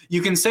both,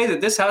 you can say that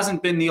this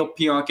hasn't been Neil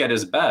Pionk at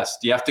his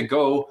best. You have to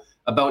go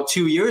about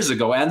 2 years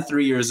ago and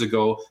 3 years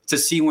ago to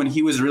see when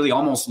he was really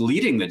almost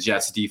leading the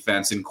Jets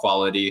defense in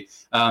quality,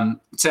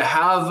 to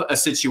have a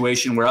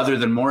situation where, other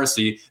than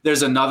Morrissey,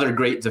 there's another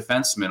great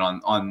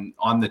defenseman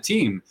on the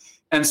team.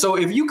 And so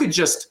if you could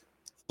just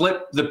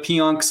flip the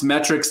Pionk's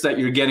metrics that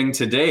you're getting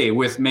today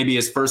with maybe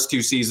his first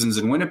 2 seasons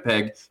in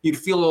Winnipeg, you'd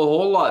feel a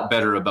whole lot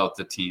better about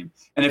the team.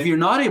 And if you're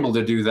not able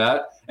to do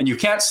that, and you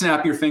can't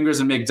snap your fingers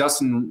and make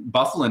Dustin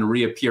Byfuglien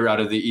reappear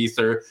out of the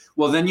ether,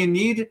 well, then you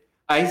need,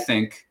 I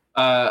think,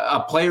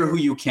 a player who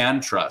you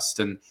can trust.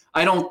 And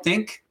I don't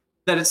think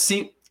that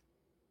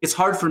it's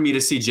hard for me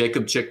to see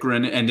Jacob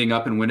Chychrun ending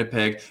up in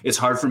Winnipeg. It's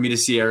hard for me to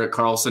see Erik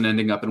Karlsson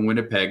ending up in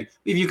Winnipeg.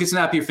 If you can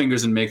snap your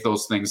fingers and make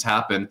those things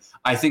happen,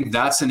 I think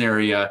that's an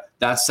area,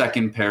 that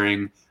second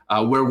pairing,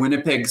 where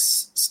Winnipeg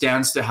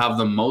stands to have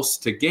the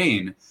most to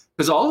gain.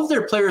 Because all of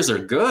their players are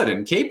good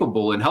and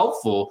capable and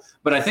helpful,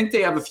 but I think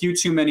they have a few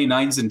too many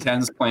 9s and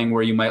 10s playing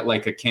where you might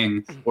like a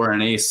king or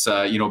an ace,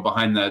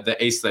 behind the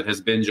ace that has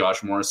been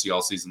Josh Morrissey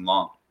all season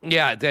long.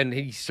 Yeah, then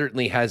he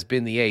certainly has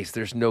been the ace.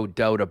 There's no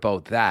doubt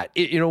about that.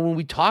 When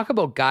we talk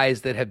about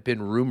guys that have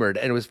been rumored,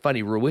 and it was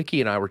funny, Rewicki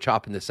and I were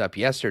chopping this up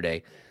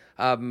yesterday.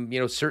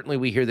 Certainly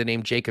we hear the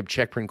name Jacob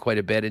Chychrun quite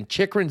a bit, and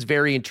Chychrun's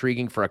very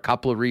intriguing for a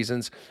couple of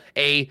reasons.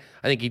 I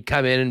think he'd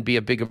come in and be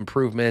a big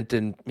improvement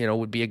and,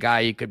 would be a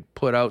guy you could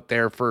put out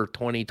there for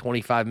 20,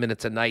 25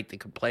 minutes a night that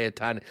could play a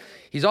ton.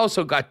 He's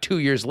also got 2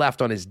 years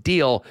left on his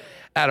deal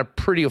at a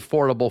pretty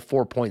affordable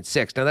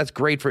 4.6. Now, that's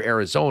great for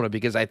Arizona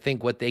because I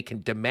think what they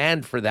can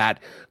demand for that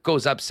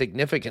goes up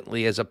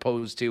significantly as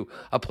opposed to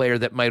a player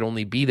that might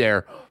only be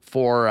there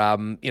for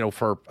a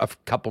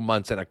couple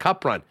months in a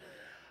cup run.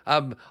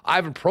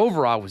 Ivan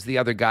Provorov was the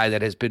other guy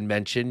that has been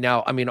mentioned.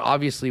 Now,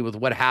 obviously with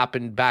what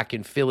happened back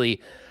in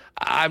Philly,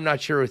 I'm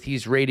not sure if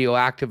he's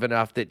radioactive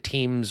enough that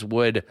teams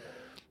would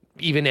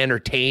even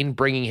entertain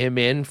bringing him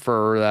in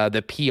for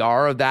the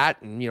PR of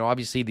that. And,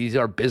 obviously these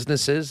are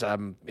businesses.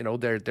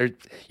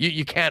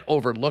 You can't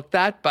overlook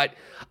that. But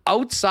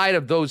outside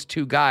of those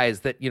two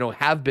guys that,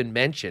 have been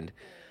mentioned,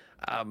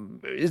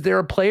 is there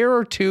a player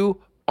or two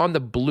on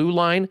the blue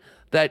line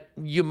that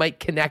you might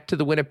connect to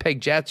the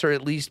Winnipeg Jets, or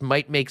at least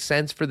might make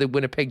sense for the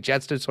Winnipeg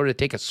Jets to sort of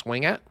take a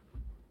swing at?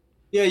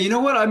 Yeah, you know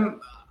what?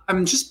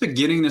 I'm just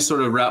beginning to sort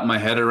of wrap my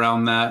head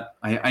around that.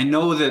 I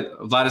know that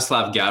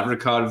Vladislav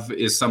Gavrikov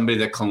is somebody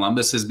that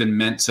Columbus has been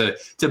meant to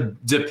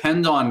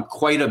depend on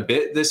quite a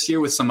bit this year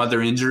with some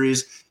other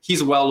injuries.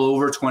 He's well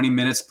over 20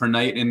 minutes per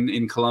night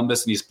in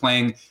Columbus, and he's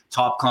playing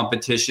top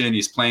competition.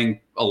 He's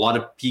playing a lot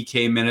of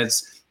PK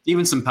minutes,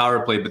 even some power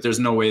play, but there's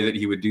no way that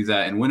he would do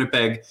that in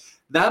Winnipeg.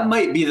 That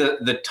might be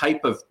the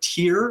type of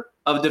tier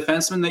of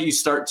defenseman that you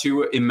start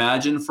to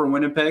imagine for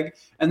Winnipeg.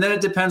 And then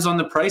it depends on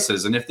the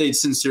prices. And if they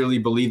sincerely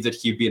believe that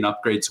he'd be an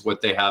upgrade to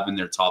what they have in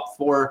their top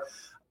 4,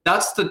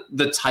 that's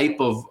the type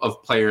of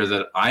player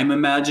that I'm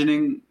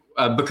imagining,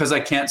 because I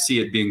can't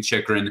see it being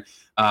Chychrun,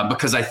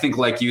 because I think,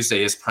 like you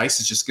say, his price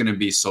is just going to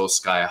be so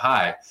sky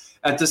high.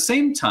 At the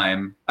same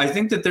time, I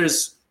think that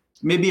there's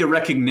maybe a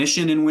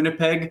recognition in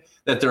Winnipeg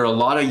that there are a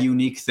lot of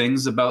unique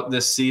things about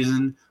this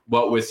season.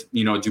 What with,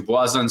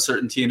 Dubois'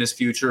 uncertainty in his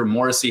future,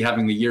 Morrissey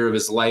having the year of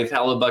his life,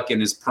 Hellebuck in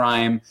his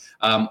prime,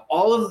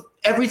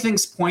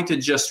 everything's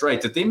pointed just right,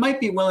 that they might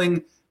be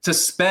willing to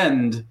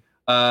spend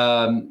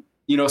some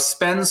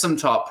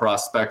top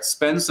prospects,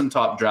 spend some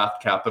top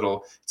draft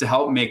capital to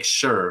help make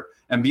sure.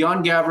 And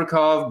beyond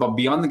Gavrikov, but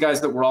beyond the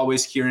guys that we're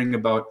always hearing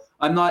about,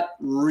 I'm not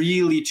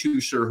really too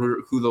sure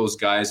who those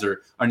guys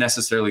are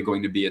necessarily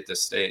going to be at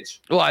this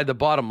stage. Well, the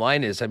bottom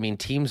line is,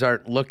 teams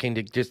aren't looking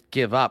to just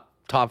give up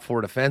top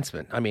 4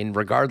 defensemen.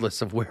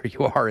 Regardless of where you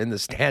are in the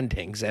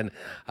standings, and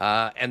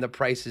the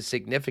price is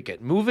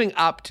significant. Moving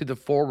up to the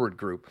forward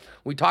group,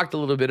 we talked a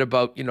little bit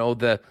about,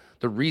 the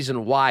the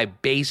reason why,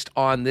 based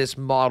on this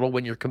model,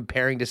 when you're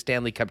comparing to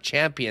Stanley Cup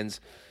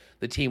champions,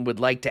 the team would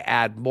like to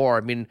add more.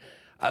 I mean,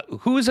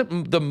 who's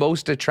the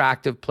most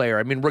attractive player?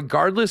 I mean,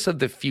 regardless of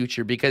the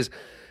future, because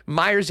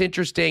Meier's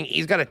interesting.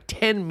 He's got a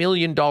 $10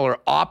 million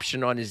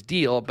option on his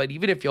deal, but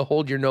even if you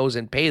hold your nose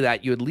and pay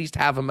that, you at least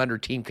have him under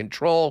team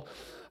control.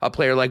 A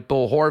player like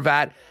Bo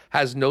Horvat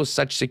has no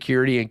such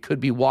security and could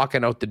be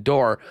walking out the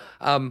door.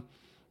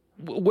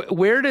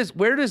 Where does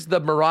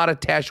the Murat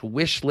Ates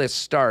wish list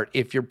start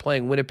if you're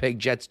playing Winnipeg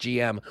Jets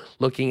GM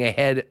looking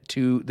ahead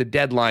to the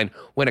deadline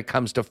when it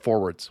comes to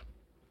forwards?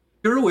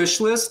 Your wish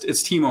list,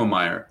 it's Timo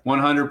Meier,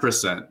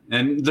 100%.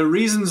 And the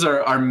reasons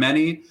are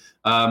many.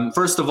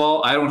 First of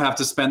all, I don't have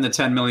to spend the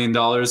 $10 million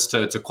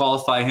to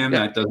qualify him.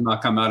 Yeah. That does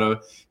not come out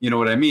of, you know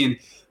what I mean?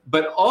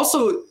 But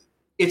also,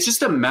 it's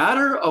just a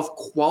matter of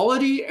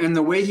quality and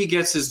the way he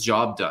gets his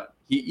job done.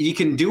 He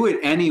can do it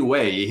any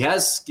way. He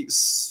has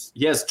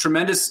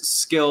tremendous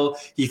skill.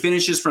 He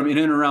finishes from in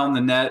and around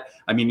the net.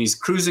 I mean, he's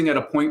cruising at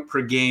a point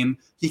per game.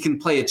 He can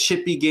play a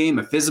chippy game,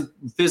 a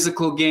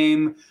physical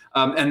game.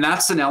 And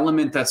that's an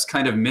element that's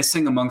kind of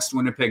missing amongst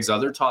Winnipeg's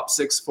other top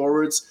six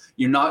forwards.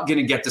 You're not going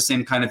to get the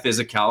same kind of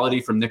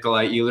physicality from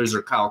Nikolai Ehlers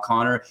or Kyle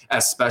Connor,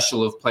 as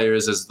special of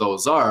players as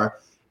those are.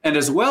 And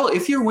as well,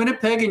 if you're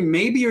Winnipeg and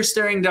maybe you're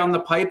staring down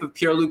the pipe of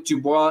Pierre-Luc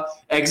Dubois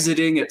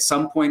exiting at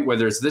some point,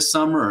 whether it's this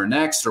summer or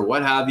next or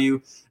what have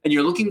you, and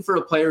you're looking for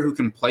a player who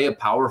can play a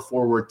power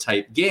forward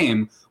type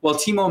game, well,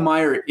 Timo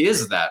Meier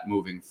is that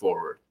moving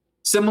forward.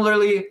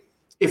 Similarly,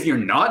 if you're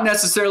not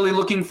necessarily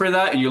looking for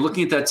that and you're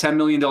looking at that $10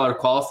 million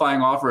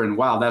qualifying offer and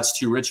wow, that's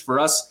too rich for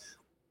us,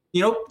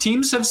 you know,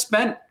 teams have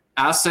spent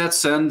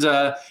assets and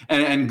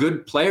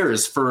good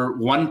players for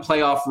one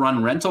playoff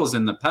run rentals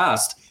in the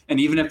past. And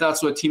even if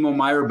that's what Timo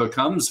Meier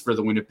becomes for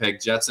the Winnipeg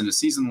Jets in a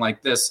season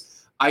like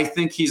this, I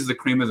think he's the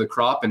cream of the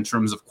crop in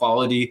terms of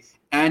quality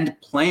and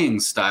playing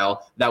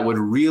style that would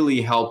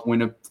really help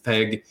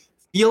Winnipeg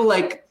feel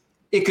like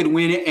it could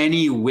win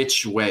any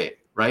which way,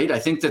 right? I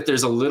think that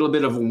there's a little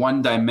bit of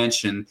one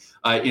dimension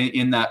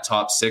in that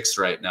top six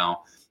right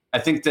now. I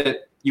think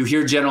that you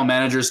hear general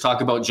managers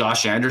talk about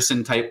Josh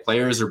Anderson type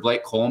players or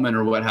Blake Coleman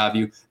or what have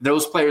you.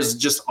 Those players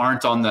just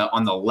aren't on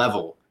the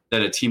level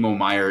that a Timo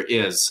Meier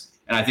is.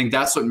 And I think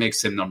that's what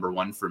makes him number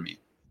one for me.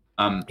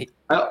 I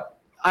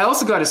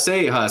also got to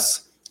say,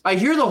 Huss, I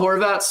hear the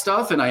Horvat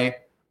stuff and I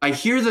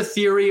hear the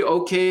theory,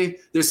 okay,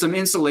 there's some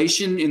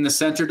insulation in the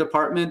center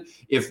department.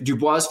 If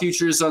Dubois'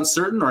 future is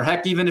uncertain, or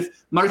heck, even if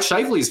Mark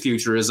Scheifele's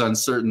future is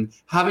uncertain,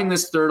 having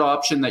this third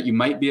option that you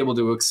might be able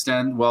to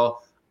extend,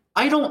 well,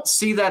 I don't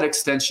see that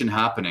extension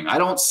happening. I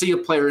don't see a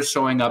player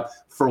showing up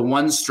for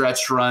one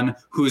stretch run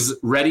who's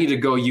ready to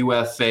go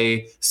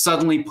UFA,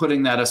 suddenly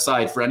putting that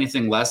aside for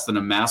anything less than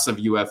a massive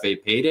UFA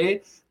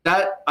payday.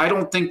 That I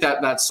don't think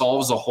that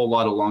solves a whole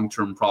lot of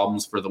long-term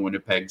problems for the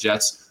Winnipeg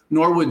Jets,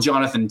 nor would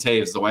Jonathan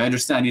Toews, though I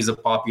understand he's a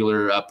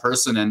popular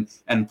person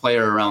and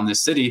player around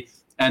this city,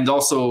 and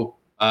also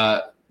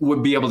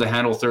would be able to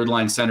handle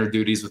third-line center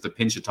duties with a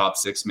pinch of top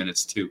 6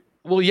 minutes too.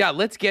 Well, yeah,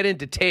 let's get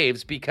into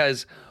Toews,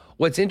 because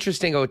what's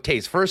interesting about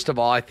Toews, first of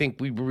all, I think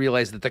we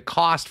realized that the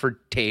cost for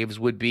Toews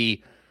would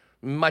be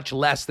much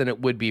less than it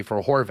would be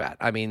for Horvat.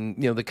 I mean,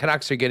 you know, the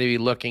Canucks are going to be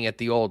looking at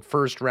the old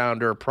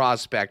first-rounder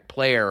prospect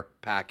player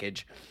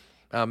package,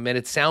 and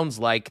it sounds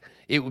like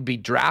it would be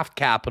draft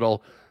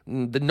capital,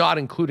 not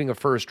including a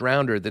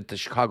first-rounder, that the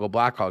Chicago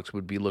Blackhawks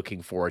would be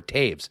looking for at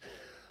Toews.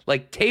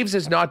 Like, Toews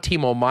is not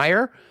Timo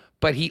Meier,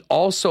 but he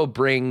also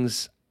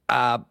brings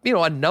a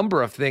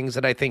number of things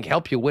that I think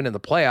help you win in the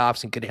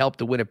playoffs and could help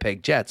the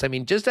Winnipeg Jets. I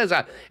mean, just as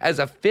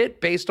a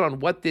fit based on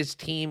what this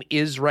team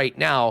is right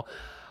now,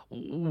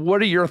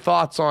 what are your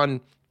thoughts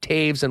on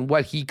Toews and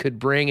what he could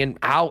bring and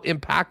how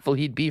impactful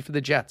he'd be for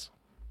the Jets?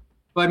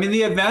 Well, I mean,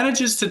 the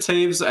advantages to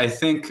Toews, I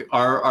think,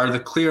 are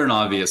the clear and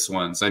obvious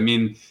ones. I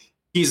mean,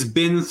 he's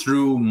been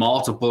through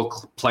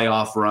multiple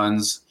playoff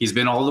runs. He's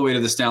been all the way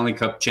to the Stanley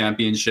Cup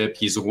championship.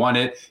 He's won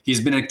it.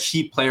 He's been a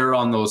key player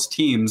on those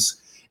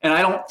teams. And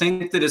I don't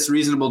think that it's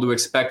reasonable to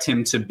expect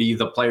him to be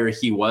the player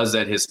he was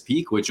at his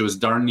peak, which was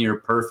darn near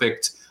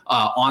perfect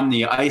on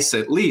the ice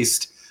at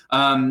least.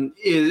 I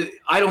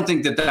don't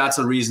think that that's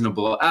a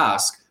reasonable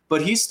ask,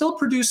 but he's still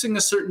producing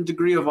a certain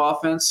degree of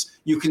offense.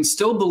 You can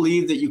still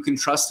believe that you can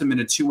trust him in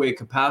a two-way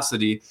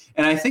capacity.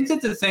 And I think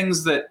that the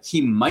things that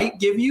he might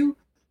give you,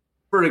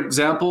 for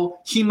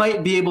example, he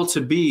might be able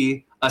to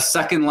be a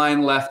second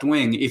line left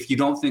wing if you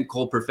don't think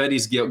Cole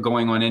Perfetti's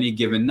going on any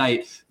given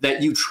night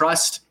that you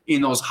trust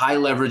in those high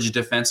leverage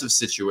defensive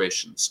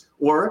situations.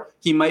 Or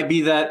he might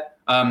be that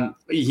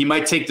he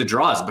might take the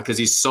draws because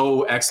he's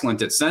so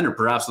excellent at center,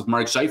 perhaps with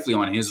Mark Scheifele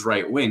on his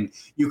right wing.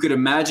 You could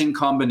imagine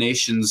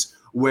combinations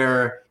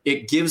where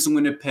it gives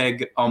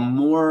Winnipeg a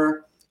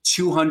more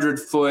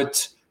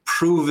 200-foot,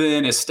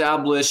 proven,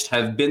 established,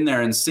 have been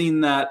there and seen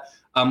that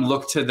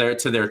look to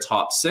their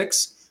top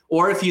six.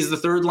 Or if he's the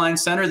third line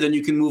center, then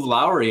you can move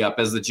Lowry up,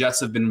 as the Jets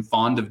have been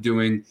fond of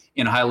doing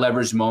in high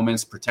leverage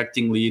moments,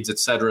 protecting leads, et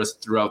cetera,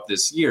 throughout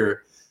this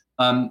year.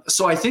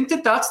 So I think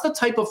that that's the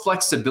type of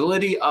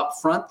flexibility up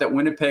front that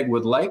Winnipeg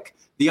would like.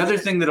 The other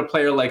thing that a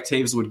player like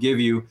Taves would give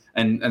you,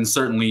 and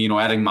certainly,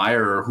 adding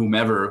Meyer or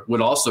whomever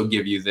would also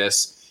give you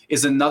this,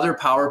 is another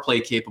power play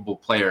capable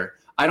player.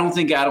 I don't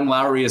think Adam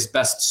Lowry is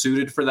best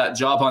suited for that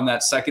job on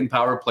that second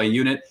power play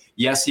unit.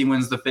 Yes, he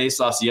wins the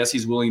faceoffs. Yes,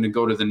 he's willing to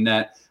go to the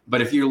net.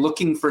 But if you're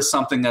looking for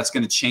something that's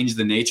going to change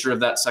the nature of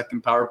that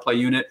second power play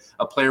unit,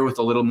 a player with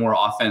a little more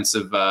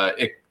offensive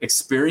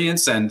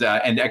experience and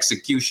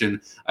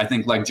execution, I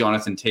think like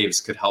Jonathan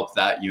Taves could help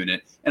that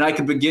unit. And I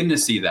could begin to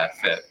see that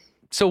fit.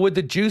 So would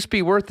the juice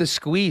be worth the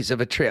squeeze of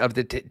the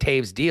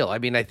Taves deal? I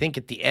mean, I think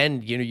at the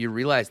end, you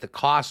realize the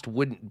cost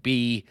wouldn't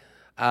be.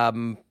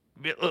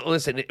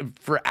 Listen,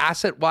 for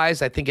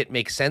asset-wise, I think it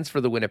makes sense for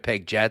the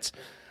Winnipeg Jets.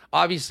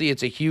 Obviously,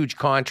 it's a huge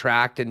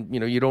contract, and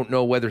you don't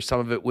know whether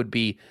some of it would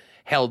be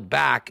held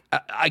back.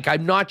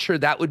 I'm not sure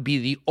that would be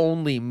the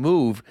only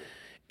move.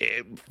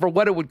 For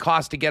what it would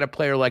cost to get a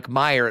player like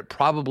Meyer, it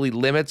probably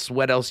limits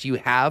what else you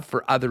have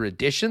for other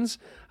additions.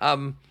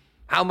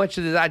 How much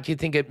of that do you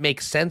think it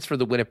makes sense for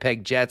the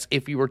Winnipeg Jets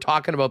if you were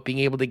talking about being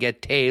able to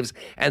get Taves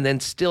and then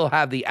still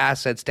have the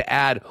assets to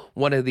add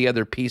one of the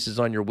other pieces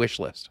on your wish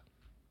list?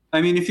 I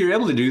mean, if you're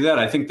able to do that,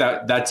 I think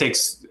that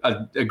takes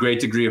a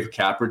great degree of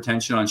cap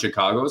retention on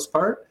Chicago's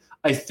part.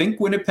 I think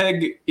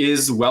Winnipeg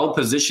is well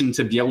positioned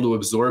to be able to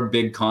absorb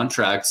big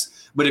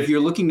contracts. But if you're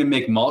looking to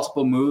make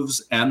multiple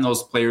moves and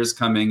those players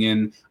coming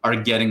in are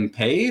getting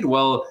paid,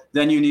 well,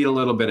 then you need a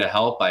little bit of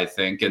help, I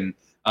think. And,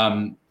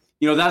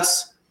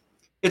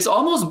 it's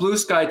almost blue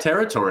sky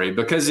territory,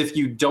 because if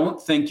you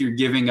don't think you're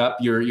giving up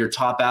your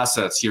top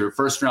assets, your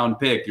first round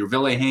pick, your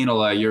Ville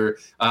Heinola, your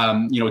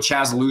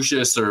Chaz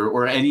Lucius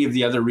or any of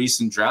the other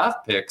recent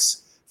draft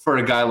picks for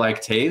a guy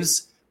like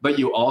Taves, but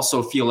you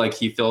also feel like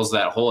he fills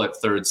that hole at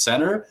third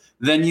center,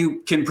 then you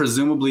can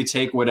presumably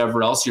take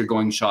whatever else you're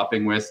going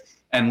shopping with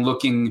and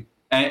looking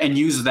and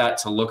use that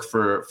to look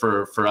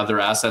for other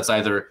assets,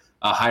 either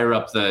higher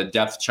up the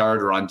depth chart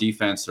or on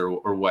defense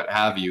or what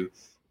have you.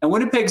 And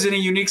Winnipeg's in a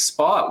unique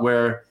spot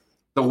where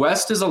the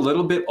West is a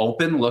little bit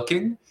open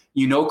looking.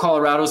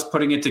 Colorado's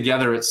putting it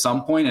together at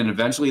some point, and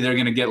eventually they're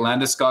going to get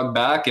Landeskog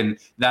back, and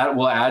that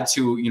will add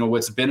to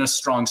what's been a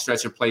strong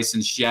stretch of play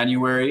since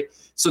January.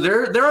 So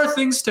there are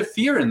things to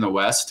fear in the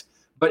West.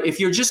 But if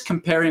you're just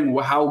comparing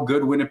how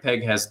good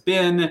Winnipeg has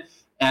been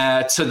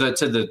to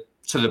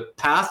the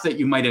path that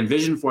you might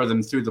envision for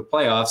them through the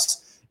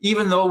playoffs,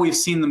 even though we've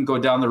seen them go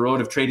down the road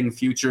of trading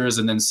futures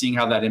and then seeing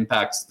how that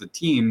impacts the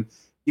team,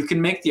 you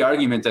can make the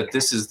argument that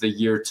this is the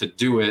year to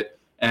do it,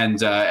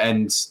 and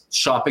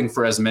shopping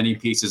for as many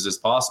pieces as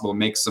possible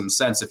makes some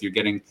sense if you're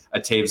getting a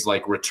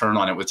Taves-like return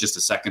on it with just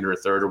a second or a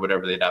third or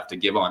whatever they'd have to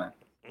give on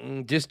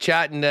it. Just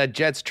chatting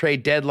Jets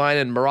trade deadline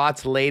and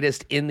Marat's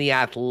latest in the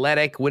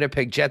Athletic.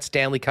 Winnipeg Jets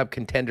Stanley Cup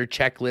contender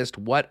checklist.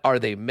 What are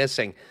they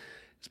missing?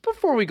 Just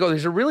before we go,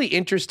 there's a really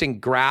interesting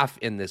graph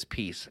in this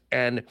piece.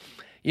 And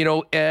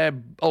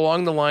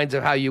along the lines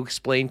of how you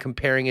explain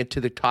comparing it to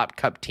the top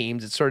cup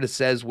teams, it sort of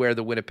says where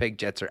the Winnipeg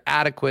Jets are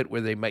adequate,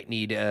 where they might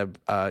need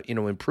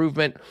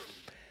improvement.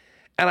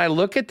 And I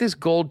look at this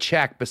gold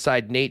check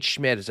beside Nate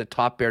Schmidt as a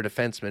top pair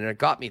defenseman, and it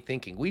got me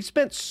thinking. We've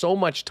spent so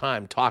much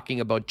time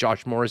talking about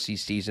Josh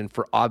Morrissey's season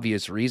for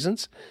obvious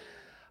reasons.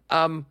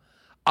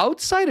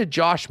 Outside of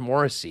Josh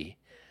Morrissey,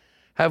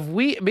 have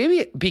we,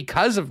 maybe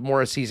because of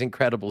Morrissey's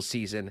incredible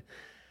season,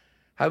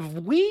 have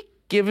we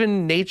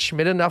given Nate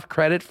Schmidt enough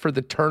credit for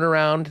the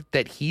turnaround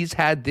that he's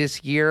had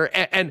this year?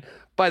 And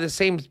by the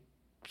same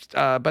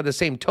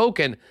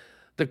token,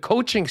 the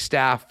coaching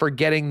staff for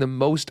getting the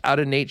most out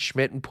of Nate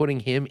Schmidt and putting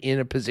him in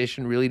a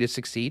position really to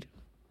succeed?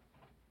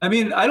 I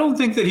mean, I don't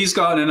think that he's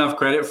gotten enough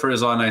credit for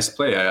his on-ice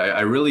play.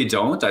 I really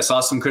don't. I saw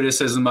some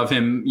criticism of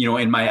him,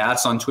 in my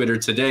ads on Twitter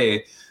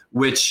today,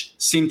 which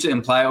seemed to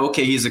imply,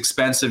 okay, he's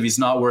expensive, he's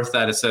not worth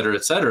that, et cetera,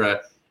 et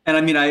cetera. And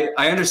I mean, I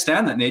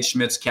understand that Nate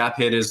Schmidt's cap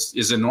hit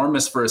is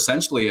enormous for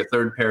essentially a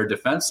third pair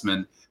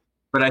defenseman.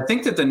 But I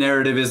think that the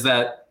narrative is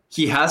that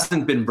he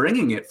hasn't been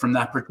bringing it from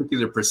that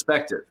particular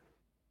perspective.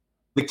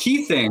 The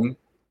key thing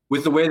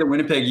with the way that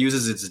Winnipeg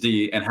uses its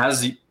D and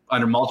has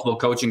under multiple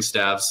coaching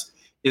staffs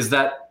is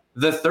that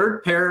the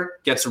third pair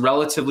gets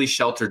relatively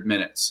sheltered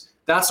minutes.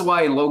 That's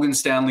why in Logan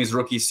Stanley's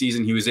rookie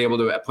season, he was able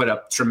to put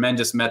up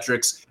tremendous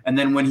metrics. And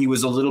then when he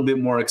was a little bit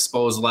more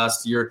exposed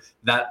last year,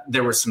 that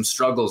there were some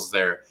struggles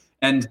there.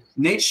 And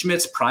Nate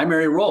Schmidt's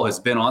primary role has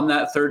been on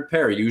that third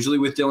pair, usually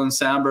with Dylan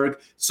Samberg,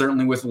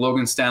 certainly with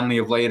Logan Stanley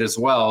of late as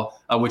well,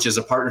 which is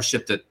a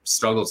partnership that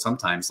struggled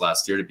sometimes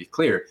last year, to be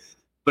clear.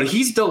 But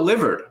he's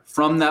delivered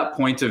from that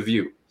point of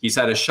view. He's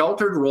had a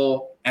sheltered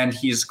role, and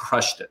he's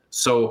crushed it.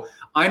 So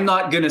I'm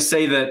not going to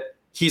say that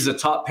he's a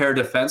top pair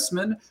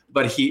defenseman,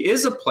 but he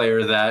is a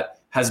player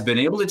that has been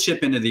able to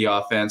chip into the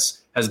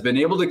offense, has been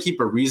able to keep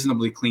a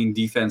reasonably clean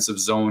defensive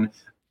zone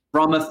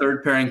from a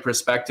third pairing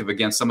perspective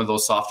against some of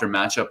those softer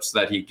matchups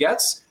that he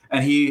gets.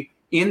 And he,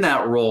 in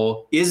that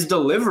role, is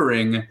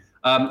delivering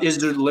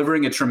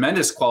a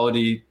tremendous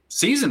quality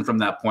season from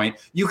that point.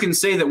 You can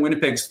say that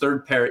Winnipeg's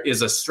third pair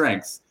is a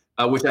strength,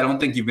 which I don't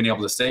think you've been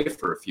able to say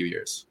for a few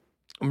years.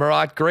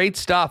 Murat, great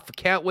stuff.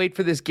 Can't wait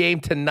for this game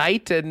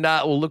tonight, and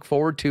we'll look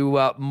forward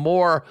to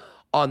more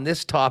on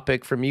this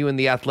topic from you and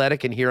The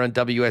Athletic and here on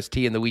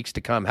WST in the weeks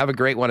to come. Have a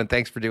great one, and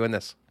thanks for doing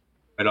this.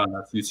 Right on,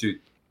 that's you too.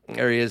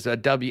 There he is,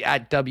 at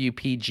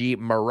WPG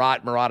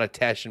Murat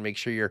Atesh, and make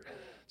sure you're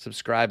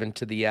subscribing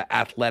to The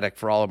Athletic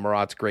for all of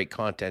Murat's great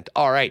content.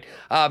 All right,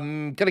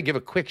 I'm going to give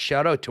a quick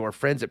shout out to our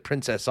friends at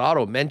Princess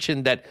Auto.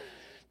 Mentioned that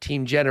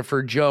Team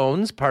Jennifer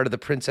Jones, part of the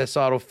Princess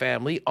Auto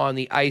family, on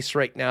the ice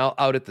right now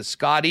out at the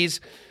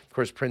Scotties. Of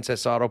course,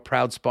 Princess Auto,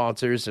 proud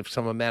sponsors of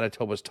some of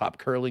Manitoba's top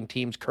curling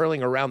teams,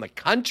 curling around the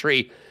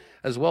country,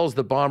 as well as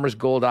the Bombers,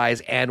 Gold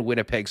Eyes, and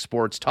Winnipeg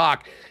Sports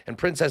Talk. And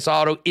Princess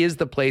Auto is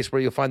the place where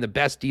you'll find the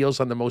best deals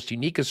on the most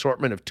unique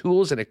assortment of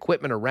tools and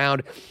equipment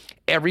around.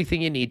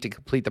 Everything you need to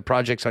complete the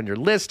projects on your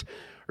list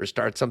or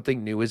start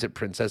something new is at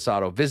Princess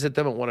Auto. Visit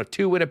them at one of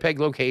 2 Winnipeg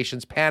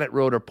locations, Panet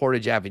Road or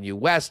Portage Avenue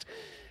West.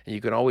 And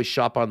you can always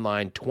shop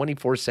online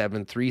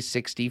 24/7,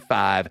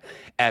 365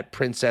 at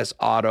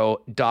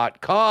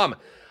princessauto.com.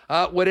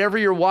 Whatever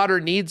your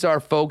water needs are,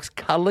 folks,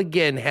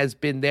 Culligan has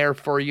been there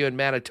for you in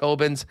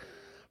Manitobans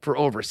for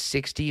over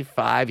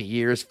 65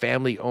 years,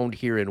 family owned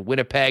here in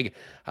Winnipeg,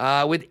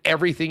 with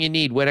everything you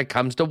need when it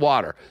comes to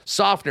water.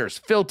 Softeners,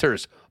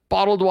 filters,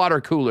 bottled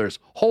water coolers,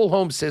 whole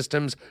home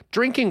systems,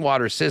 drinking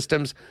water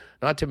systems,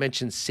 not to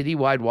mention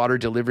citywide water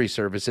delivery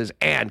services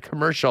and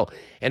commercial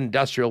and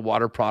industrial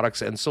water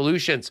products and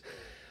solutions.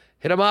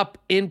 Hit them up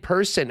in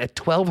person at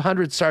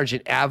 1200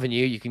 Sargent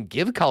Avenue. You can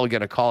give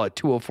Culligan a call at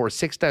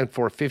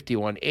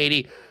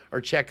 204-694-5180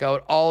 or check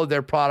out all of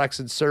their products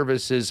and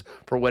services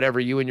for whatever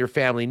you and your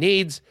family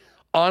needs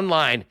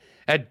online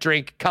at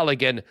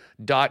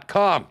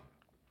drinkculligan.com.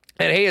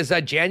 And hey, as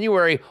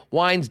January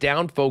winds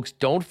down, folks,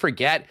 don't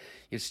forget,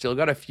 you've still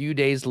got a few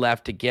days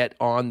left to get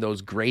on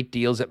those great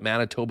deals at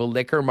Manitoba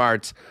Liquor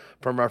Marts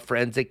from our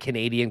friends at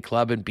Canadian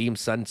Club and Beam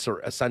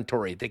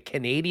Suntory. The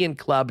Canadian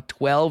Club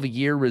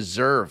 12-year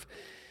reserve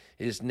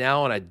is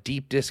now on a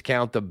deep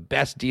discount, the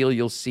best deal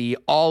you'll see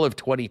all of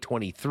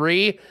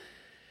 2023.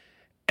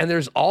 And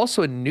there's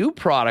also a new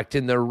product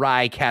in the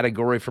rye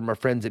category from our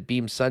friends at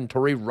Beam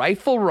Suntory,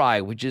 Rifle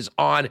Rye, which is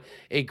on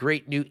a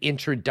great new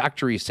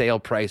introductory sale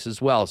price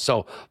as well.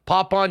 So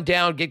pop on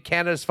down, get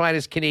Canada's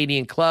finest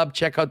Canadian Club,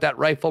 check out that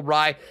Rifle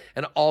Rye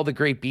and all the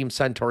great Beam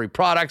Suntory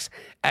products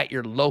at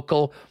your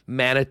local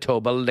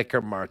Manitoba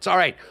Liquor Marts. All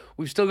right,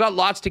 we've still got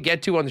lots to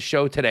get to on the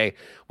show today.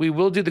 We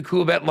will do the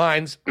Cool Bet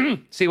lines,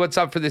 see what's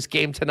up for this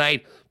game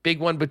tonight. Big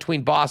one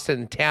between Boston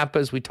and Tampa,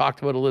 as we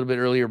talked about a little bit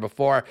earlier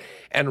before.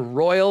 And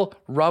Royal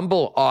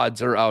Rumble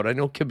odds are out. I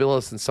know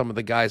Kabilis and some of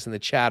the guys in the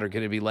chat are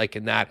going to be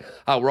liking that.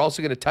 We're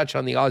also going to touch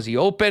on the Aussie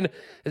Open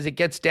as it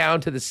gets down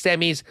to the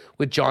semis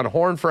with John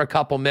Horn for a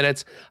couple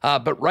minutes.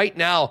 But right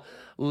now,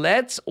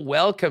 let's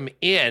welcome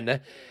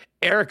in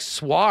Eric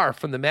Swar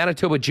from the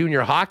Manitoba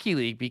Junior Hockey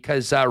League,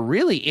 because a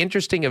really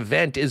interesting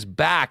event is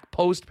back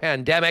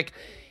post-pandemic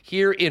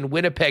here in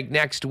Winnipeg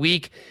next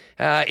week.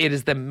 It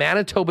is the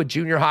Manitoba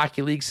Junior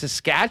Hockey League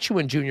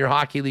Saskatchewan Junior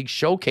Hockey League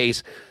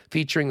Showcase,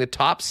 featuring the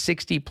top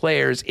 60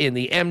 players in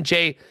the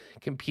MJ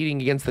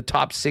competing against the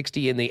top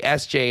 60 in the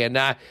SJ.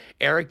 And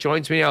Eric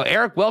joins me now.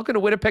 Eric, welcome to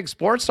Winnipeg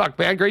Sports Talk,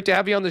 man. Great to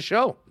have you on the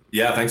show.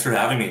 Yeah, thanks for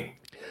having me.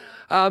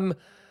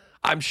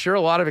 I'm sure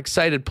a lot of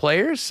excited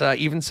players,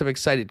 even some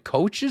excited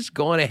coaches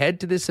going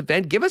ahead to this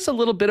event. Give us a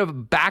little bit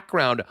of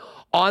background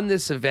on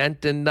this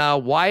event and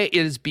why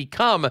it has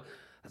become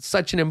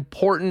such an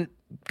important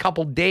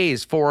couple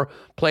days for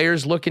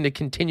players looking to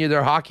continue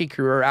their hockey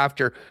career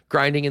after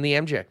grinding in the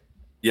MJ.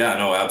 Yeah,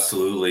 no,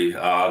 absolutely.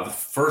 The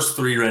first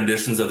 3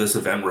 renditions of this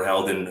event were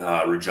held in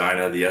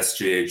Regina. The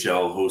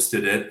SJHL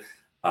hosted it.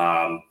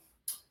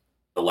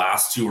 The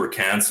last 2 were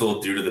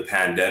canceled due to the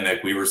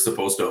pandemic. We were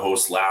supposed to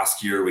host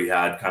last year. We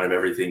had kind of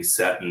everything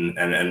set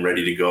and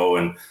ready to go.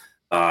 And,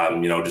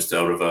 just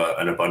out of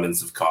an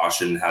abundance of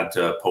caution, had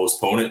to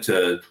postpone it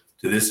to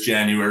this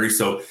January.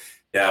 So,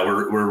 yeah,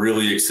 we're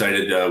really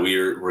excited.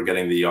 We're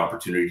getting the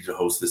opportunity to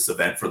host this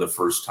event for the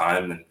first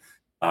time. And,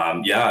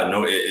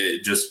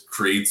 it just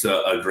creates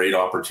a great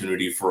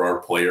opportunity for our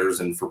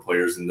players and for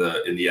players in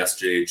the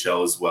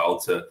SJHL as well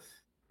to,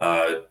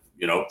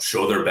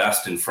 show their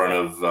best in front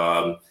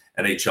of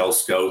NHL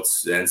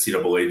scouts,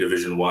 NCAA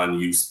Division I,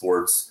 U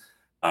Sports.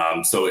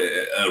 So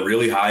a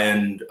really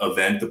high-end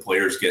event. The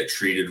players get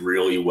treated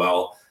really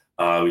well.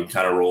 We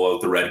kind of roll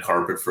out the red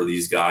carpet for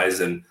these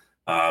guys, and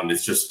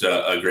it's just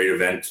a great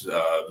event.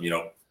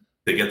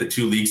 They get the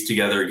 2 leagues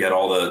together, get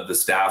all the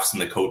staffs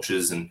and the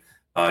coaches and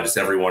just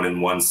everyone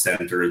in one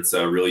center. It's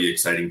a really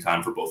exciting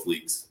time for both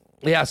leagues.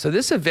 Yeah, so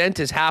this event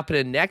is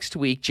happening next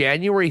week,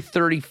 January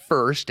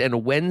 31st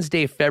and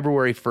Wednesday,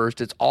 February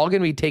 1st. It's all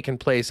going to be taking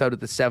place out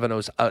at the Seven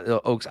Oaks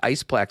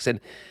Iceplex. And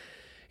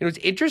it's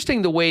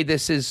interesting the way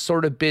this has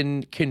sort of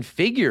been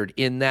configured,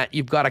 in that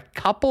you've got a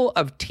couple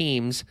of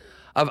teams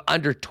of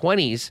under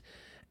 20s,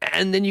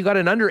 and then you got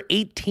an under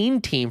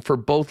 18 team for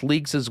both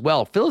leagues as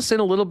well. Fill us in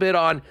a little bit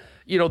on,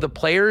 the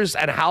players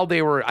and how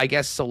they were, I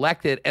guess,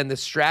 selected, and the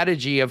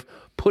strategy of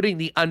putting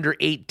the under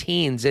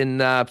 18s in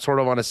sort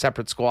of on a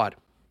separate squad.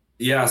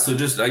 Yeah, so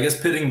just I guess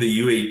pitting the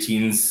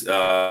U18s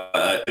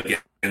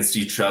against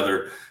each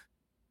other,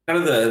 kind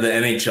of the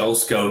NHL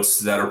scouts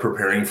that are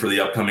preparing for the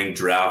upcoming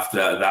draft.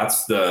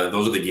 Those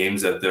are the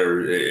games that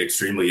they're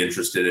extremely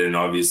interested in.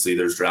 Obviously,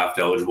 there's draft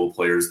eligible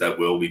players that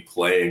will be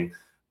playing.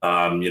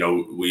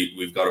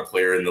 We've got a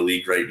player in the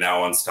league right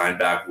now on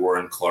Steinbach,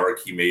 Warren Clark.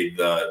 He made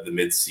the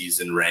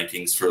midseason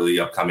rankings for the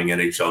upcoming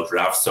NHL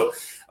draft. So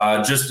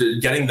just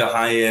getting the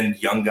high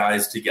end young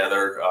guys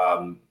together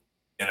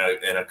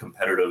in a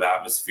competitive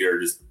atmosphere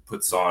just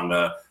puts on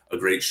a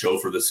great show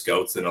for the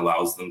scouts and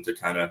allows them to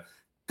kind of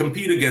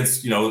compete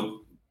against,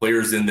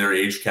 players in their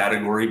age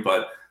category.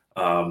 But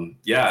and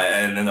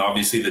then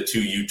obviously the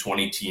two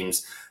U20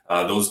 teams,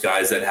 those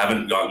guys that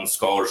haven't gotten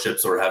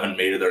scholarships or haven't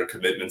made their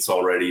commitments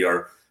already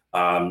are,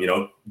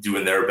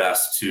 doing their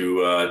best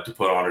to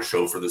put on a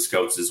show for the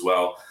scouts as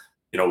well.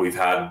 We've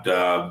had,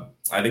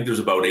 I think there's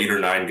about 8 or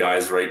 9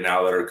 guys right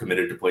now that are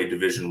committed to play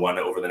Division I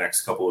over the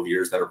next couple of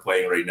years that are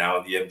playing right now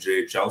in the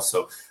MJHL.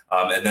 So,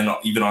 and then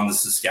even on the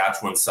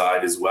Saskatchewan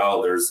side as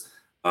well, there's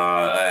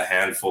a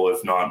handful,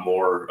 if not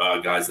more,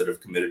 guys that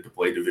have committed to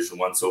play Division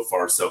I so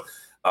far. So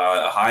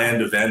a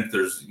high-end event,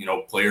 there's,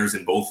 players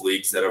in both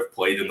leagues that have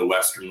played in the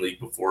Western League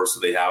before, so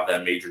they have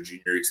that major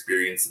junior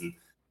experience. And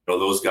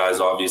those guys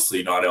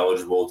obviously not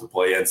eligible to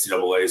play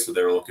NCAA, so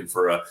they're looking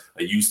for a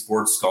youth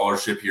sports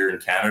scholarship here in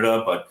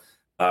Canada. But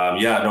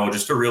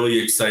just a really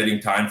exciting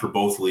time for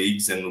both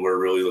leagues, and we're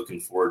really looking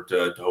forward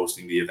to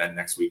hosting the event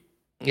next week.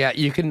 Yeah,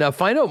 you can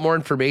find out more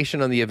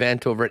information on the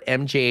event over at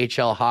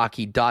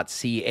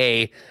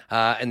mjhlhockey.ca,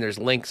 and there's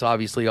links.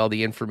 Obviously, all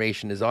the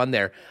information is on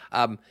there.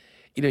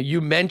 You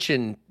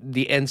mentioned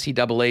the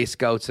NCAA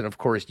scouts and, of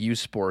course, youth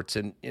sports.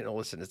 And,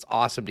 listen, it's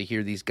awesome to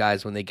hear these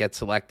guys when they get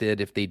selected,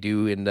 if they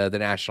do in the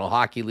National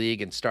Hockey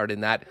League and start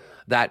in that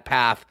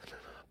path.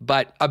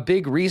 But a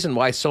big reason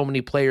why so many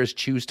players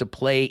choose to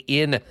play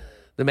in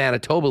the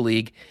Manitoba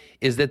League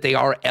is that they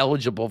are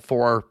eligible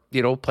for,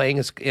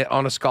 playing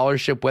on a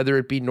scholarship, whether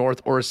it be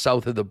north or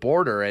south of the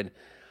border. And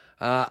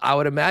I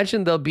would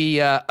imagine there'll be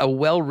a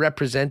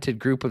well-represented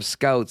group of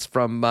scouts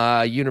from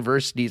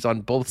universities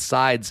on both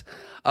sides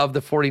of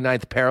the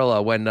 49th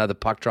parallel when the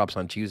puck drops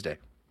on Tuesday.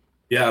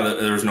 Yeah,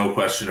 there's no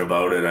question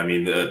about it. I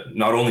mean,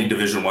 not only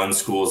Division I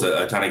schools,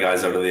 a ton of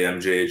guys out of the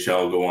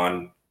MJHL go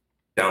on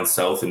down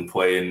south and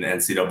play in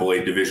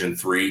NCAA Division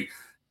III.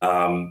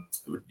 From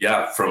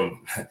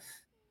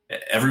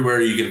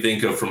everywhere you can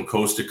think of, from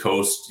coast to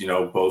coast,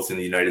 both in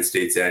the United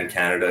States and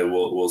Canada,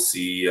 we'll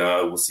see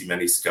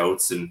many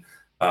scouts, and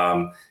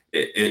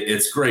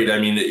it's great. I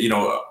mean,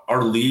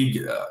 our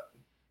league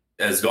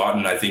has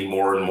gotten, I think,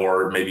 more and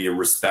more maybe a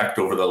respect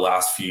over the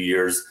last few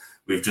years.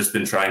 We've just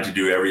been trying to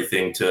do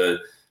everything to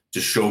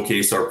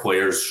showcase our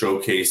players,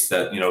 showcase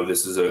that,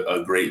 this is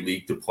a great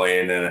league to play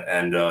in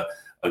and a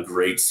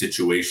great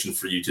situation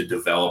for you to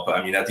develop.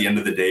 I mean, at the end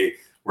of the day,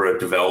 we're a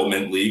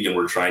development league, and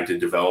we're trying to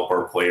develop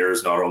our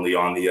players not only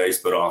on the ice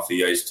but off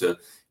the ice to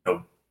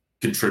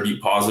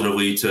contribute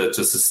positively to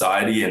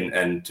society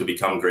and to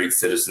become great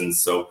citizens.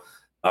 So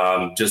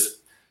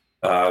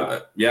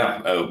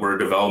we're a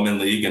development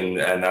league, and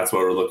that's what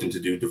we're looking to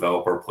do,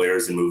 develop our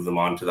players and move them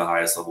on to the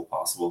highest level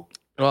possible.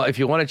 Well, if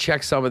you want to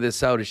check some of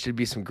this out, it should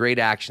be some great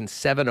action.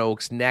 Seven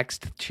Oaks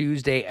next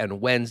Tuesday and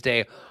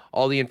Wednesday.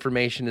 All the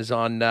information is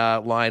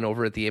online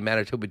over at the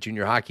Manitoba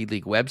Junior Hockey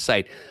League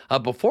website.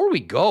 Before we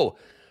go,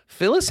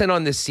 fill us in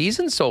on this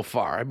season so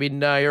far. I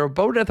mean, you're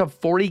about at the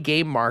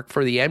 40-game mark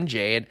for the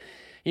MJ, and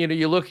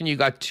you look and you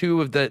got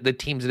two of the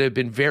teams that have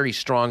been very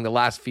strong the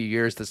last few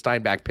years, the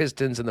Steinbach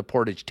Pistons and the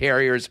Portage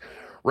Terriers,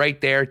 right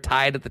there,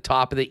 tied at the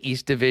top of the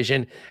East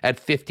Division at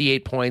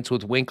 58 points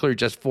with Winkler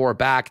just 4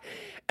 back.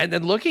 And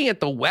then looking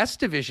at the West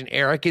Division,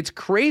 Eric, it's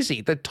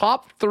crazy. The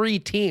top 3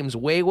 teams,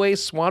 Wayway,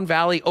 Swan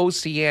Valley,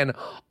 OCN,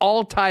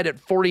 all tied at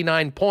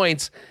 49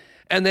 points.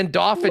 And then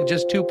Dauphin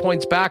just 2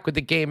 points back with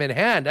the game in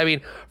hand. I mean,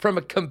 from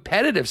a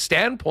competitive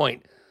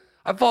standpoint,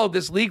 I've followed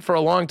this league for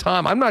a long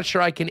time. I'm not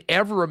sure I can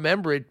ever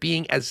remember it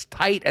being as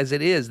tight as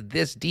it is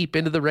this deep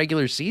into the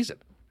regular season.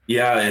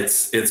 Yeah,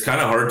 it's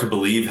kind of hard to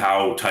believe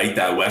how tight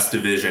that West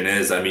Division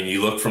is. I mean,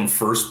 you look from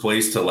first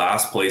place to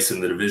last place in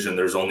the division,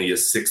 there's only a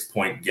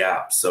 6-point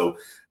gap. So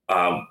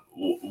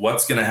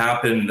what's going to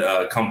happen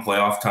come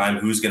playoff time?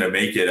 Who's going to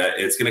make it?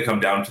 It's going to come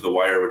down to the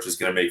wire, which is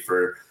going to make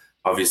for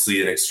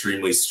obviously an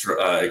extremely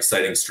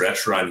exciting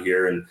stretch run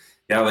here. And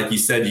yeah, like you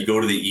said, you go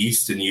to the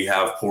East and you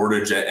have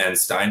Portage and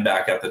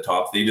Steinbach at the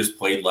top. They just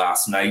played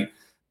last night.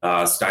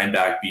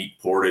 Steinbach beat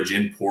Portage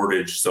in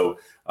Portage. So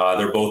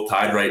they're both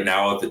tied right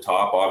now at the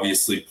top.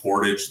 Obviously,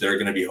 Portage, they're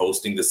going to be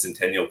hosting the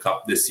Centennial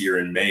Cup this year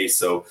in May.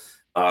 So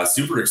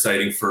super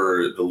exciting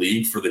for the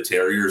league, for the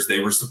Terriers. They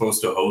were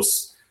supposed to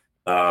host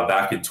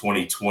back in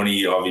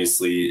 2020.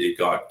 Obviously, it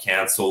got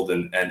canceled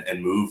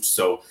and moved.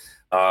 So,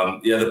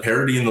 the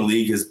parity in the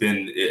league has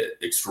been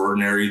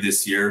extraordinary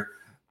this year.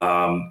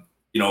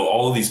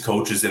 All of these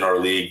coaches in our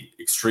league,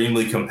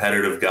 extremely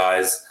competitive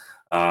guys.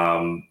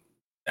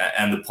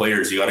 And the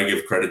players, you got to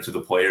give credit to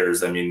the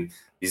players. I mean,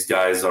 these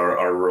guys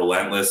are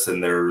relentless,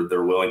 and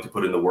they're willing to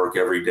put in the work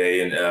every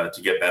day and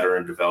to get better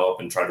and develop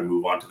and try to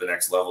move on to the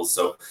next level.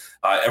 So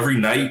every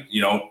night,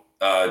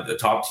 the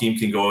top team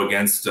can go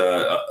against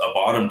a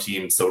bottom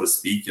team, so to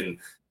speak, and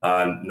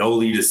no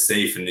lead is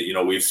safe. And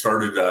we've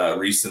started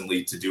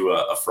recently to do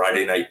a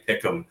Friday night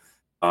pick'em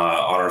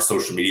on our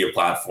social media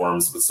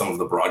platforms with some of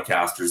the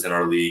broadcasters in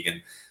our league,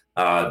 and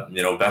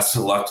best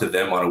of luck to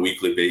them on a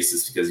weekly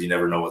basis, because you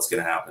never know what's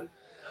going to happen.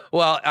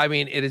 Well, I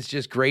mean, it is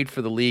just great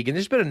for the league. And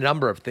there's been a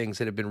number of things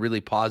that have been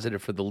really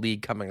positive for the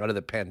league coming out of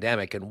the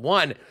pandemic. And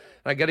one,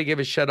 I got to give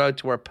a shout out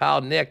to our pal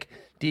Nick,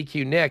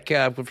 DQ Nick,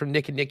 from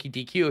Nick and Nicky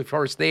DQ. Of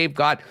course, they've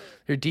got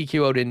their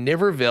DQ out in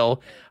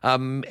Niverville,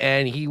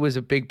 and he was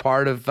a big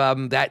part of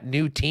that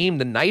new team,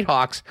 the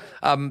Nighthawks.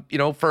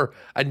 For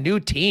a new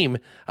team,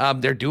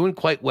 they're doing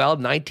quite well,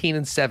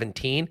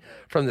 19-17.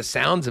 From the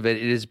sounds of it,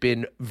 it has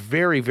been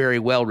very, very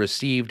well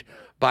received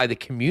by the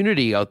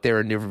community out there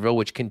in Niverville,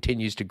 which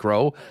continues to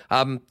grow.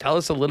 Tell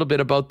us a little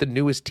bit about the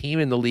newest team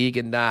in the league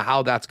and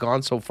how that's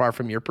gone so far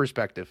from your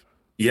perspective.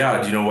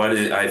 Yeah, you know what?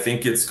 I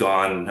think it's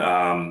gone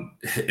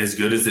as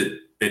good as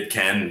it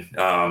can,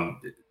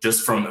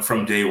 just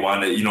from day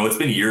one. It's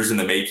been years in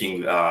the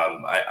making.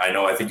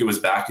 I think it was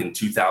back in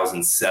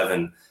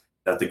 2007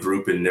 that the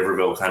group in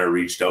Niverville kind of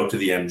reached out to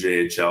the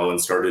MJHL and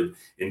started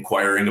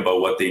inquiring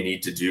about what they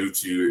need to do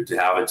to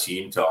have a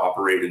team to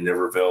operate in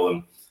Niverville.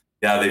 And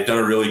yeah, they've done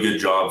a really good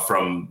job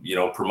from,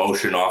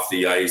 promotion off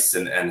the ice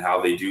and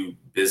how they do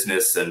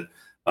business, and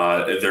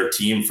their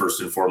team, first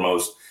and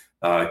foremost.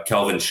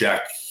 Kelvin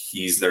Sheck,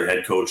 he's their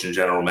head coach and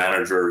general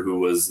manager, who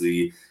was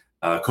the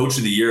coach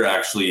of the year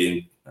actually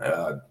in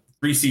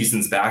 3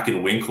 seasons back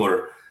in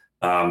Winkler.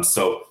 They're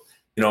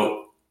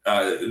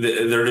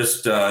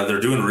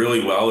doing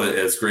really well.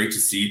 It's great to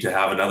see, to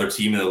have another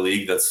team in the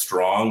league that's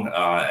strong,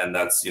 and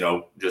that's,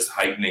 just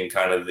heightening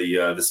kind of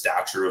the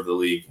stature of the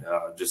league.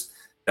 Just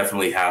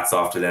definitely hats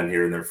off to them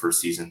here in their first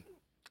season.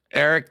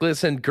 Eric,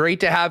 listen, great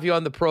to have you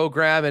on the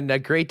program,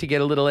 and great to get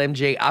a little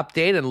MJ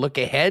update and look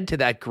ahead to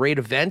that great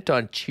event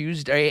on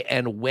Tuesday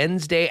and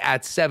Wednesday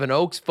at Seven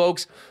Oaks.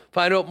 Folks,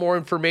 find out more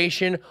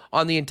information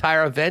on the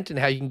entire event and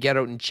how you can get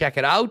out and check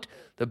it out.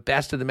 The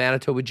best of the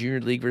Manitoba Junior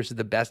League versus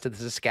the best of the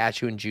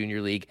Saskatchewan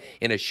Junior League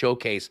in a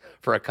showcase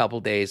for a couple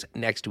days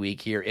next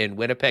week here in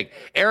Winnipeg.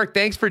 Eric,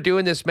 thanks for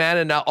doing this, man,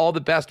 and all the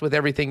best with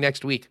everything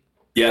next week.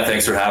 Yeah,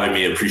 thanks for having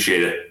me.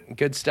 Appreciate it.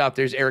 Good stuff.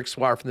 There's Eric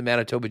Swar from the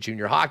Manitoba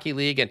Junior Hockey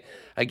League. And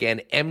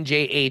again,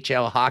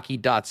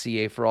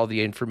 mjhlhockey.ca for all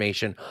the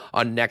information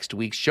on next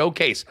week's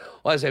showcase.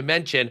 Well, as I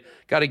mentioned,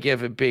 got to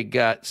give a big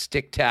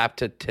stick tap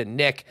to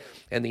Nick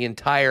and the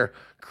entire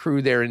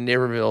crew there in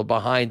Niverville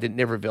behind the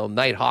Niverville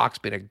Nighthawks.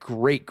 Been a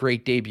great,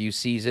 great debut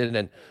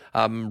season,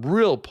 and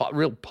real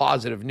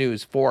positive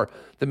news for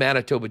the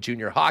Manitoba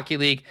Junior Hockey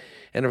League.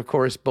 And of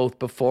course, both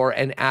before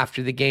and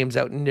after the games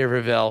out in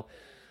Niverville,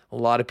 a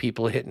lot of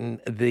people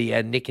hitting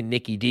the Nick and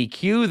Nicky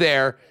DQ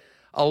there,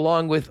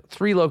 along with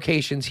 3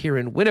 locations here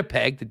in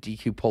Winnipeg, the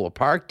DQ Polo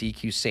Park,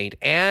 DQ St.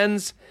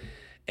 Anne's,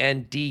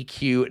 and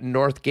DQ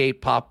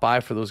Northgate. Pop by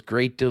for those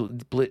great,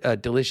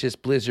 delicious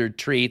Blizzard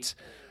treats,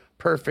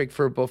 perfect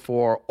for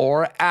before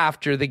or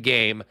after the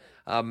game.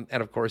 And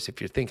of course,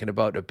 if you're thinking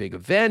about a big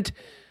event,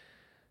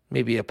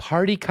 maybe a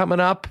party coming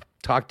up,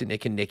 talk to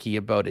Nick and Nicky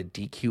about a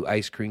DQ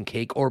ice cream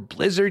cake or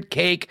Blizzard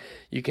cake.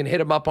 You can hit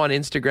them up on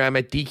Instagram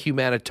at DQ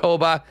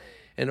Manitoba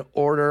and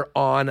order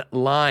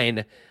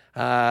online.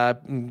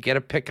 Get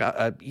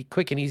a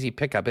quick and easy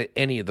pickup at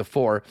any of the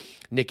 4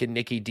 Nick and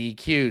Nicky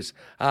DQs.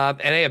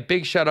 And a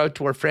big shout out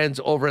to our friends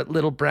over at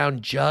Little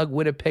Brown Jug,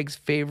 Winnipeg's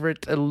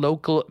favorite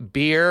local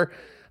beer.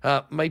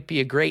 Might be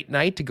a great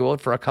night to go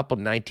out for a couple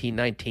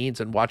 1919s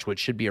and watch what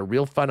should be a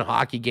real fun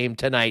hockey game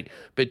tonight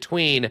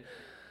between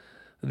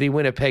the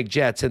Winnipeg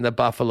Jets and the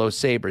Buffalo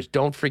Sabres.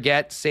 Don't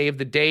forget, save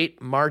the date,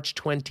 March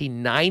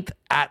 29th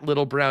at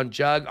Little Brown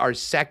Jug, our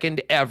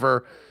second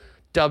ever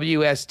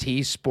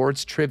WST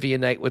Sports Trivia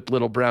Night with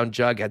Little Brown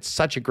Jug. Had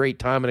such a great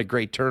time and a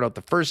great turnout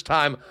the first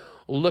time.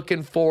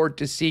 Looking forward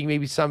to seeing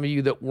maybe some of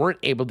you that weren't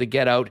able to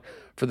get out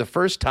for the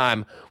first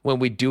time when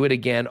we do it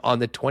again on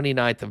the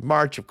 29th of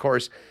March. Of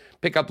course,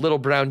 pick up Little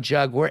Brown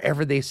Jug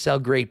wherever they sell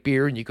great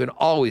beer, and you can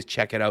always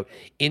check it out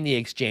in the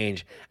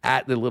Exchange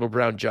at the Little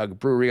Brown Jug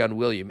Brewery on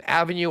William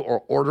Avenue,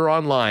 or order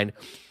online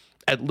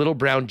at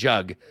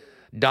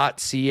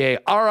littlebrownjug.ca.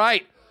 All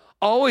right,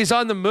 always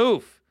on the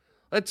move.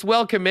 Let's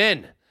welcome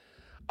in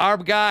our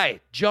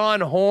guy,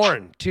 John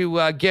Horn,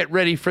 to get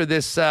ready for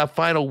this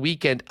final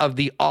weekend of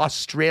the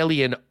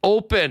Australian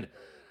Open.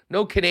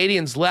 No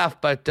Canadians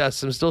left, but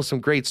still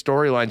some great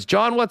storylines.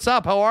 John, what's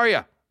up? How are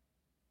you?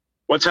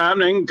 What's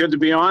happening? Good to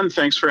be on.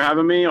 Thanks for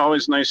having me.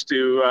 Always nice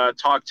to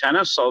talk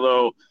tennis,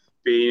 although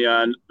be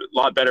a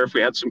lot better if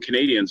we had some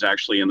Canadians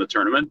actually in the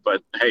tournament.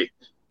 But hey,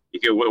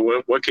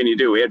 what can you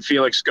do? We had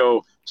Felix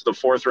go to the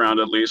 4th round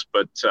at least,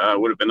 but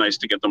would have been nice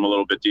to get them a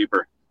little bit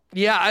deeper.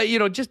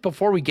 Yeah, just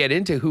before we get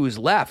into who's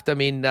left, I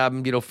mean,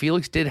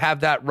 Felix did have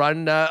that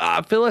run.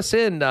 Fill us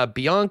in.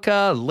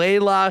 Bianca,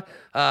 Layla,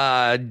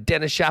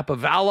 Denis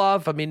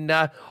Shapovalov. I mean,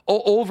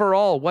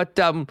 overall, what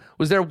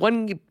was there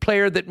one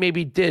player that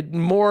maybe did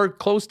more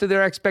close to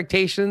their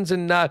expectations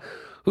and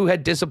who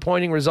had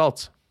disappointing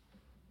results?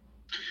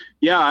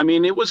 Yeah, I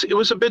mean, it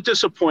was a bit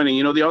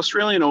disappointing. The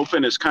Australian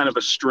Open is kind of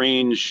a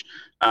strange.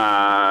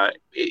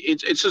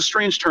 It's a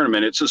strange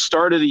tournament. It's the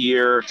start of the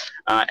year.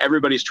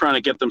 Everybody's trying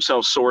to get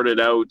themselves sorted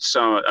out.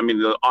 So, I mean,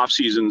 the off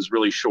season's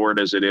really short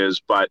as it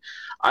is. But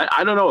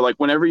I don't know. Like,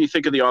 whenever you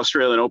think of the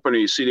Australian Open or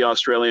you see the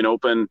Australian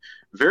Open,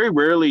 very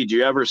rarely do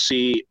you ever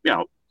see,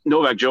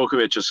 Novak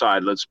Djokovic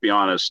aside, let's be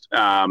honest.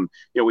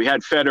 We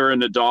had Federer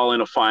and Nadal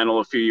in a final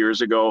a few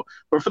years ago,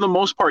 but for the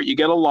most part, you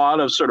get a lot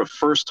of sort of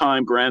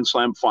first-time Grand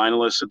Slam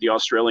finalists at the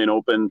Australian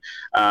Open.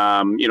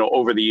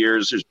 Over the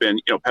years, there's been,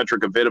 Petra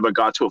Kvitova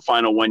got to a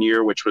final one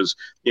year, which was,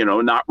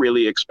 not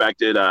really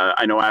expected.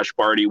 I know Ash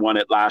Barty won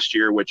it last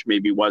year, which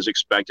maybe was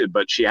expected,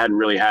 but she hadn't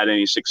really had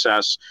any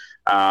success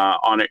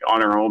on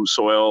her home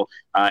soil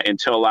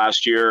until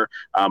last year.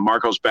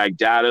 Marcos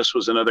Baghdatis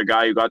was another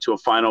guy who got to a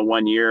final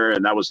one year,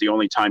 and that was the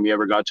only time he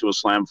ever got to a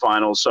Slam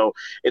final. So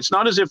it's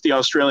not as if the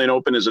Australian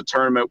Open is a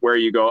tournament where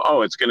you go,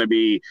 oh, it's going to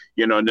be,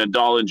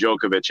 Nadal and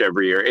Djokovic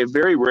every year. It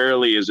very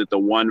rarely is it the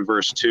 1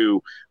 versus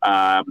 2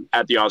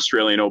 at the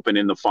Australian Open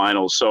in the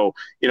finals. So,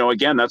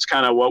 again, that's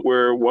kind of what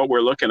we're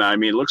looking at. I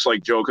mean, it looks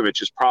like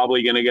Djokovic is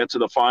probably going to get to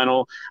the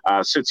final.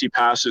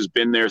 Tsitsipas has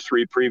been there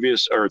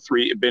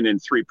been in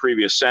 3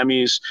 previous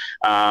semis.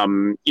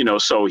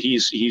 So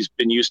he's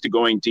been used to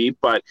going deep,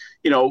 but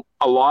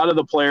a lot of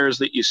the players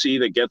that you see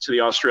that get to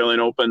the Australian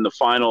Open, the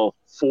final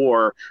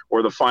 4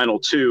 or the final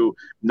 2,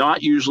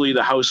 not usually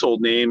the household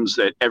names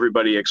that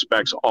everybody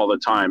expects all the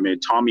time.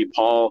 Tommy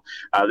Paul,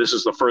 this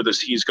is the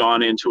furthest he's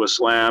gone into a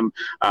Slam.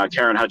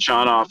 Karen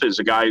Khachanov is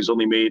a guy who's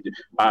only made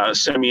a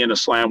semi in a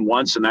Slam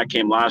once, and that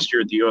came last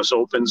year at the U.S.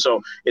 Open. So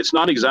it's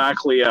not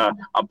exactly a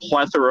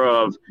plethora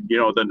of,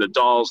 the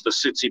Nadals, the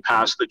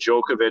Tsitsipas, the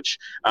Djokovic,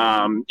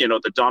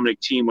 the Dominic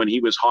Thiem when he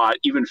was hot.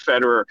 Even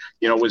Federer,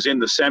 was in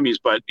the semis,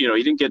 but, he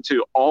didn't get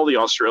to all the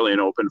Australian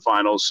Open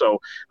finals.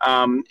 So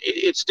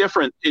it's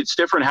different. It's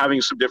different having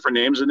some different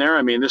names in there.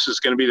 I mean, this is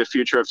going to be the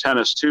future of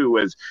tennis too,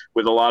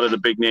 with a lot of the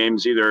big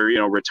names either,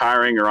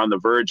 retiring or on the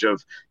verge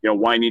of,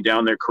 winding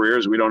down their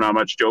careers. We don't know how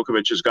much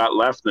Djokovic has got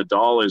left.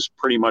 Nadal is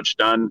pretty much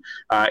done.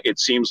 It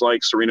seems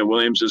like Serena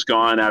Williams is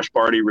gone. Ash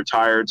Barty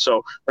retired.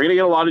 So we're going to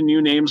get a lot of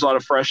new names, a lot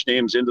of fresh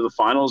names into the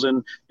finals.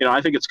 And,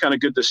 I think it's kind of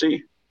good to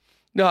see.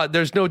 No,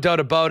 there's no doubt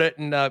about it.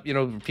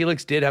 And,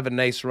 Felix did have a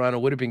nice run. It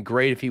would have been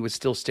great if he was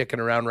still sticking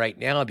around right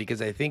now,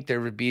 because I think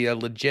there would be a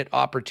legit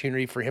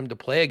opportunity for him to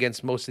play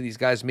against most of these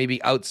guys,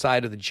 maybe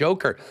outside of the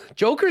Joker.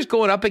 Joker's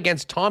going up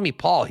against Tommy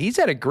Paul. He's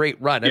had a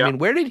great run. Yeah. I mean,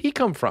 where did he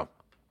come from?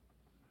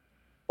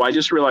 Well, I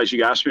just realized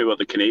you asked me about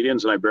the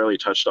Canadians, and I barely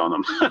touched on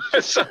them.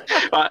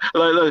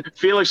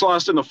 Felix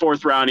lost in the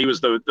 4th round. He was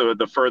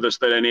the furthest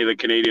that any of the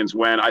Canadians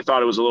went. I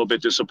thought it was a little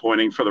bit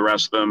disappointing for the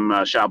rest of them.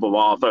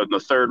 Shapovalov out in the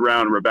 3rd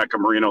round. Rebecca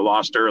Marino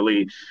lost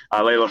early.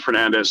 Leylah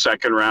Fernandez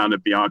 2nd round,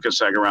 and Bianca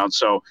 2nd round.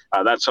 So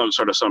that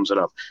sort of sums it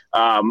up.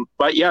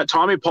 But yeah,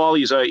 Tommy Paul,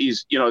 he's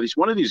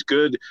one of these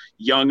good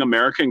young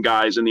American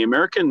guys, and the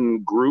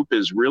American group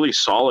is really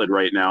solid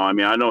right now. I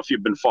mean, I don't know if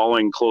you've been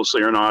following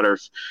closely or not, or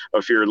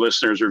if your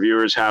listeners or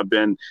viewers have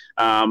been,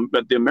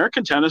 but the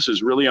American tennis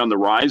is really on the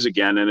rise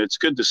again, and it's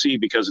good to see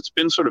because it's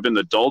been sort of in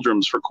the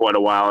doldrums for quite a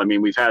while. I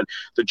mean, we've had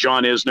the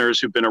John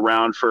Isners who've been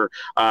around for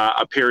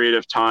a period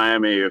of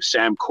time.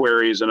 Sam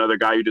Querrey is another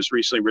guy who just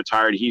recently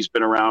retired. He's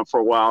been around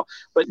for a while,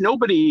 but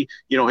nobody,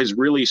 has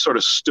really sort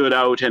of stood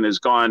out and has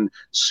gone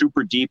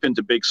super deep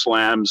into big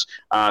slams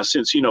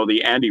since,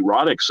 the Andy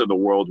Roddick's of the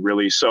world,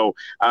 really. So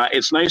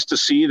it's nice to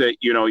see that,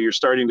 you're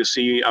starting to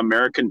see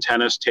American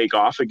tennis take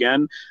off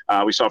again.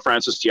 We saw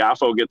Frances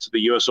Tiafoe get to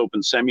the U.S.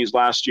 Open semis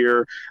last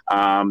year.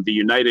 The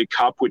United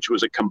Cup, which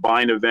was a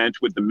combined event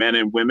with the men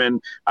and women,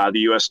 the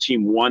U.S.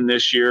 team won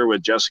this year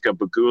with Jessica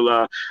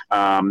Pegula,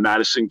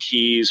 Madison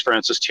Keys,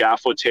 Frances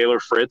Tiafoe, Taylor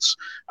Fritz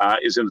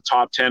is in the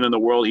top 10 in the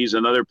world. He's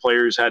another player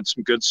who's had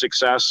some good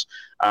success.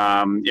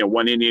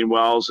 Won Indian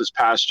Wells this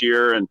past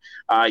year, and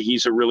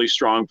he's a really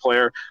strong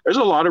player. There's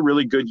a lot of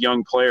really good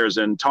young players,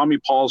 and Tommy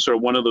Paul's sort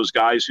of one of those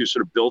guys who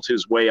sort of built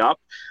his way up.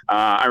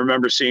 I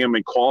remember seeing him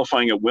in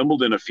qualifying at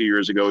Wimbledon a few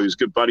years ago. He was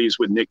good buddies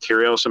with Nick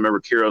Kyrgios. I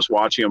remember Kyrgios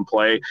watching him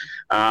play,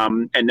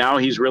 and now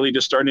he's really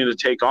just starting to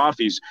take off.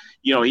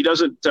 He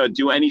doesn't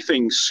do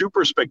anything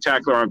super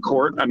spectacular on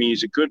court. I mean,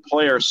 he's a good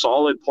player,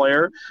 solid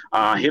player,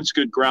 hits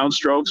good ground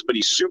strokes, but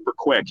he's super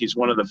quick. He's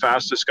one of the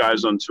fastest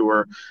guys on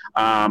tour.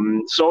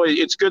 So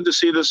it's good to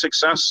see the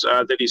success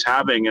that he's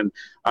having, and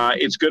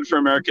it's good for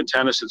American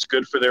tennis. It's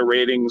good for their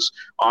ratings.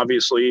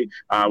 Obviously,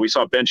 we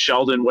saw Ben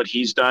Sheldon, what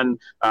he's done.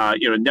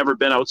 Never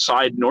been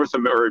outside North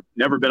America, or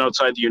never been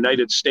outside the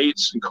United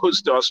States, and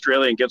goes to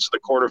Australia and gets to the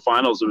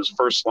quarterfinals of his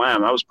first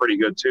Slam. That was pretty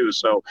good too.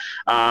 So,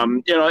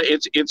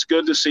 it's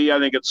good to see. I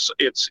think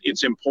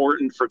it's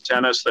important for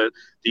tennis that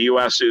the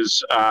U.S.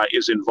 is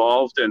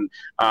involved, and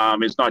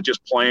it's not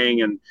just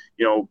playing. And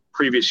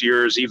previous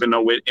years, even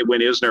though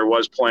when Isner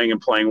was playing and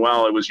playing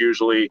well, it was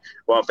usually,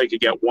 well, if they could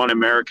get one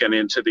American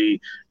into the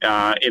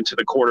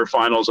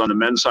quarterfinals on the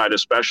men's side,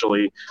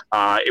 especially,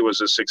 it was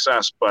a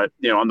success. But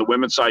on the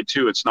women's side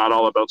too, it's not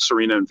all about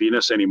Serena and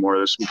Venus anymore.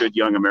 There's some good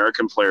young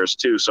American players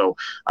too. So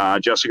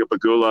Jessica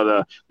Pegula,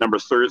 the number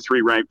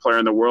 3 ranked player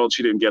in the world,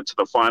 she didn't get to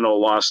the final,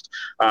 lost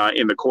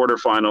in the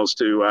quarterfinals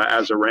to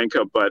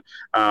Azarenka, but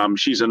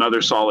she's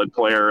another solid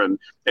player. And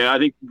I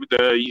think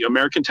the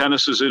American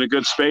tennis is in a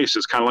good space.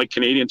 It's kind of like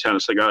Canadian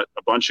tennis. They got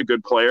a bunch of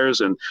good players,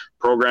 and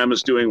program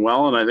is doing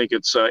well, and I think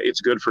it's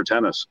good for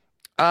tennis.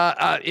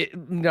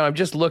 I'm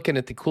just looking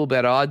at the cool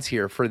bet odds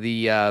here for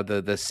the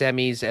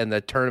semis and the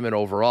tournament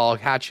overall.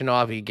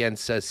 Khachanov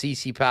against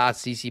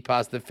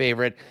Tsitsipas the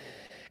favorite,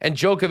 and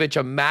Djokovic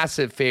a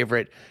massive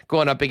favorite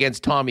going up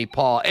against Tommy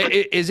Paul.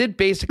 Is it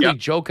basically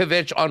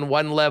Djokovic on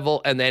one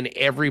level and then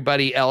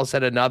everybody else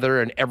at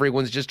another, and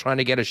everyone's just trying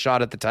to get a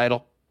shot at the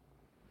title?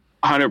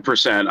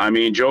 100%. I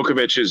mean,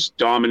 Djokovic is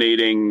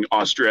dominating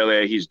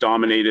Australia. He's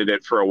dominated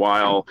it for a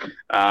while.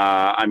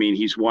 I mean,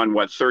 he's won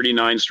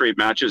 39 straight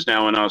matches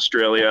now in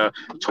Australia,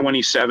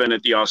 26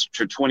 at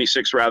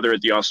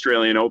the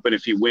Australian Open.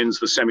 If he wins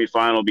the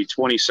semifinal, it'll be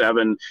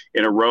 27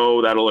 in a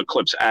row. That'll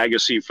eclipse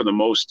Agassi for the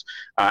most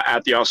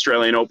at the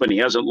Australian Open. He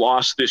hasn't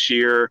lost this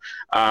year.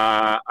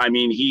 I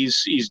mean,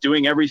 he's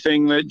doing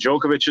everything that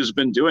Djokovic has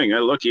been doing.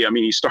 Look,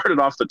 he started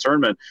off the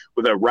tournament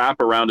with a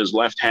wrap around his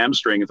left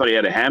hamstring. I thought he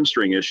had a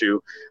hamstring issue.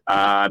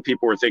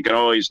 People were thinking,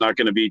 he's not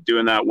going to be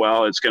doing that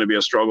well. It's going to be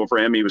a struggle for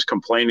him. He was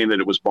complaining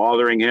that it was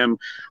bothering him.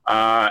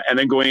 And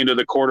then going into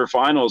the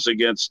quarterfinals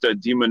against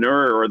De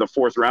Minaur, or the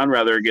fourth round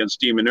rather,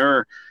 against De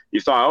Minaur, you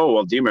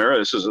thought, De Minaur,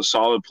 this is a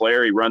solid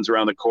player. He runs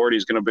around the court.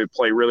 He's going to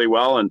play really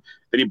well. And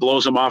then he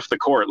blows him off the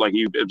court.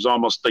 It was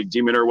almost like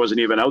De Minaur wasn't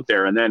even out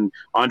there. And then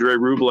Andrei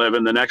Rublev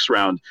in the next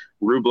round.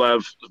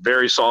 Rublev,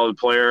 very solid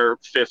player,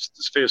 fifth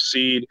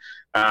seed.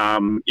 I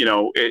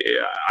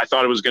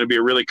thought it was going to be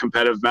a really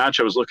competitive match.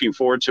 I was looking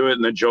forward to it,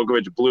 and then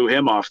Djokovic blew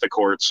him off the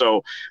court.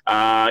 So,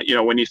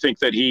 when you think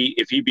that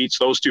if he beats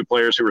those two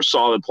players who are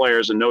solid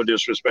players, and no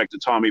disrespect to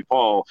Tommy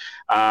Paul,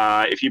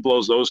 if he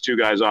blows those two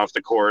guys off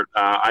the court,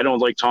 I don't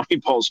like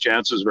Tommy Paul's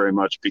chances very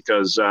much,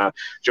 because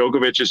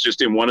Djokovic is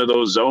just in one of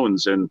those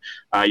zones, and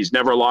he's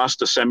never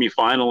lost a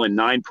semifinal in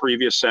 9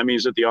 previous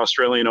semis at the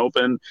Australian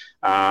Open.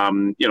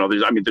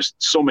 There's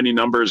so many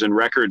numbers and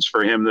records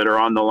for him that are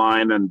on the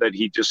line, and that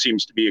he just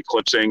seems to be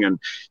eclipsing. And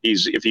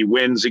if he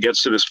wins, he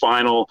gets to this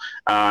final,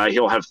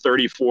 he'll have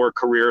 34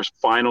 career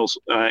finals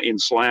in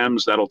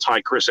slams. That'll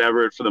tie Chris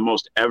Everett for the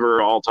most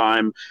ever all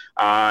time.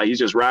 He's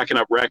just racking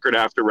up record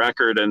after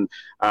record, and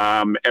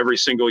every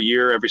single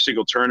year, every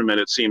single tournament,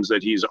 it seems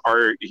that he's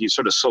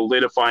sort of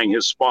solidifying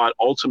his spot.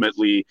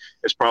 Ultimately,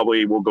 is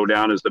probably will go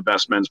down as the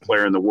best men's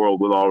player in the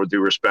world, with all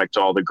due respect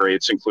to all the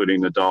greats,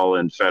 including Nadal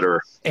and Federer.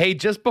 Hey,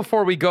 just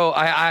before we go,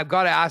 I've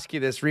got to ask you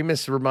this.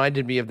 Remus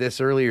reminded me of this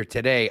earlier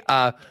today.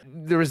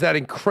 There was that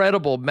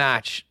incredible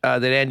match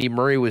that Andy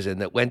Murray was in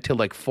that went till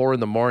 4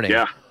 a.m.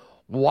 Yeah.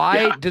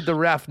 Why did the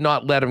ref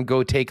not let him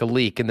go take a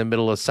leak in the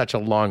middle of such a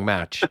long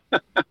match?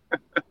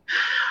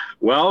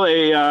 Well,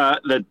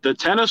 the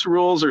tennis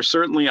rules are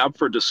certainly up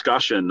for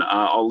discussion.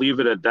 I'll leave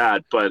it at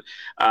that. But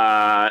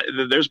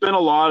there's been a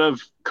lot of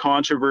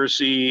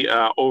controversy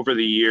over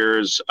the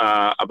years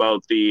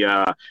about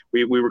the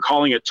we were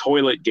calling it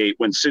toilet gate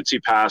when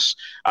Tsitsipas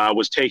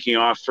was taking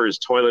off for his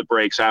toilet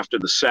breaks after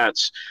the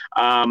sets.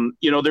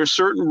 There's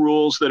certain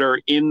rules that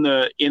are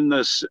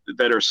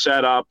that are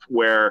set up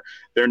where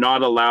they're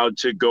not allowed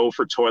to go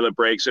for toilet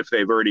breaks if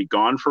they've already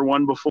gone for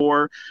one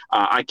before.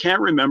 I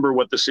can't remember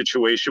what the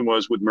situation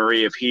was with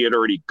Murray, if he had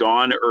already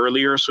gone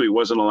earlier, so he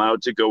wasn't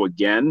allowed to go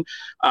again.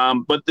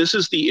 But this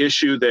is the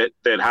issue that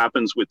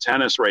happens with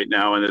tennis right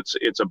now, and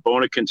it's a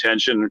bone of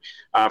contention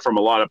from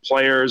a lot of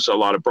players, a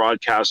lot of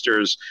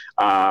broadcasters,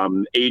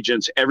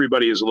 agents.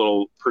 Everybody is a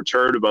little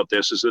perturbed about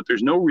this, is that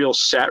there's no real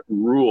set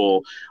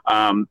rule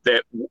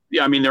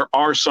there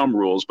are some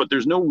rules, but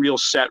there's no real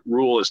set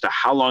rule as to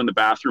how long the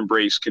bathroom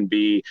breaks can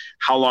be,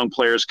 how long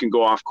players can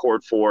go off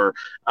court for.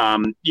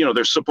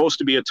 There's supposed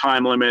to be a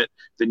time limit.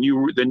 The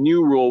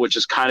new rule, which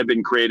has kind of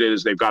been created,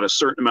 is they've got a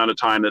certain amount of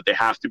time that they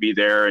have to be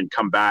there and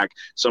come back.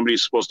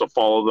 Somebody's supposed to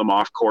follow them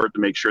off court to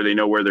make sure they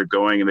know where they're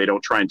going and they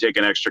don't try and take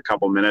an extra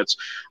couple minutes.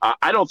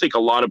 I don't think a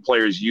lot of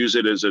players use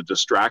it as a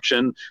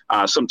distraction.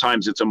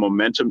 Sometimes it's a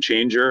momentum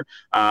changer.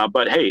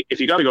 But hey, if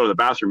you got to go to the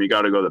bathroom, you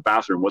got to go to the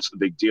bathroom. What's the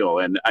big deal?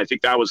 And I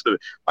think that was the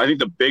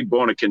big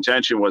bone of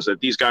contention, was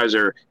that these guys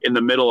are in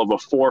the middle of a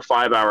 4 or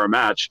 5 hour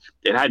match.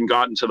 It hadn't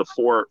gotten to the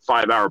 4 or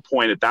 5 hour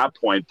point at that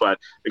point, but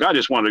the guy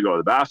just wanted to go to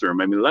the bathroom.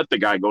 Let the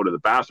guy go to the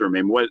bathroom.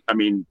 Walk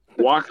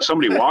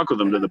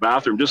with him to the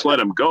bathroom. Just let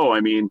him go.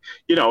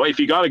 If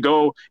you got to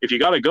go, you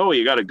got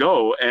to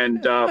go.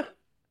 And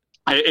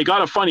it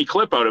got a funny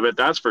clip out of it,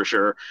 that's for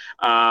sure.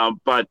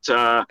 But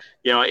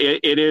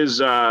it is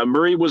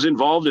Murray was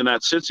involved in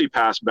that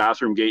Tsitsipas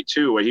bathroom gate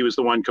too. He was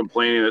the one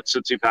complaining that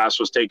Tsitsipas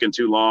was taking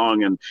too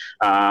long, and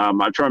I'm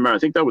trying to remember. I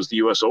think that was the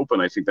U.S. Open.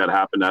 I think that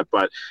happened at.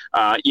 But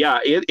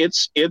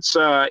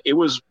it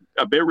was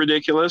a bit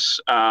ridiculous,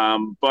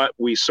 but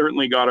we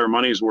certainly got our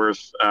money's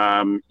worth.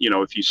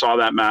 If you saw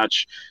that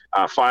match,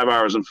 5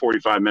 hours and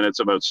 45 minutes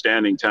of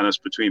outstanding tennis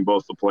between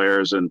both the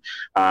players, and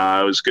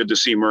it was good to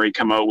see Murray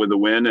come out with the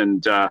win.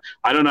 And I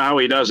don't know how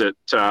he does it.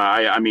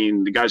 I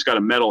mean, the guy's got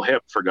a metal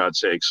hip, for God's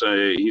sakes.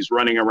 He's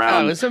running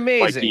around. Oh, it's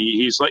amazing.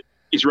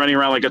 He's running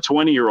around like a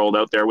 20-year-old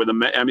out there with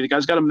the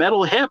guy's got a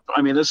metal hip.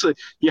 I mean,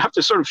 you have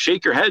to sort of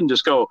shake your head and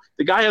just go,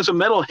 the guy has a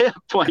metal hip.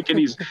 And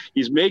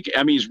he's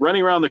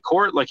running around the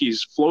court like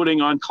he's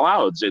floating on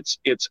clouds.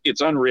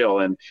 It's unreal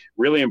and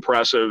really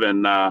impressive.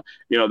 And,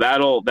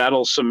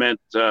 that'll cement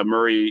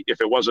Murray, if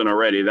it wasn't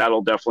already,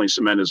 that'll definitely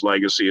cement his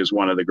legacy as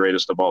one of the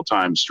greatest of all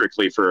time,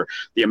 strictly for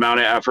the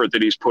amount of effort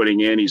that he's putting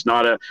in. He's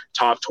not a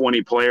top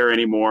 20 player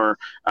anymore.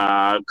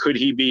 Could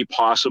he be?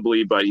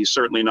 Possibly, but he's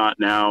certainly not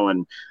now.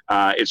 And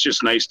it's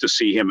just nice to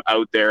see him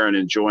out there and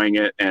enjoying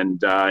it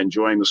and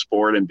enjoying the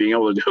sport and being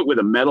able to do it with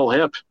a metal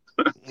hip.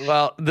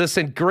 Well,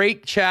 listen,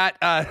 great chat.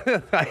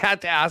 I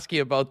had to ask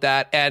you about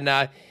that.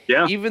 And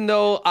even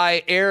though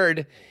I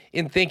erred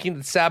in thinking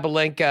that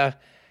Sabalenka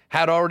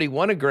had already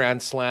won a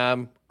Grand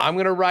Slam, I'm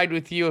going to ride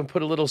with you and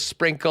put a little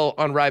sprinkle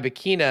on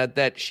Rybakina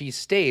that she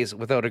stays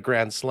without a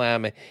Grand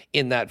Slam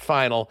in that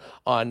final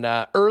on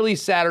early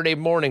Saturday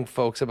morning,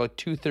 folks, about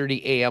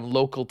 2:30 a.m.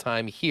 local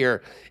time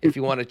here, if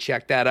you want to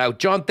check that out.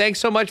 John, thanks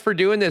so much for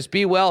doing this.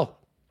 Be well.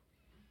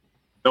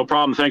 No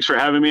problem. Thanks for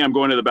having me. I'm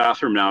going to the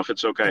bathroom now, if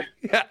it's okay.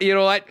 Yeah, you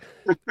know what?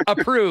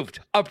 Approved.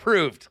 All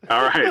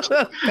right.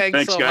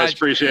 Thanks so guys. Much.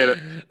 Appreciate it.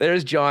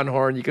 There's John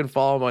Horn. You can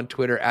follow him on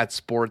Twitter at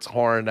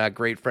SportsHorn. A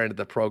great friend of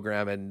the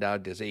program and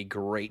does a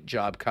great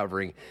job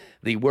covering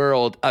the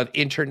world of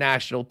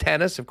international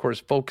tennis, of course,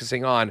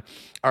 focusing on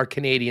our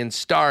Canadian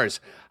stars.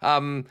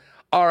 All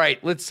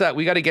right,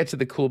 we got to get to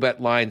the cool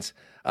bet lines.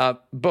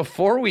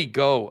 Before we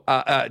go,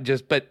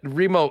 but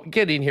Remo,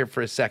 get in here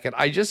for a second.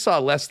 I just saw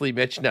Leslie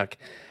Mitchnuck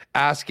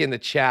ask in the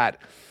chat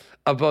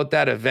about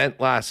that event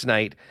last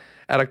night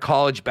at a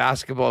college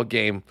basketball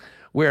game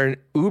where an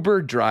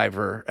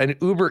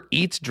Uber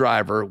Eats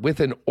driver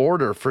with an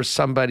order for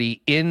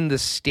somebody in the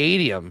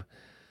stadium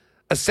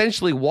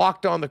essentially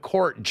walked on the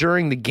court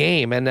during the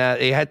game, and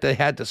they had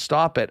to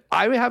stop it.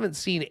 I haven't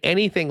seen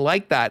anything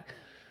like that,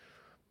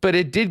 but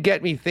it did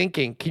get me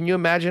thinking. Can you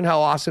imagine how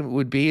awesome it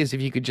would be as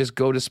if you could just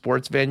go to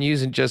sports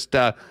venues and just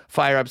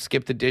fire up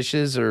Skip the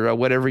Dishes or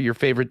whatever your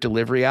favorite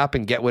delivery app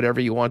and get whatever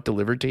you want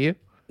delivered to you?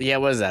 Yeah,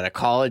 what is that, a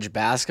college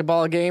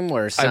basketball game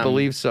where I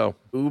believe so.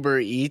 Uber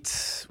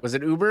Eats? Was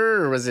it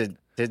Uber or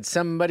did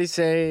somebody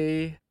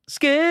say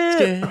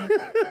Skip?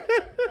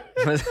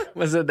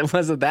 was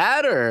it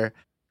that, or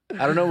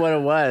I don't know what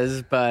it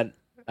was, but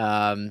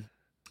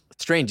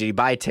strange. Did he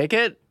buy a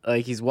ticket?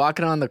 Like, he's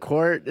walking on the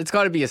court. It's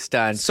got to be a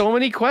stunt. So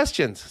many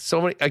questions.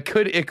 It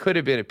could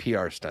have been a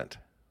PR stunt.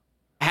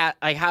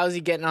 How is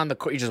he getting on the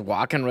court? He's just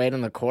walking right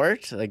on the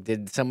court? Like,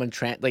 did someone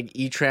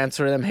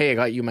e-transfer them? Hey, I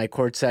got you my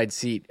courtside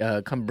seat.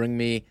 Come bring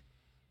me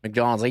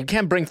McDonald's. Like, you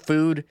can't bring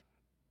food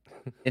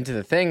into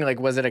the thing. Like,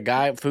 was it a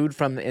guy food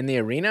from in the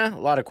arena? A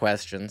lot of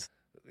questions.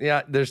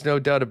 Yeah, there's no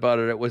doubt about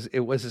it.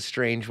 It was a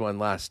strange one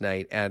last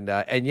night, and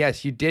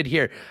yes, you did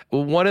hear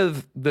one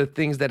of the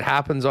things that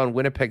happens on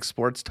Winnipeg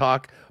Sports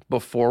Talk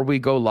before we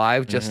go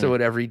live, just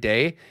about every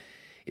day,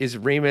 is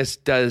Remus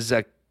does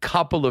a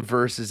couple of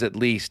verses at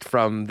least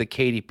from the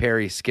Katy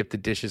Perry "Skip the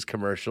Dishes"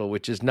 commercial,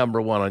 which is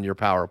number one on your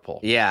power poll.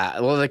 Yeah,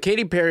 well, the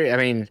Katy Perry. I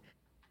mean,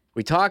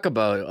 we talk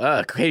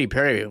about Katy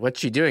Perry. What's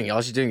she doing?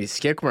 All she's doing is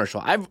Skip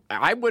commercial.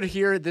 I would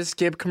hear this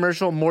Skip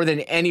commercial more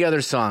than any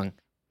other song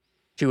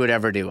she would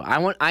ever do.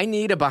 I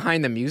need a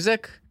behind the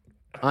music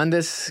on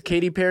this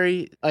Katy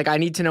Perry. Like, I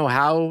need to know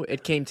how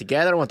it came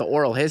together. I want the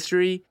oral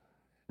history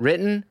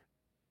written.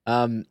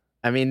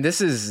 I mean,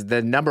 this is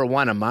the number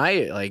one on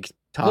my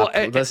top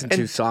listen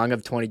to song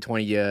of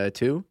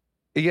 2022.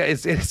 Yeah,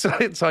 it's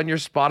on your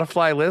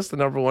Spotify list. The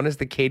number one is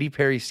the Katy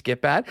Perry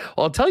Skip ad.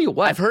 Well, I'll tell you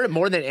what. I've heard it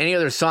more than any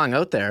other song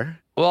out there.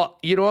 Well,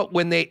 you know what?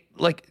 When they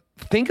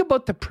think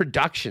about the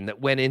production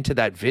that went into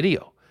that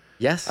video.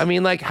 Yes. I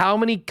mean, how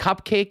many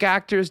cupcake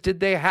actors did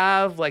they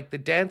have? The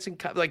dancing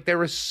there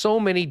were so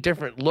many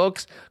different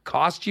looks,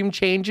 costume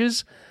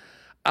changes.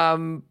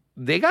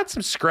 They got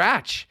some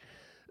scratch.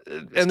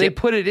 And they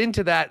put it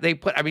into that.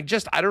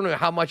 I don't know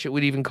how much it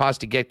would even cost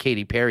to get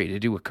Katy Perry to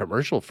do a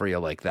commercial for you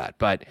like that.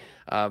 But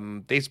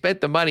they spent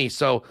the money,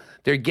 so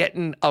they're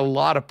getting a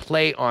lot of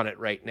play on it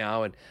right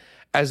now. And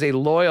as a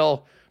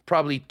loyal,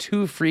 probably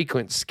too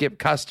frequent Skip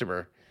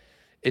customer,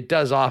 it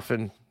does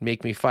often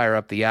make me fire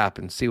up the app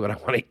and see what I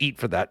want to eat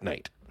for that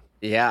night.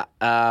 Yeah.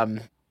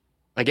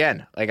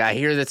 Again, I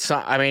hear that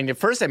song. I mean, at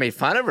first I made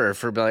fun of her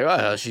for being like,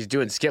 oh, she's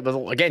doing Skip. But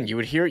again, you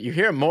hear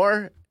it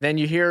more than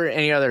you hear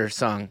any other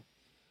song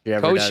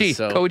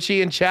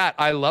Coachy in chat.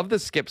 I love the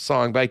Skip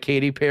song by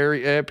Katy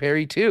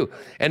Perry too.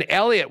 And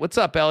Elliot, what's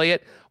up,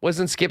 Elliot?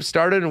 Wasn't Skip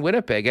started in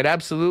Winnipeg? It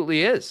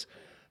absolutely is.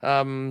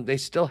 They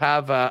still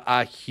have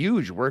a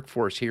huge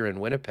workforce here in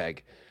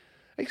Winnipeg.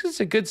 I think it's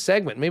a good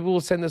segment. Maybe we'll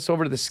send this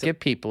over to the Skip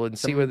people and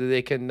see whether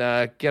they can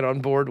get on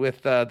board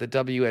with the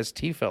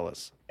WST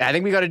fellas. I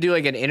think we got to do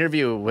like an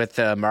interview with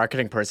the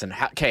marketing person.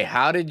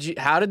 How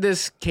did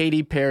this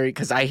Katy Perry?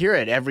 Because I hear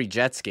it every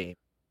Jets game,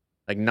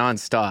 like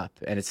nonstop,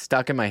 and it's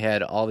stuck in my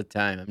head all the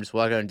time. I'm just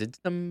walking around. Did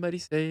somebody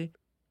say?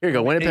 Here you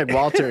go, Winnipeg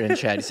Walter in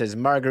chat. He says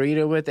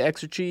margarita with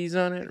extra cheese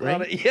on it,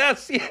 right?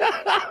 Yes.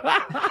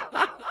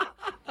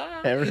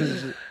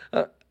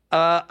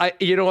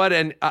 You know what?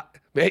 And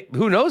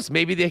who knows?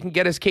 Maybe they can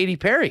get us Katy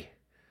Perry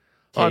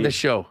on the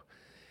show.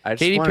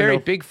 Katy Perry,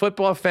 big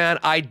football fan.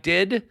 I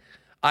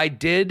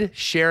did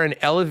share an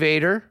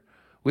elevator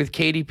with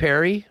Katy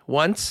Perry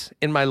once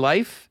in my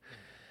life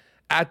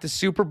at the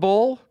Super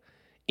Bowl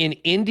in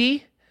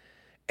Indy,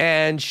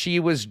 and she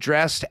was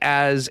dressed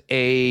as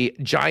a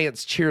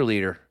Giants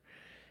cheerleader.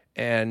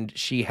 And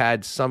she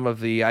had some of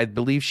the, I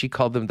believe she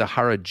called them the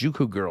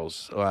Harajuku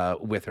girls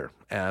with her.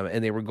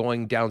 And they were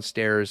going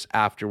downstairs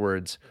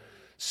afterwards.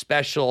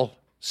 Special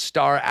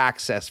star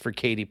access for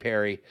Katy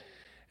Perry.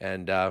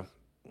 And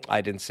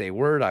I didn't say a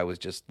word. I was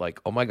just like,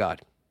 oh my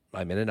God,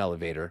 I'm in an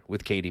elevator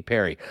with Katy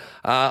Perry.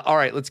 All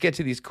right, let's get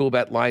to these cool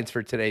bet lines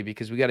for today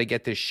because we got to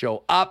get this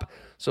show up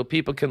so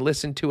people can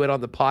listen to it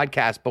on the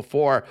podcast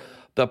before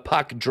the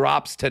puck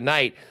drops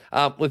tonight.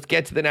 Let's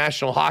get to the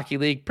National Hockey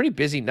League. Pretty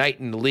busy night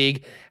in the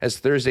league, as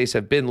Thursdays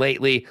have been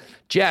lately.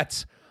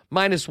 Jets,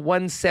 minus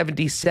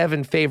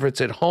 177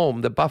 favorites at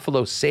home. The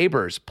Buffalo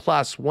Sabres,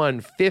 plus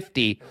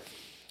 150.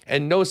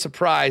 And no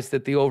surprise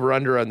that the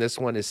over-under on this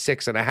one is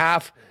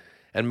 6.5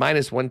 and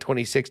minus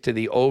 126 to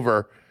the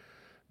over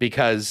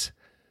because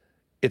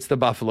it's the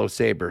Buffalo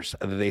Sabres.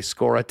 They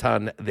score a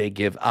ton. They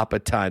give up a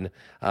ton.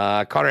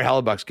 Connor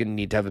Hellebuck's going to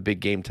need to have a big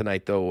game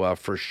tonight, though,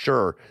 for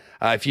sure.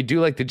 If you do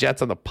like the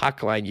Jets on the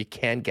puck line, you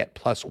can get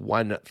plus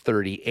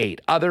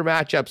 138. Other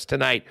matchups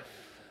tonight,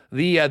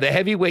 the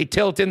heavyweight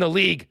tilt in the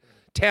league,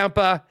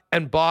 Tampa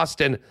and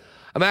Boston.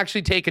 I'm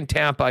actually taking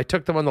Tampa. I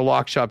took them on the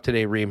lock shop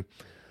today, Reem.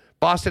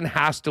 Boston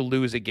has to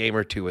lose a game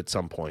or two at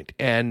some point.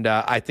 And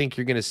I think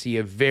you're going to see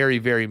a very,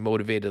 very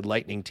motivated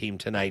Lightning team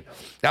tonight.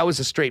 That was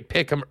a straight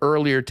pick 'em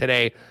earlier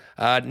today.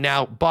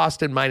 Now,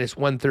 Boston minus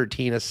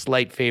 113, a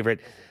slight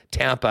favorite.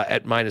 Tampa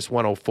at minus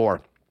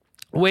 104.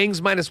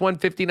 Wings minus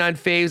 159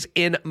 faves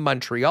in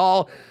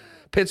Montreal.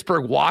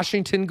 Pittsburgh,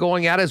 Washington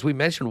going at it. As we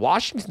mentioned,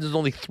 Washington is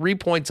only 3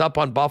 points up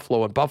on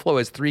Buffalo, and Buffalo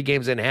has 3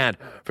 games in hand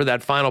for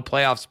that final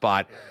playoff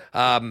spot.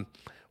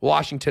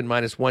 Washington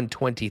minus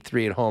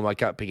 123 at home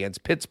up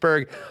against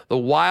Pittsburgh. The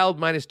Wild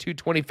minus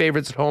 220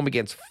 favorites at home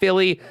against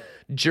Philly.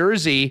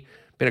 Jersey,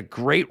 been a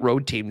great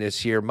road team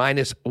this year,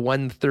 minus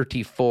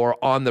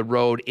 134 on the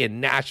road in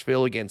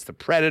Nashville against the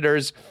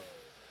Predators.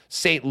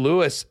 St.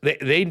 Louis,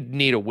 they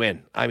need a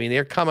win. I mean,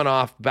 they're coming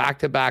off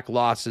back-to-back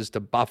losses to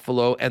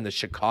Buffalo and the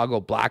Chicago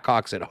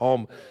Blackhawks at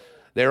home.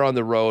 They're on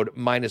the road,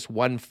 minus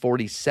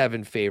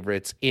 147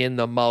 favorites in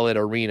the Mullet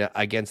Arena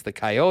against the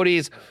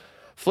Coyotes.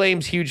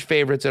 Flames, huge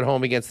favorites at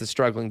home against the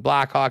struggling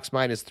Blackhawks,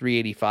 minus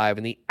 385.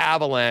 And the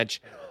Avalanche,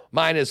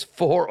 minus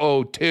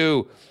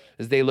 402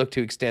 as they look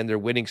to extend their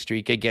winning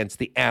streak against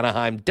the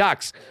Anaheim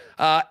Ducks.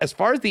 As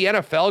far as the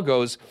NFL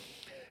goes,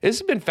 this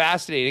has been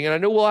fascinating, and I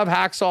know we'll have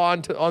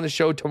Hacksaw on the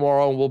show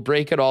tomorrow, and we'll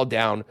break it all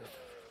down.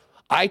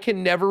 I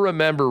can never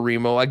remember,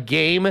 Remo, a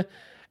game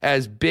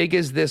as big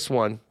as this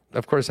one.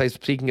 Of course, I'm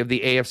speaking of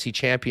the AFC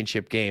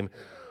Championship game,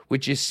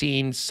 which has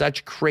seen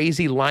such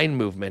crazy line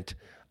movement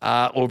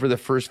over the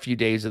first few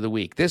days of the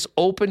week. This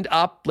opened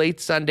up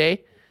late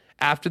Sunday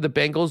after the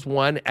Bengals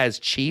won as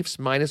Chiefs,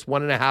 minus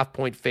 1.5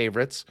 point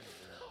favorites.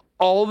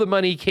 All the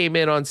money came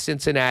in on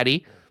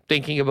Cincinnati,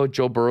 thinking about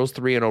Joe Burrow's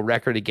 3-0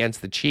 record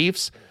against the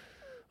Chiefs.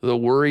 The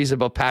worries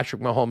about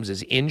Patrick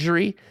Mahomes'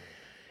 injury.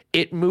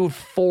 It moved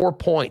 4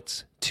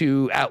 points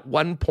to, at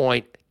one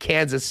point,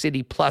 Kansas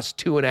City plus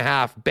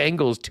 2.5,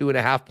 Bengals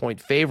 2.5 point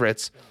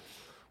favorites.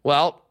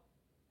 Well,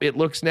 it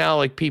looks now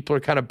like people are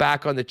kind of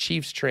back on the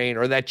Chiefs train,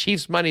 or that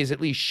Chiefs money is at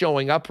least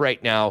showing up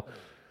right now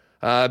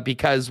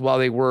because while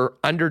they were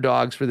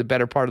underdogs for the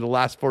better part of the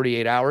last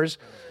 48 hours,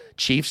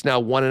 Chiefs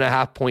now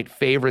 1.5 point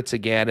favorites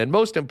again. And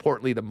most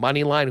importantly, the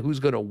money line, who's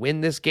going to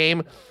win this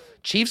game?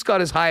 Chiefs got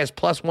as high as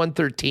plus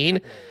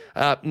 113,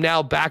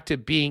 now back to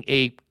being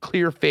a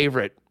clear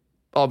favorite,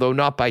 although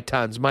not by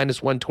tons,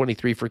 minus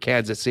 123 for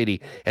Kansas City.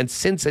 And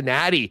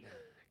Cincinnati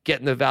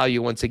getting the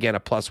value once again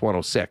at plus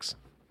 106.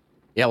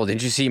 Yeah, well,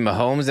 didn't you see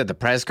Mahomes at the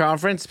press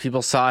conference?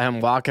 People saw him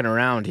walking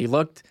around. He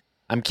looked,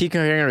 I'm keep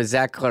comparing with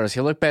Zach Claros.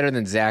 He looked better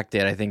than Zach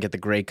did, I think, at the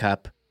Grey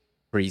Cup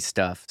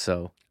pre-stuff.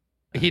 So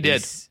he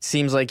did.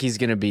 Seems like he's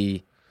going to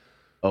be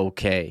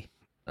okay.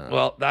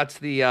 Well, that's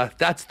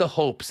the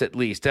hopes, at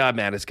least.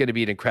 Man, it's going to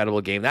be an incredible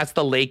game. That's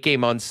the late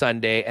game on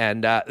Sunday,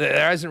 and there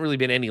hasn't really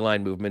been any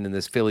line movement in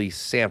this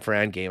Philly-San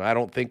Fran game. I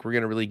don't think we're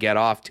going to really get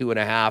off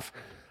 2.5.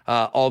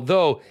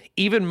 Although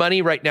even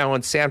money right now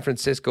on San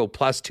Francisco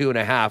plus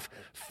 2.5,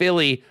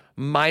 Philly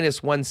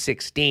minus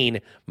 116,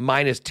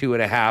 minus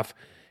 2.5.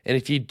 And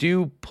if you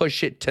do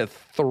push it to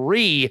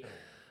 3,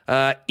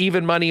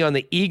 even money on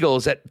the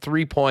Eagles at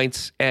 3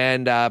 points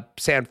and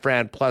San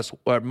Fran plus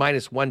or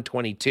minus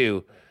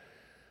 122.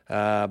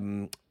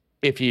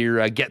 If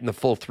you're getting the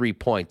full 3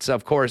 points.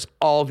 Of course,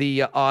 all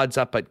the odds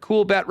up at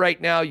CoolBet right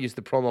now. Use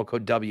the promo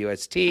code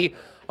WST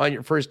on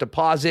your first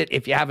deposit.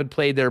 If you haven't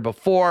played there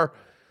before,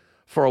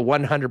 for a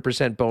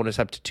 100% bonus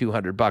up to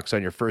 $200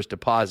 on your first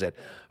deposit.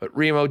 But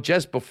Remo,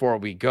 just before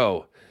we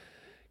go,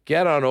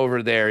 get on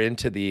over there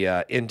into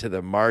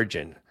the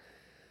margin,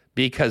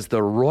 because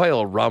the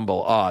Royal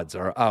Rumble odds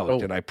are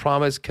out. And I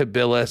promised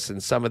Kabilis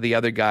and some of the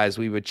other guys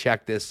we would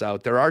check this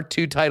out. There are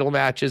 2 title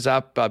matches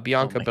up.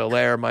 Bianca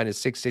Belair minus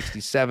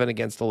 667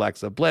 against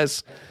Alexa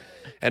Bliss.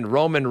 And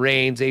Roman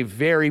Reigns, a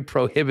very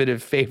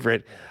prohibitive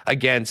favorite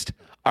against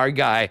our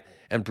guy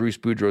and Bruce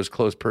Boudreaux's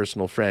close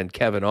personal friend,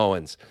 Kevin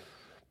Owens.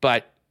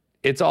 But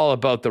it's all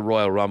about the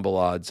Royal Rumble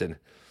odds. And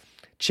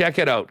check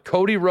it out.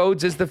 Cody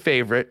Rhodes is the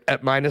favorite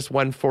at minus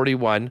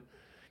 141.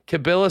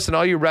 Kabilis and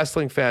all you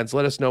wrestling fans,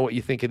 let us know what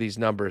you think of these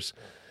numbers.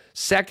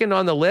 Second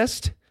on the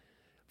list,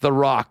 The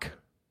Rock.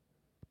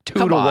 2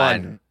 to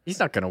 1. He's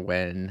not going to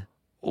win.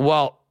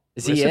 Well,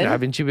 he in?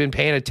 Haven't you been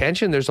paying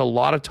attention? There's a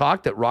lot of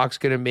talk that Rock's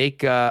going to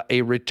make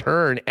a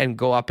return and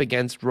go up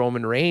against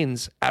Roman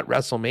Reigns at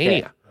WrestleMania.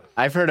 Okay.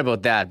 I've heard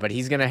about that, but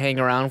he's going to hang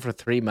around for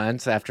 3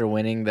 months after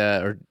winning 2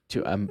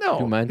 months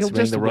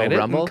winning the Royal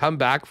Rumble. And come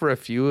back for a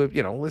few.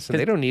 Listen,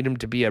 they don't need him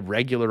to be a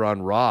regular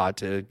on Raw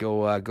to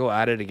go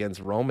at it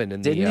against Roman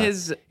in the main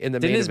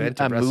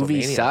event of WrestleMania.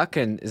 Movie suck,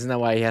 and isn't that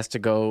why he has to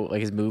go?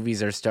 Like his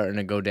movies are starting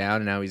to go down,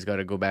 and now he's got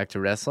to go back to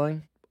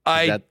wrestling.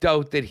 I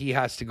doubt that he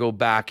has to go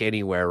back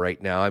anywhere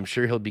right now. I'm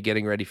sure he'll be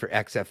getting ready for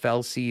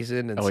XFL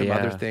season and some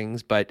other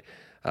things. But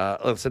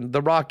listen,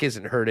 The Rock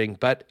isn't hurting,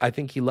 but I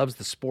think he loves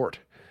the sport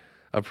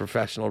of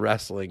professional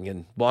wrestling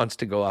and wants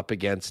to go up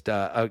against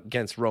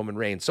Roman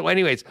Reigns. So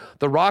anyways,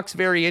 The Rock's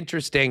very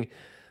interesting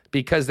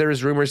because there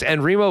is rumors.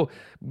 And Remo,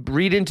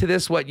 read into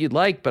this what you'd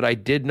like, but I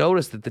did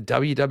notice that the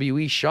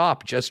WWE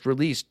shop just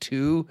released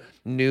 2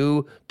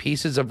 new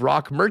pieces of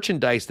Rock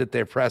merchandise that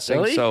they're pressing.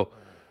 Really? So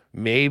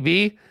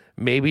maybe,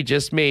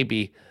 just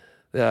maybe,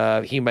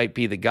 he might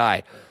be the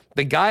guy.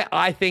 The guy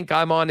I think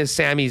I'm on is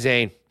Sami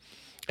Zayn.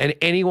 And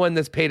anyone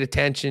that's paid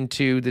attention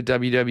to the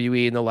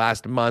WWE in the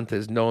last month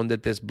has known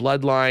that this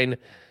bloodline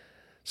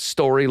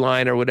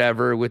storyline or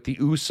whatever with the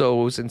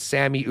Usos and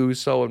Sammy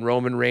Uso and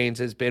Roman Reigns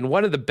has been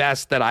one of the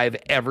best that I've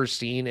ever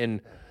seen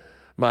in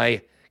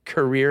my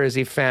career as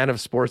a fan of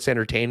sports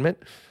entertainment.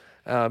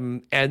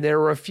 And there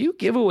were a few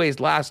giveaways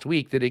last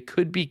week that it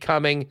could be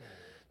coming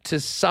to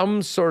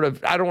some sort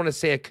of, I don't want to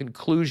say a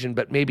conclusion,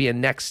 but maybe a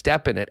next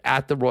step in it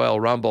at the Royal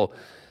Rumble.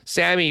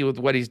 Sammy, with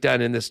what he's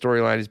done in this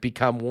storyline, has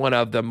become one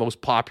of the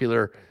most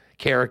popular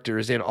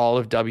characters in all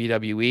of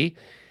WWE.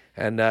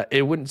 And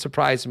it wouldn't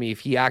surprise me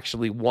if he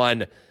actually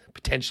won,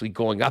 potentially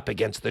going up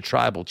against the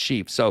Tribal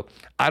Chief. So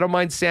I don't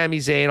mind Sami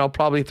Zayn. I'll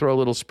probably throw a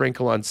little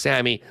sprinkle on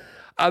Sammy.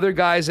 Other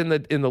guys in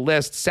the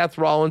list, Seth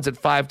Rollins at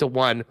 5 to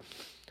 1.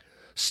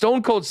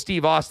 Stone Cold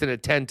Steve Austin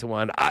at 10 to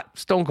 1.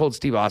 Stone Cold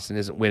Steve Austin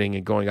isn't winning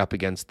and going up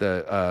against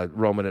the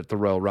Roman at the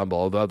Royal Rumble,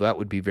 although that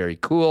would be very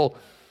cool.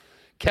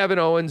 Kevin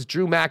Owens,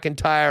 Drew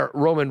McIntyre,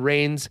 Roman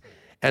Reigns,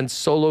 and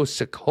Solo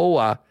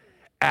Sikoa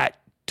at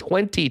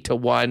 20 to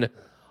 1.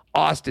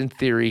 Austin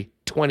Theory,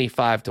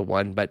 25 to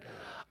 1. But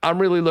I'm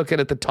really looking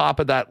at the top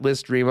of that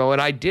list, Remo,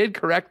 and I did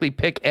correctly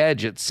pick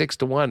Edge at 6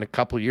 to 1 a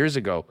couple years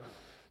ago.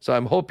 So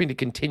I'm hoping to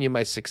continue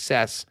my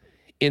success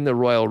in the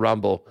Royal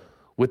Rumble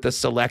with the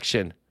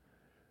selection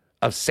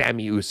of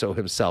Sammy Uso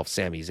himself,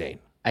 Sami Zayn.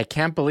 I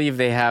can't believe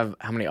they have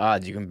how many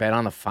odds. You can bet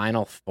on the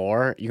final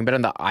 4. You can bet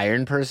on the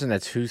Iron Person.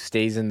 That's who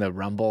stays in the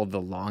Rumble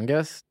the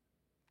longest.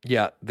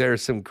 Yeah,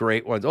 there's some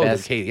great ones. Oh,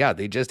 okay, yeah,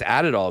 they just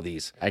added all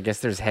these. I guess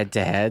there's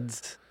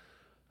head-to-heads.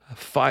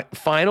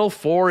 Final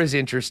 4 is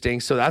interesting.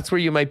 So that's where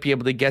you might be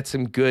able to get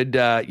some good,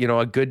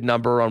 a good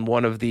number on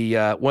one of the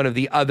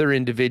other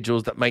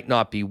individuals that might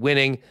not be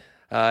winning.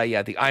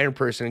 The Iron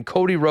Person. And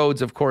Cody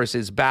Rhodes, of course,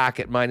 is back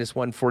at minus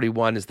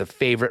 141, is the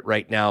favorite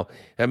right now,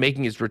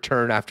 making his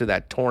return after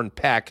that torn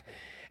pec.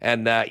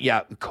 And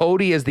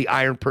Cody as the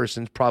Iron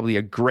Person is probably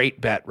a great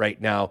bet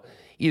right now.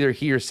 Either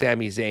he or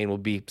Sami Zayn will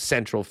be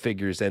central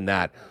figures in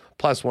that,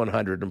 plus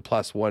 100 and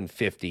plus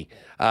 150.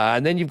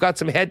 And then you've got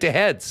some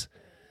head-to-heads.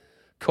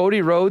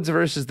 Cody Rhodes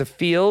versus The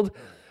Field,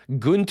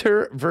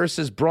 Gunther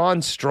versus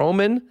Braun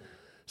Strowman,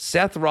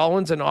 Seth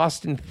Rollins and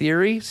Austin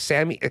Theory,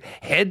 Sammy,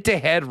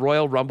 head-to-head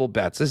Royal Rumble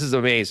bets. This is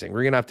amazing.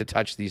 We're going to have to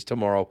touch these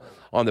tomorrow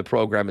on the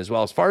program as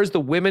well. As far as the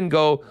women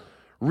go,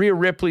 Rhea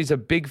Ripley's a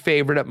big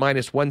favorite at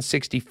minus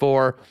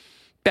 164.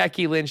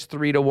 Becky Lynch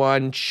 3 to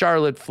 1.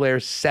 Charlotte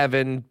Flair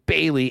 7.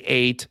 Bayley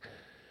 8.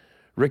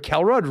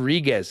 Raquel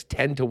Rodriguez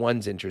 10 to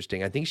 1's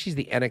interesting. I think she's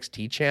the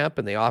NXT champ,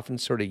 and they often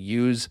sort of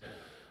use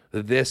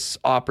this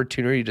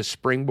opportunity to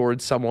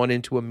springboard someone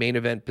into a main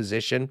event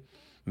position.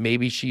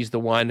 Maybe she's the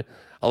one.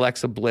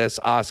 Alexa Bliss,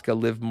 Asuka,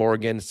 Liv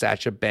Morgan,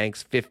 Sasha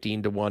Banks,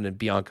 15-1, and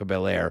Bianca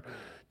Belair,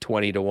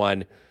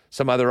 20-1.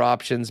 Some other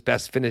options,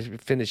 best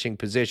finishing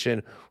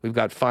position. We've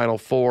got Final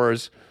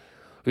Fours.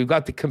 We've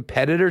got the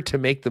competitor to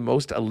make the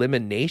most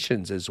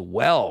eliminations as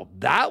well.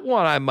 That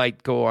one I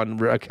might go on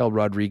Raquel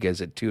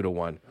Rodriguez at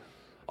 2-1.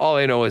 All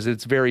I know is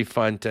it's very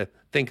fun to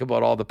think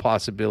about all the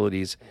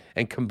possibilities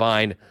and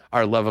combine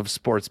our love of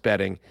sports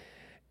betting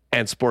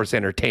and sports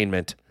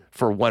entertainment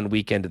for one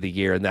weekend of the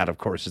year, and that, of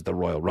course, is the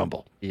Royal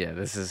Rumble. Yeah,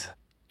 this is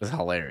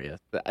hilarious.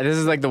 This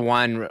is like the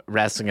one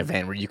wrestling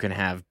event where you can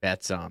have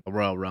bets on the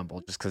Royal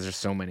Rumble just because there's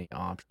so many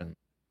options.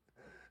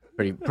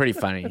 Pretty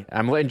funny.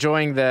 I'm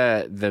enjoying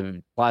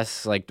the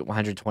plus like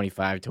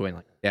 125 to win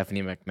like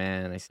Stephanie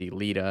McMahon. I see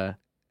Lita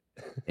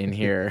in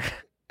here.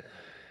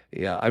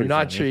 Yeah, I'm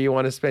not sure you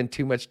want to spend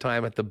too much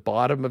time at the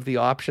bottom of the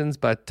options,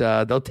 but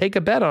they'll take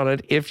a bet on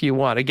it if you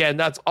want. Again,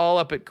 that's all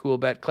up at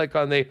CoolBet. Click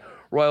on the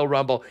Royal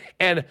Rumble.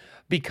 And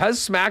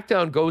because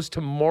SmackDown goes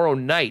tomorrow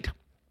night,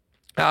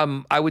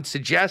 I would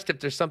suggest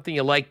if there's something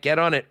you like, get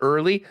on it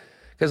early,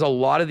 because a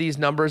lot of these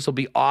numbers will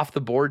be off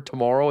the board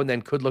tomorrow and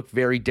then could look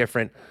very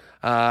different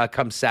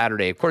come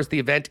Saturday. Of course, the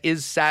event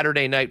is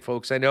Saturday night,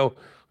 folks. I know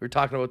we were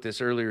talking about this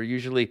earlier.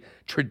 Usually,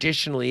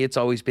 traditionally, it's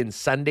always been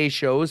Sunday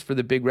shows for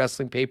the big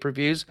wrestling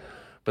pay-per-views,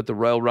 but the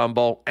Royal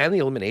Rumble and the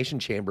Elimination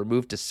Chamber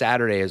moved to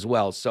Saturday as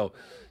well. So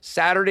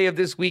Saturday of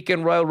this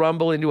weekend, Royal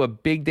Rumble into a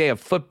big day of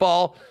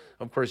football.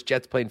 Of course,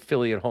 Jets playing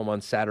Philly at home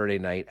on Saturday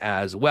night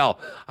as well.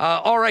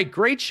 All right,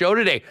 great show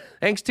today.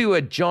 Thanks to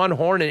John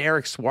Horn and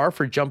Eric Swar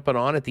for jumping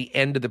on at the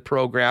end of the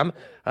program.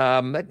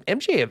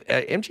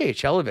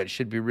 MJHL event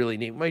should be really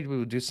neat. Maybe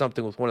we'll do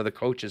something with one of the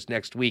coaches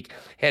next week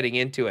heading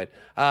into it.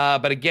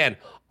 But again,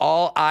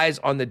 all eyes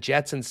on the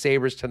Jets and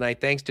Sabres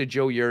tonight. Thanks to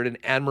Joe Yerdon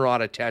and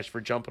Murata Tesh for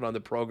jumping on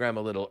the program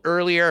a little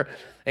earlier.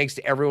 Thanks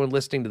to everyone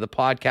listening to the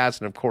podcast.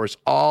 And of course,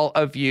 all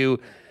of you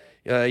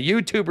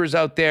YouTubers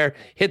out there,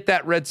 hit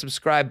that red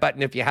subscribe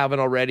button if you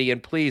haven't already.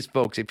 And please,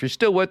 folks, if you're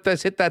still with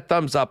us, hit that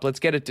thumbs up. Let's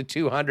get it to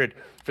 200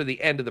 for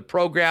the end of the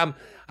program.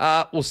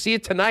 We'll see you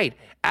tonight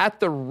at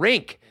the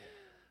rink.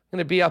 Going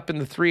to be up in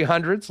the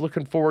 300s.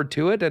 Looking forward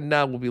to it. And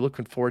we'll be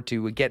looking forward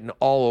to getting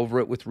all over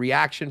it with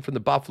reaction from the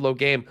Buffalo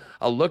game.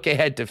 A look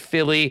ahead to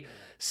Philly,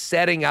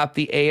 setting up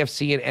the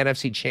AFC and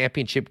NFC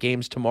championship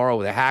games tomorrow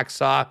with a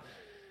hacksaw.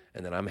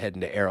 And then I'm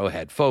heading to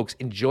Arrowhead. Folks,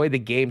 enjoy the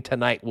game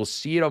tonight. We'll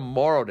see you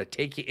tomorrow to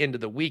take you into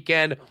the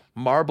weekend.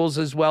 Marbles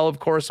as well, of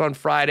course, on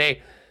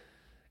Friday.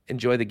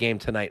 Enjoy the game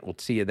tonight. We'll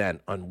see you then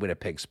on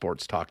Winnipeg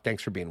Sports Talk.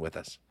 Thanks for being with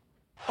us.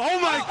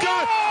 Oh, my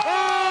God!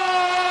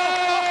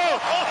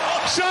 Oh!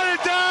 Shut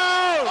it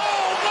down!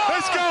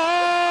 Let's go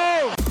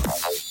home!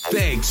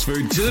 Thanks for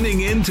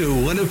tuning in to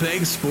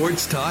Winnipeg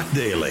Sports Talk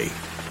Daily.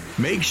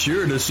 Make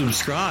sure to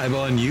subscribe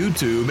on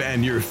YouTube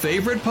and your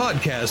favorite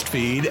podcast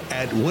feed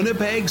at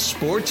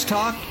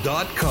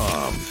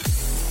winnipegsportstalk.com.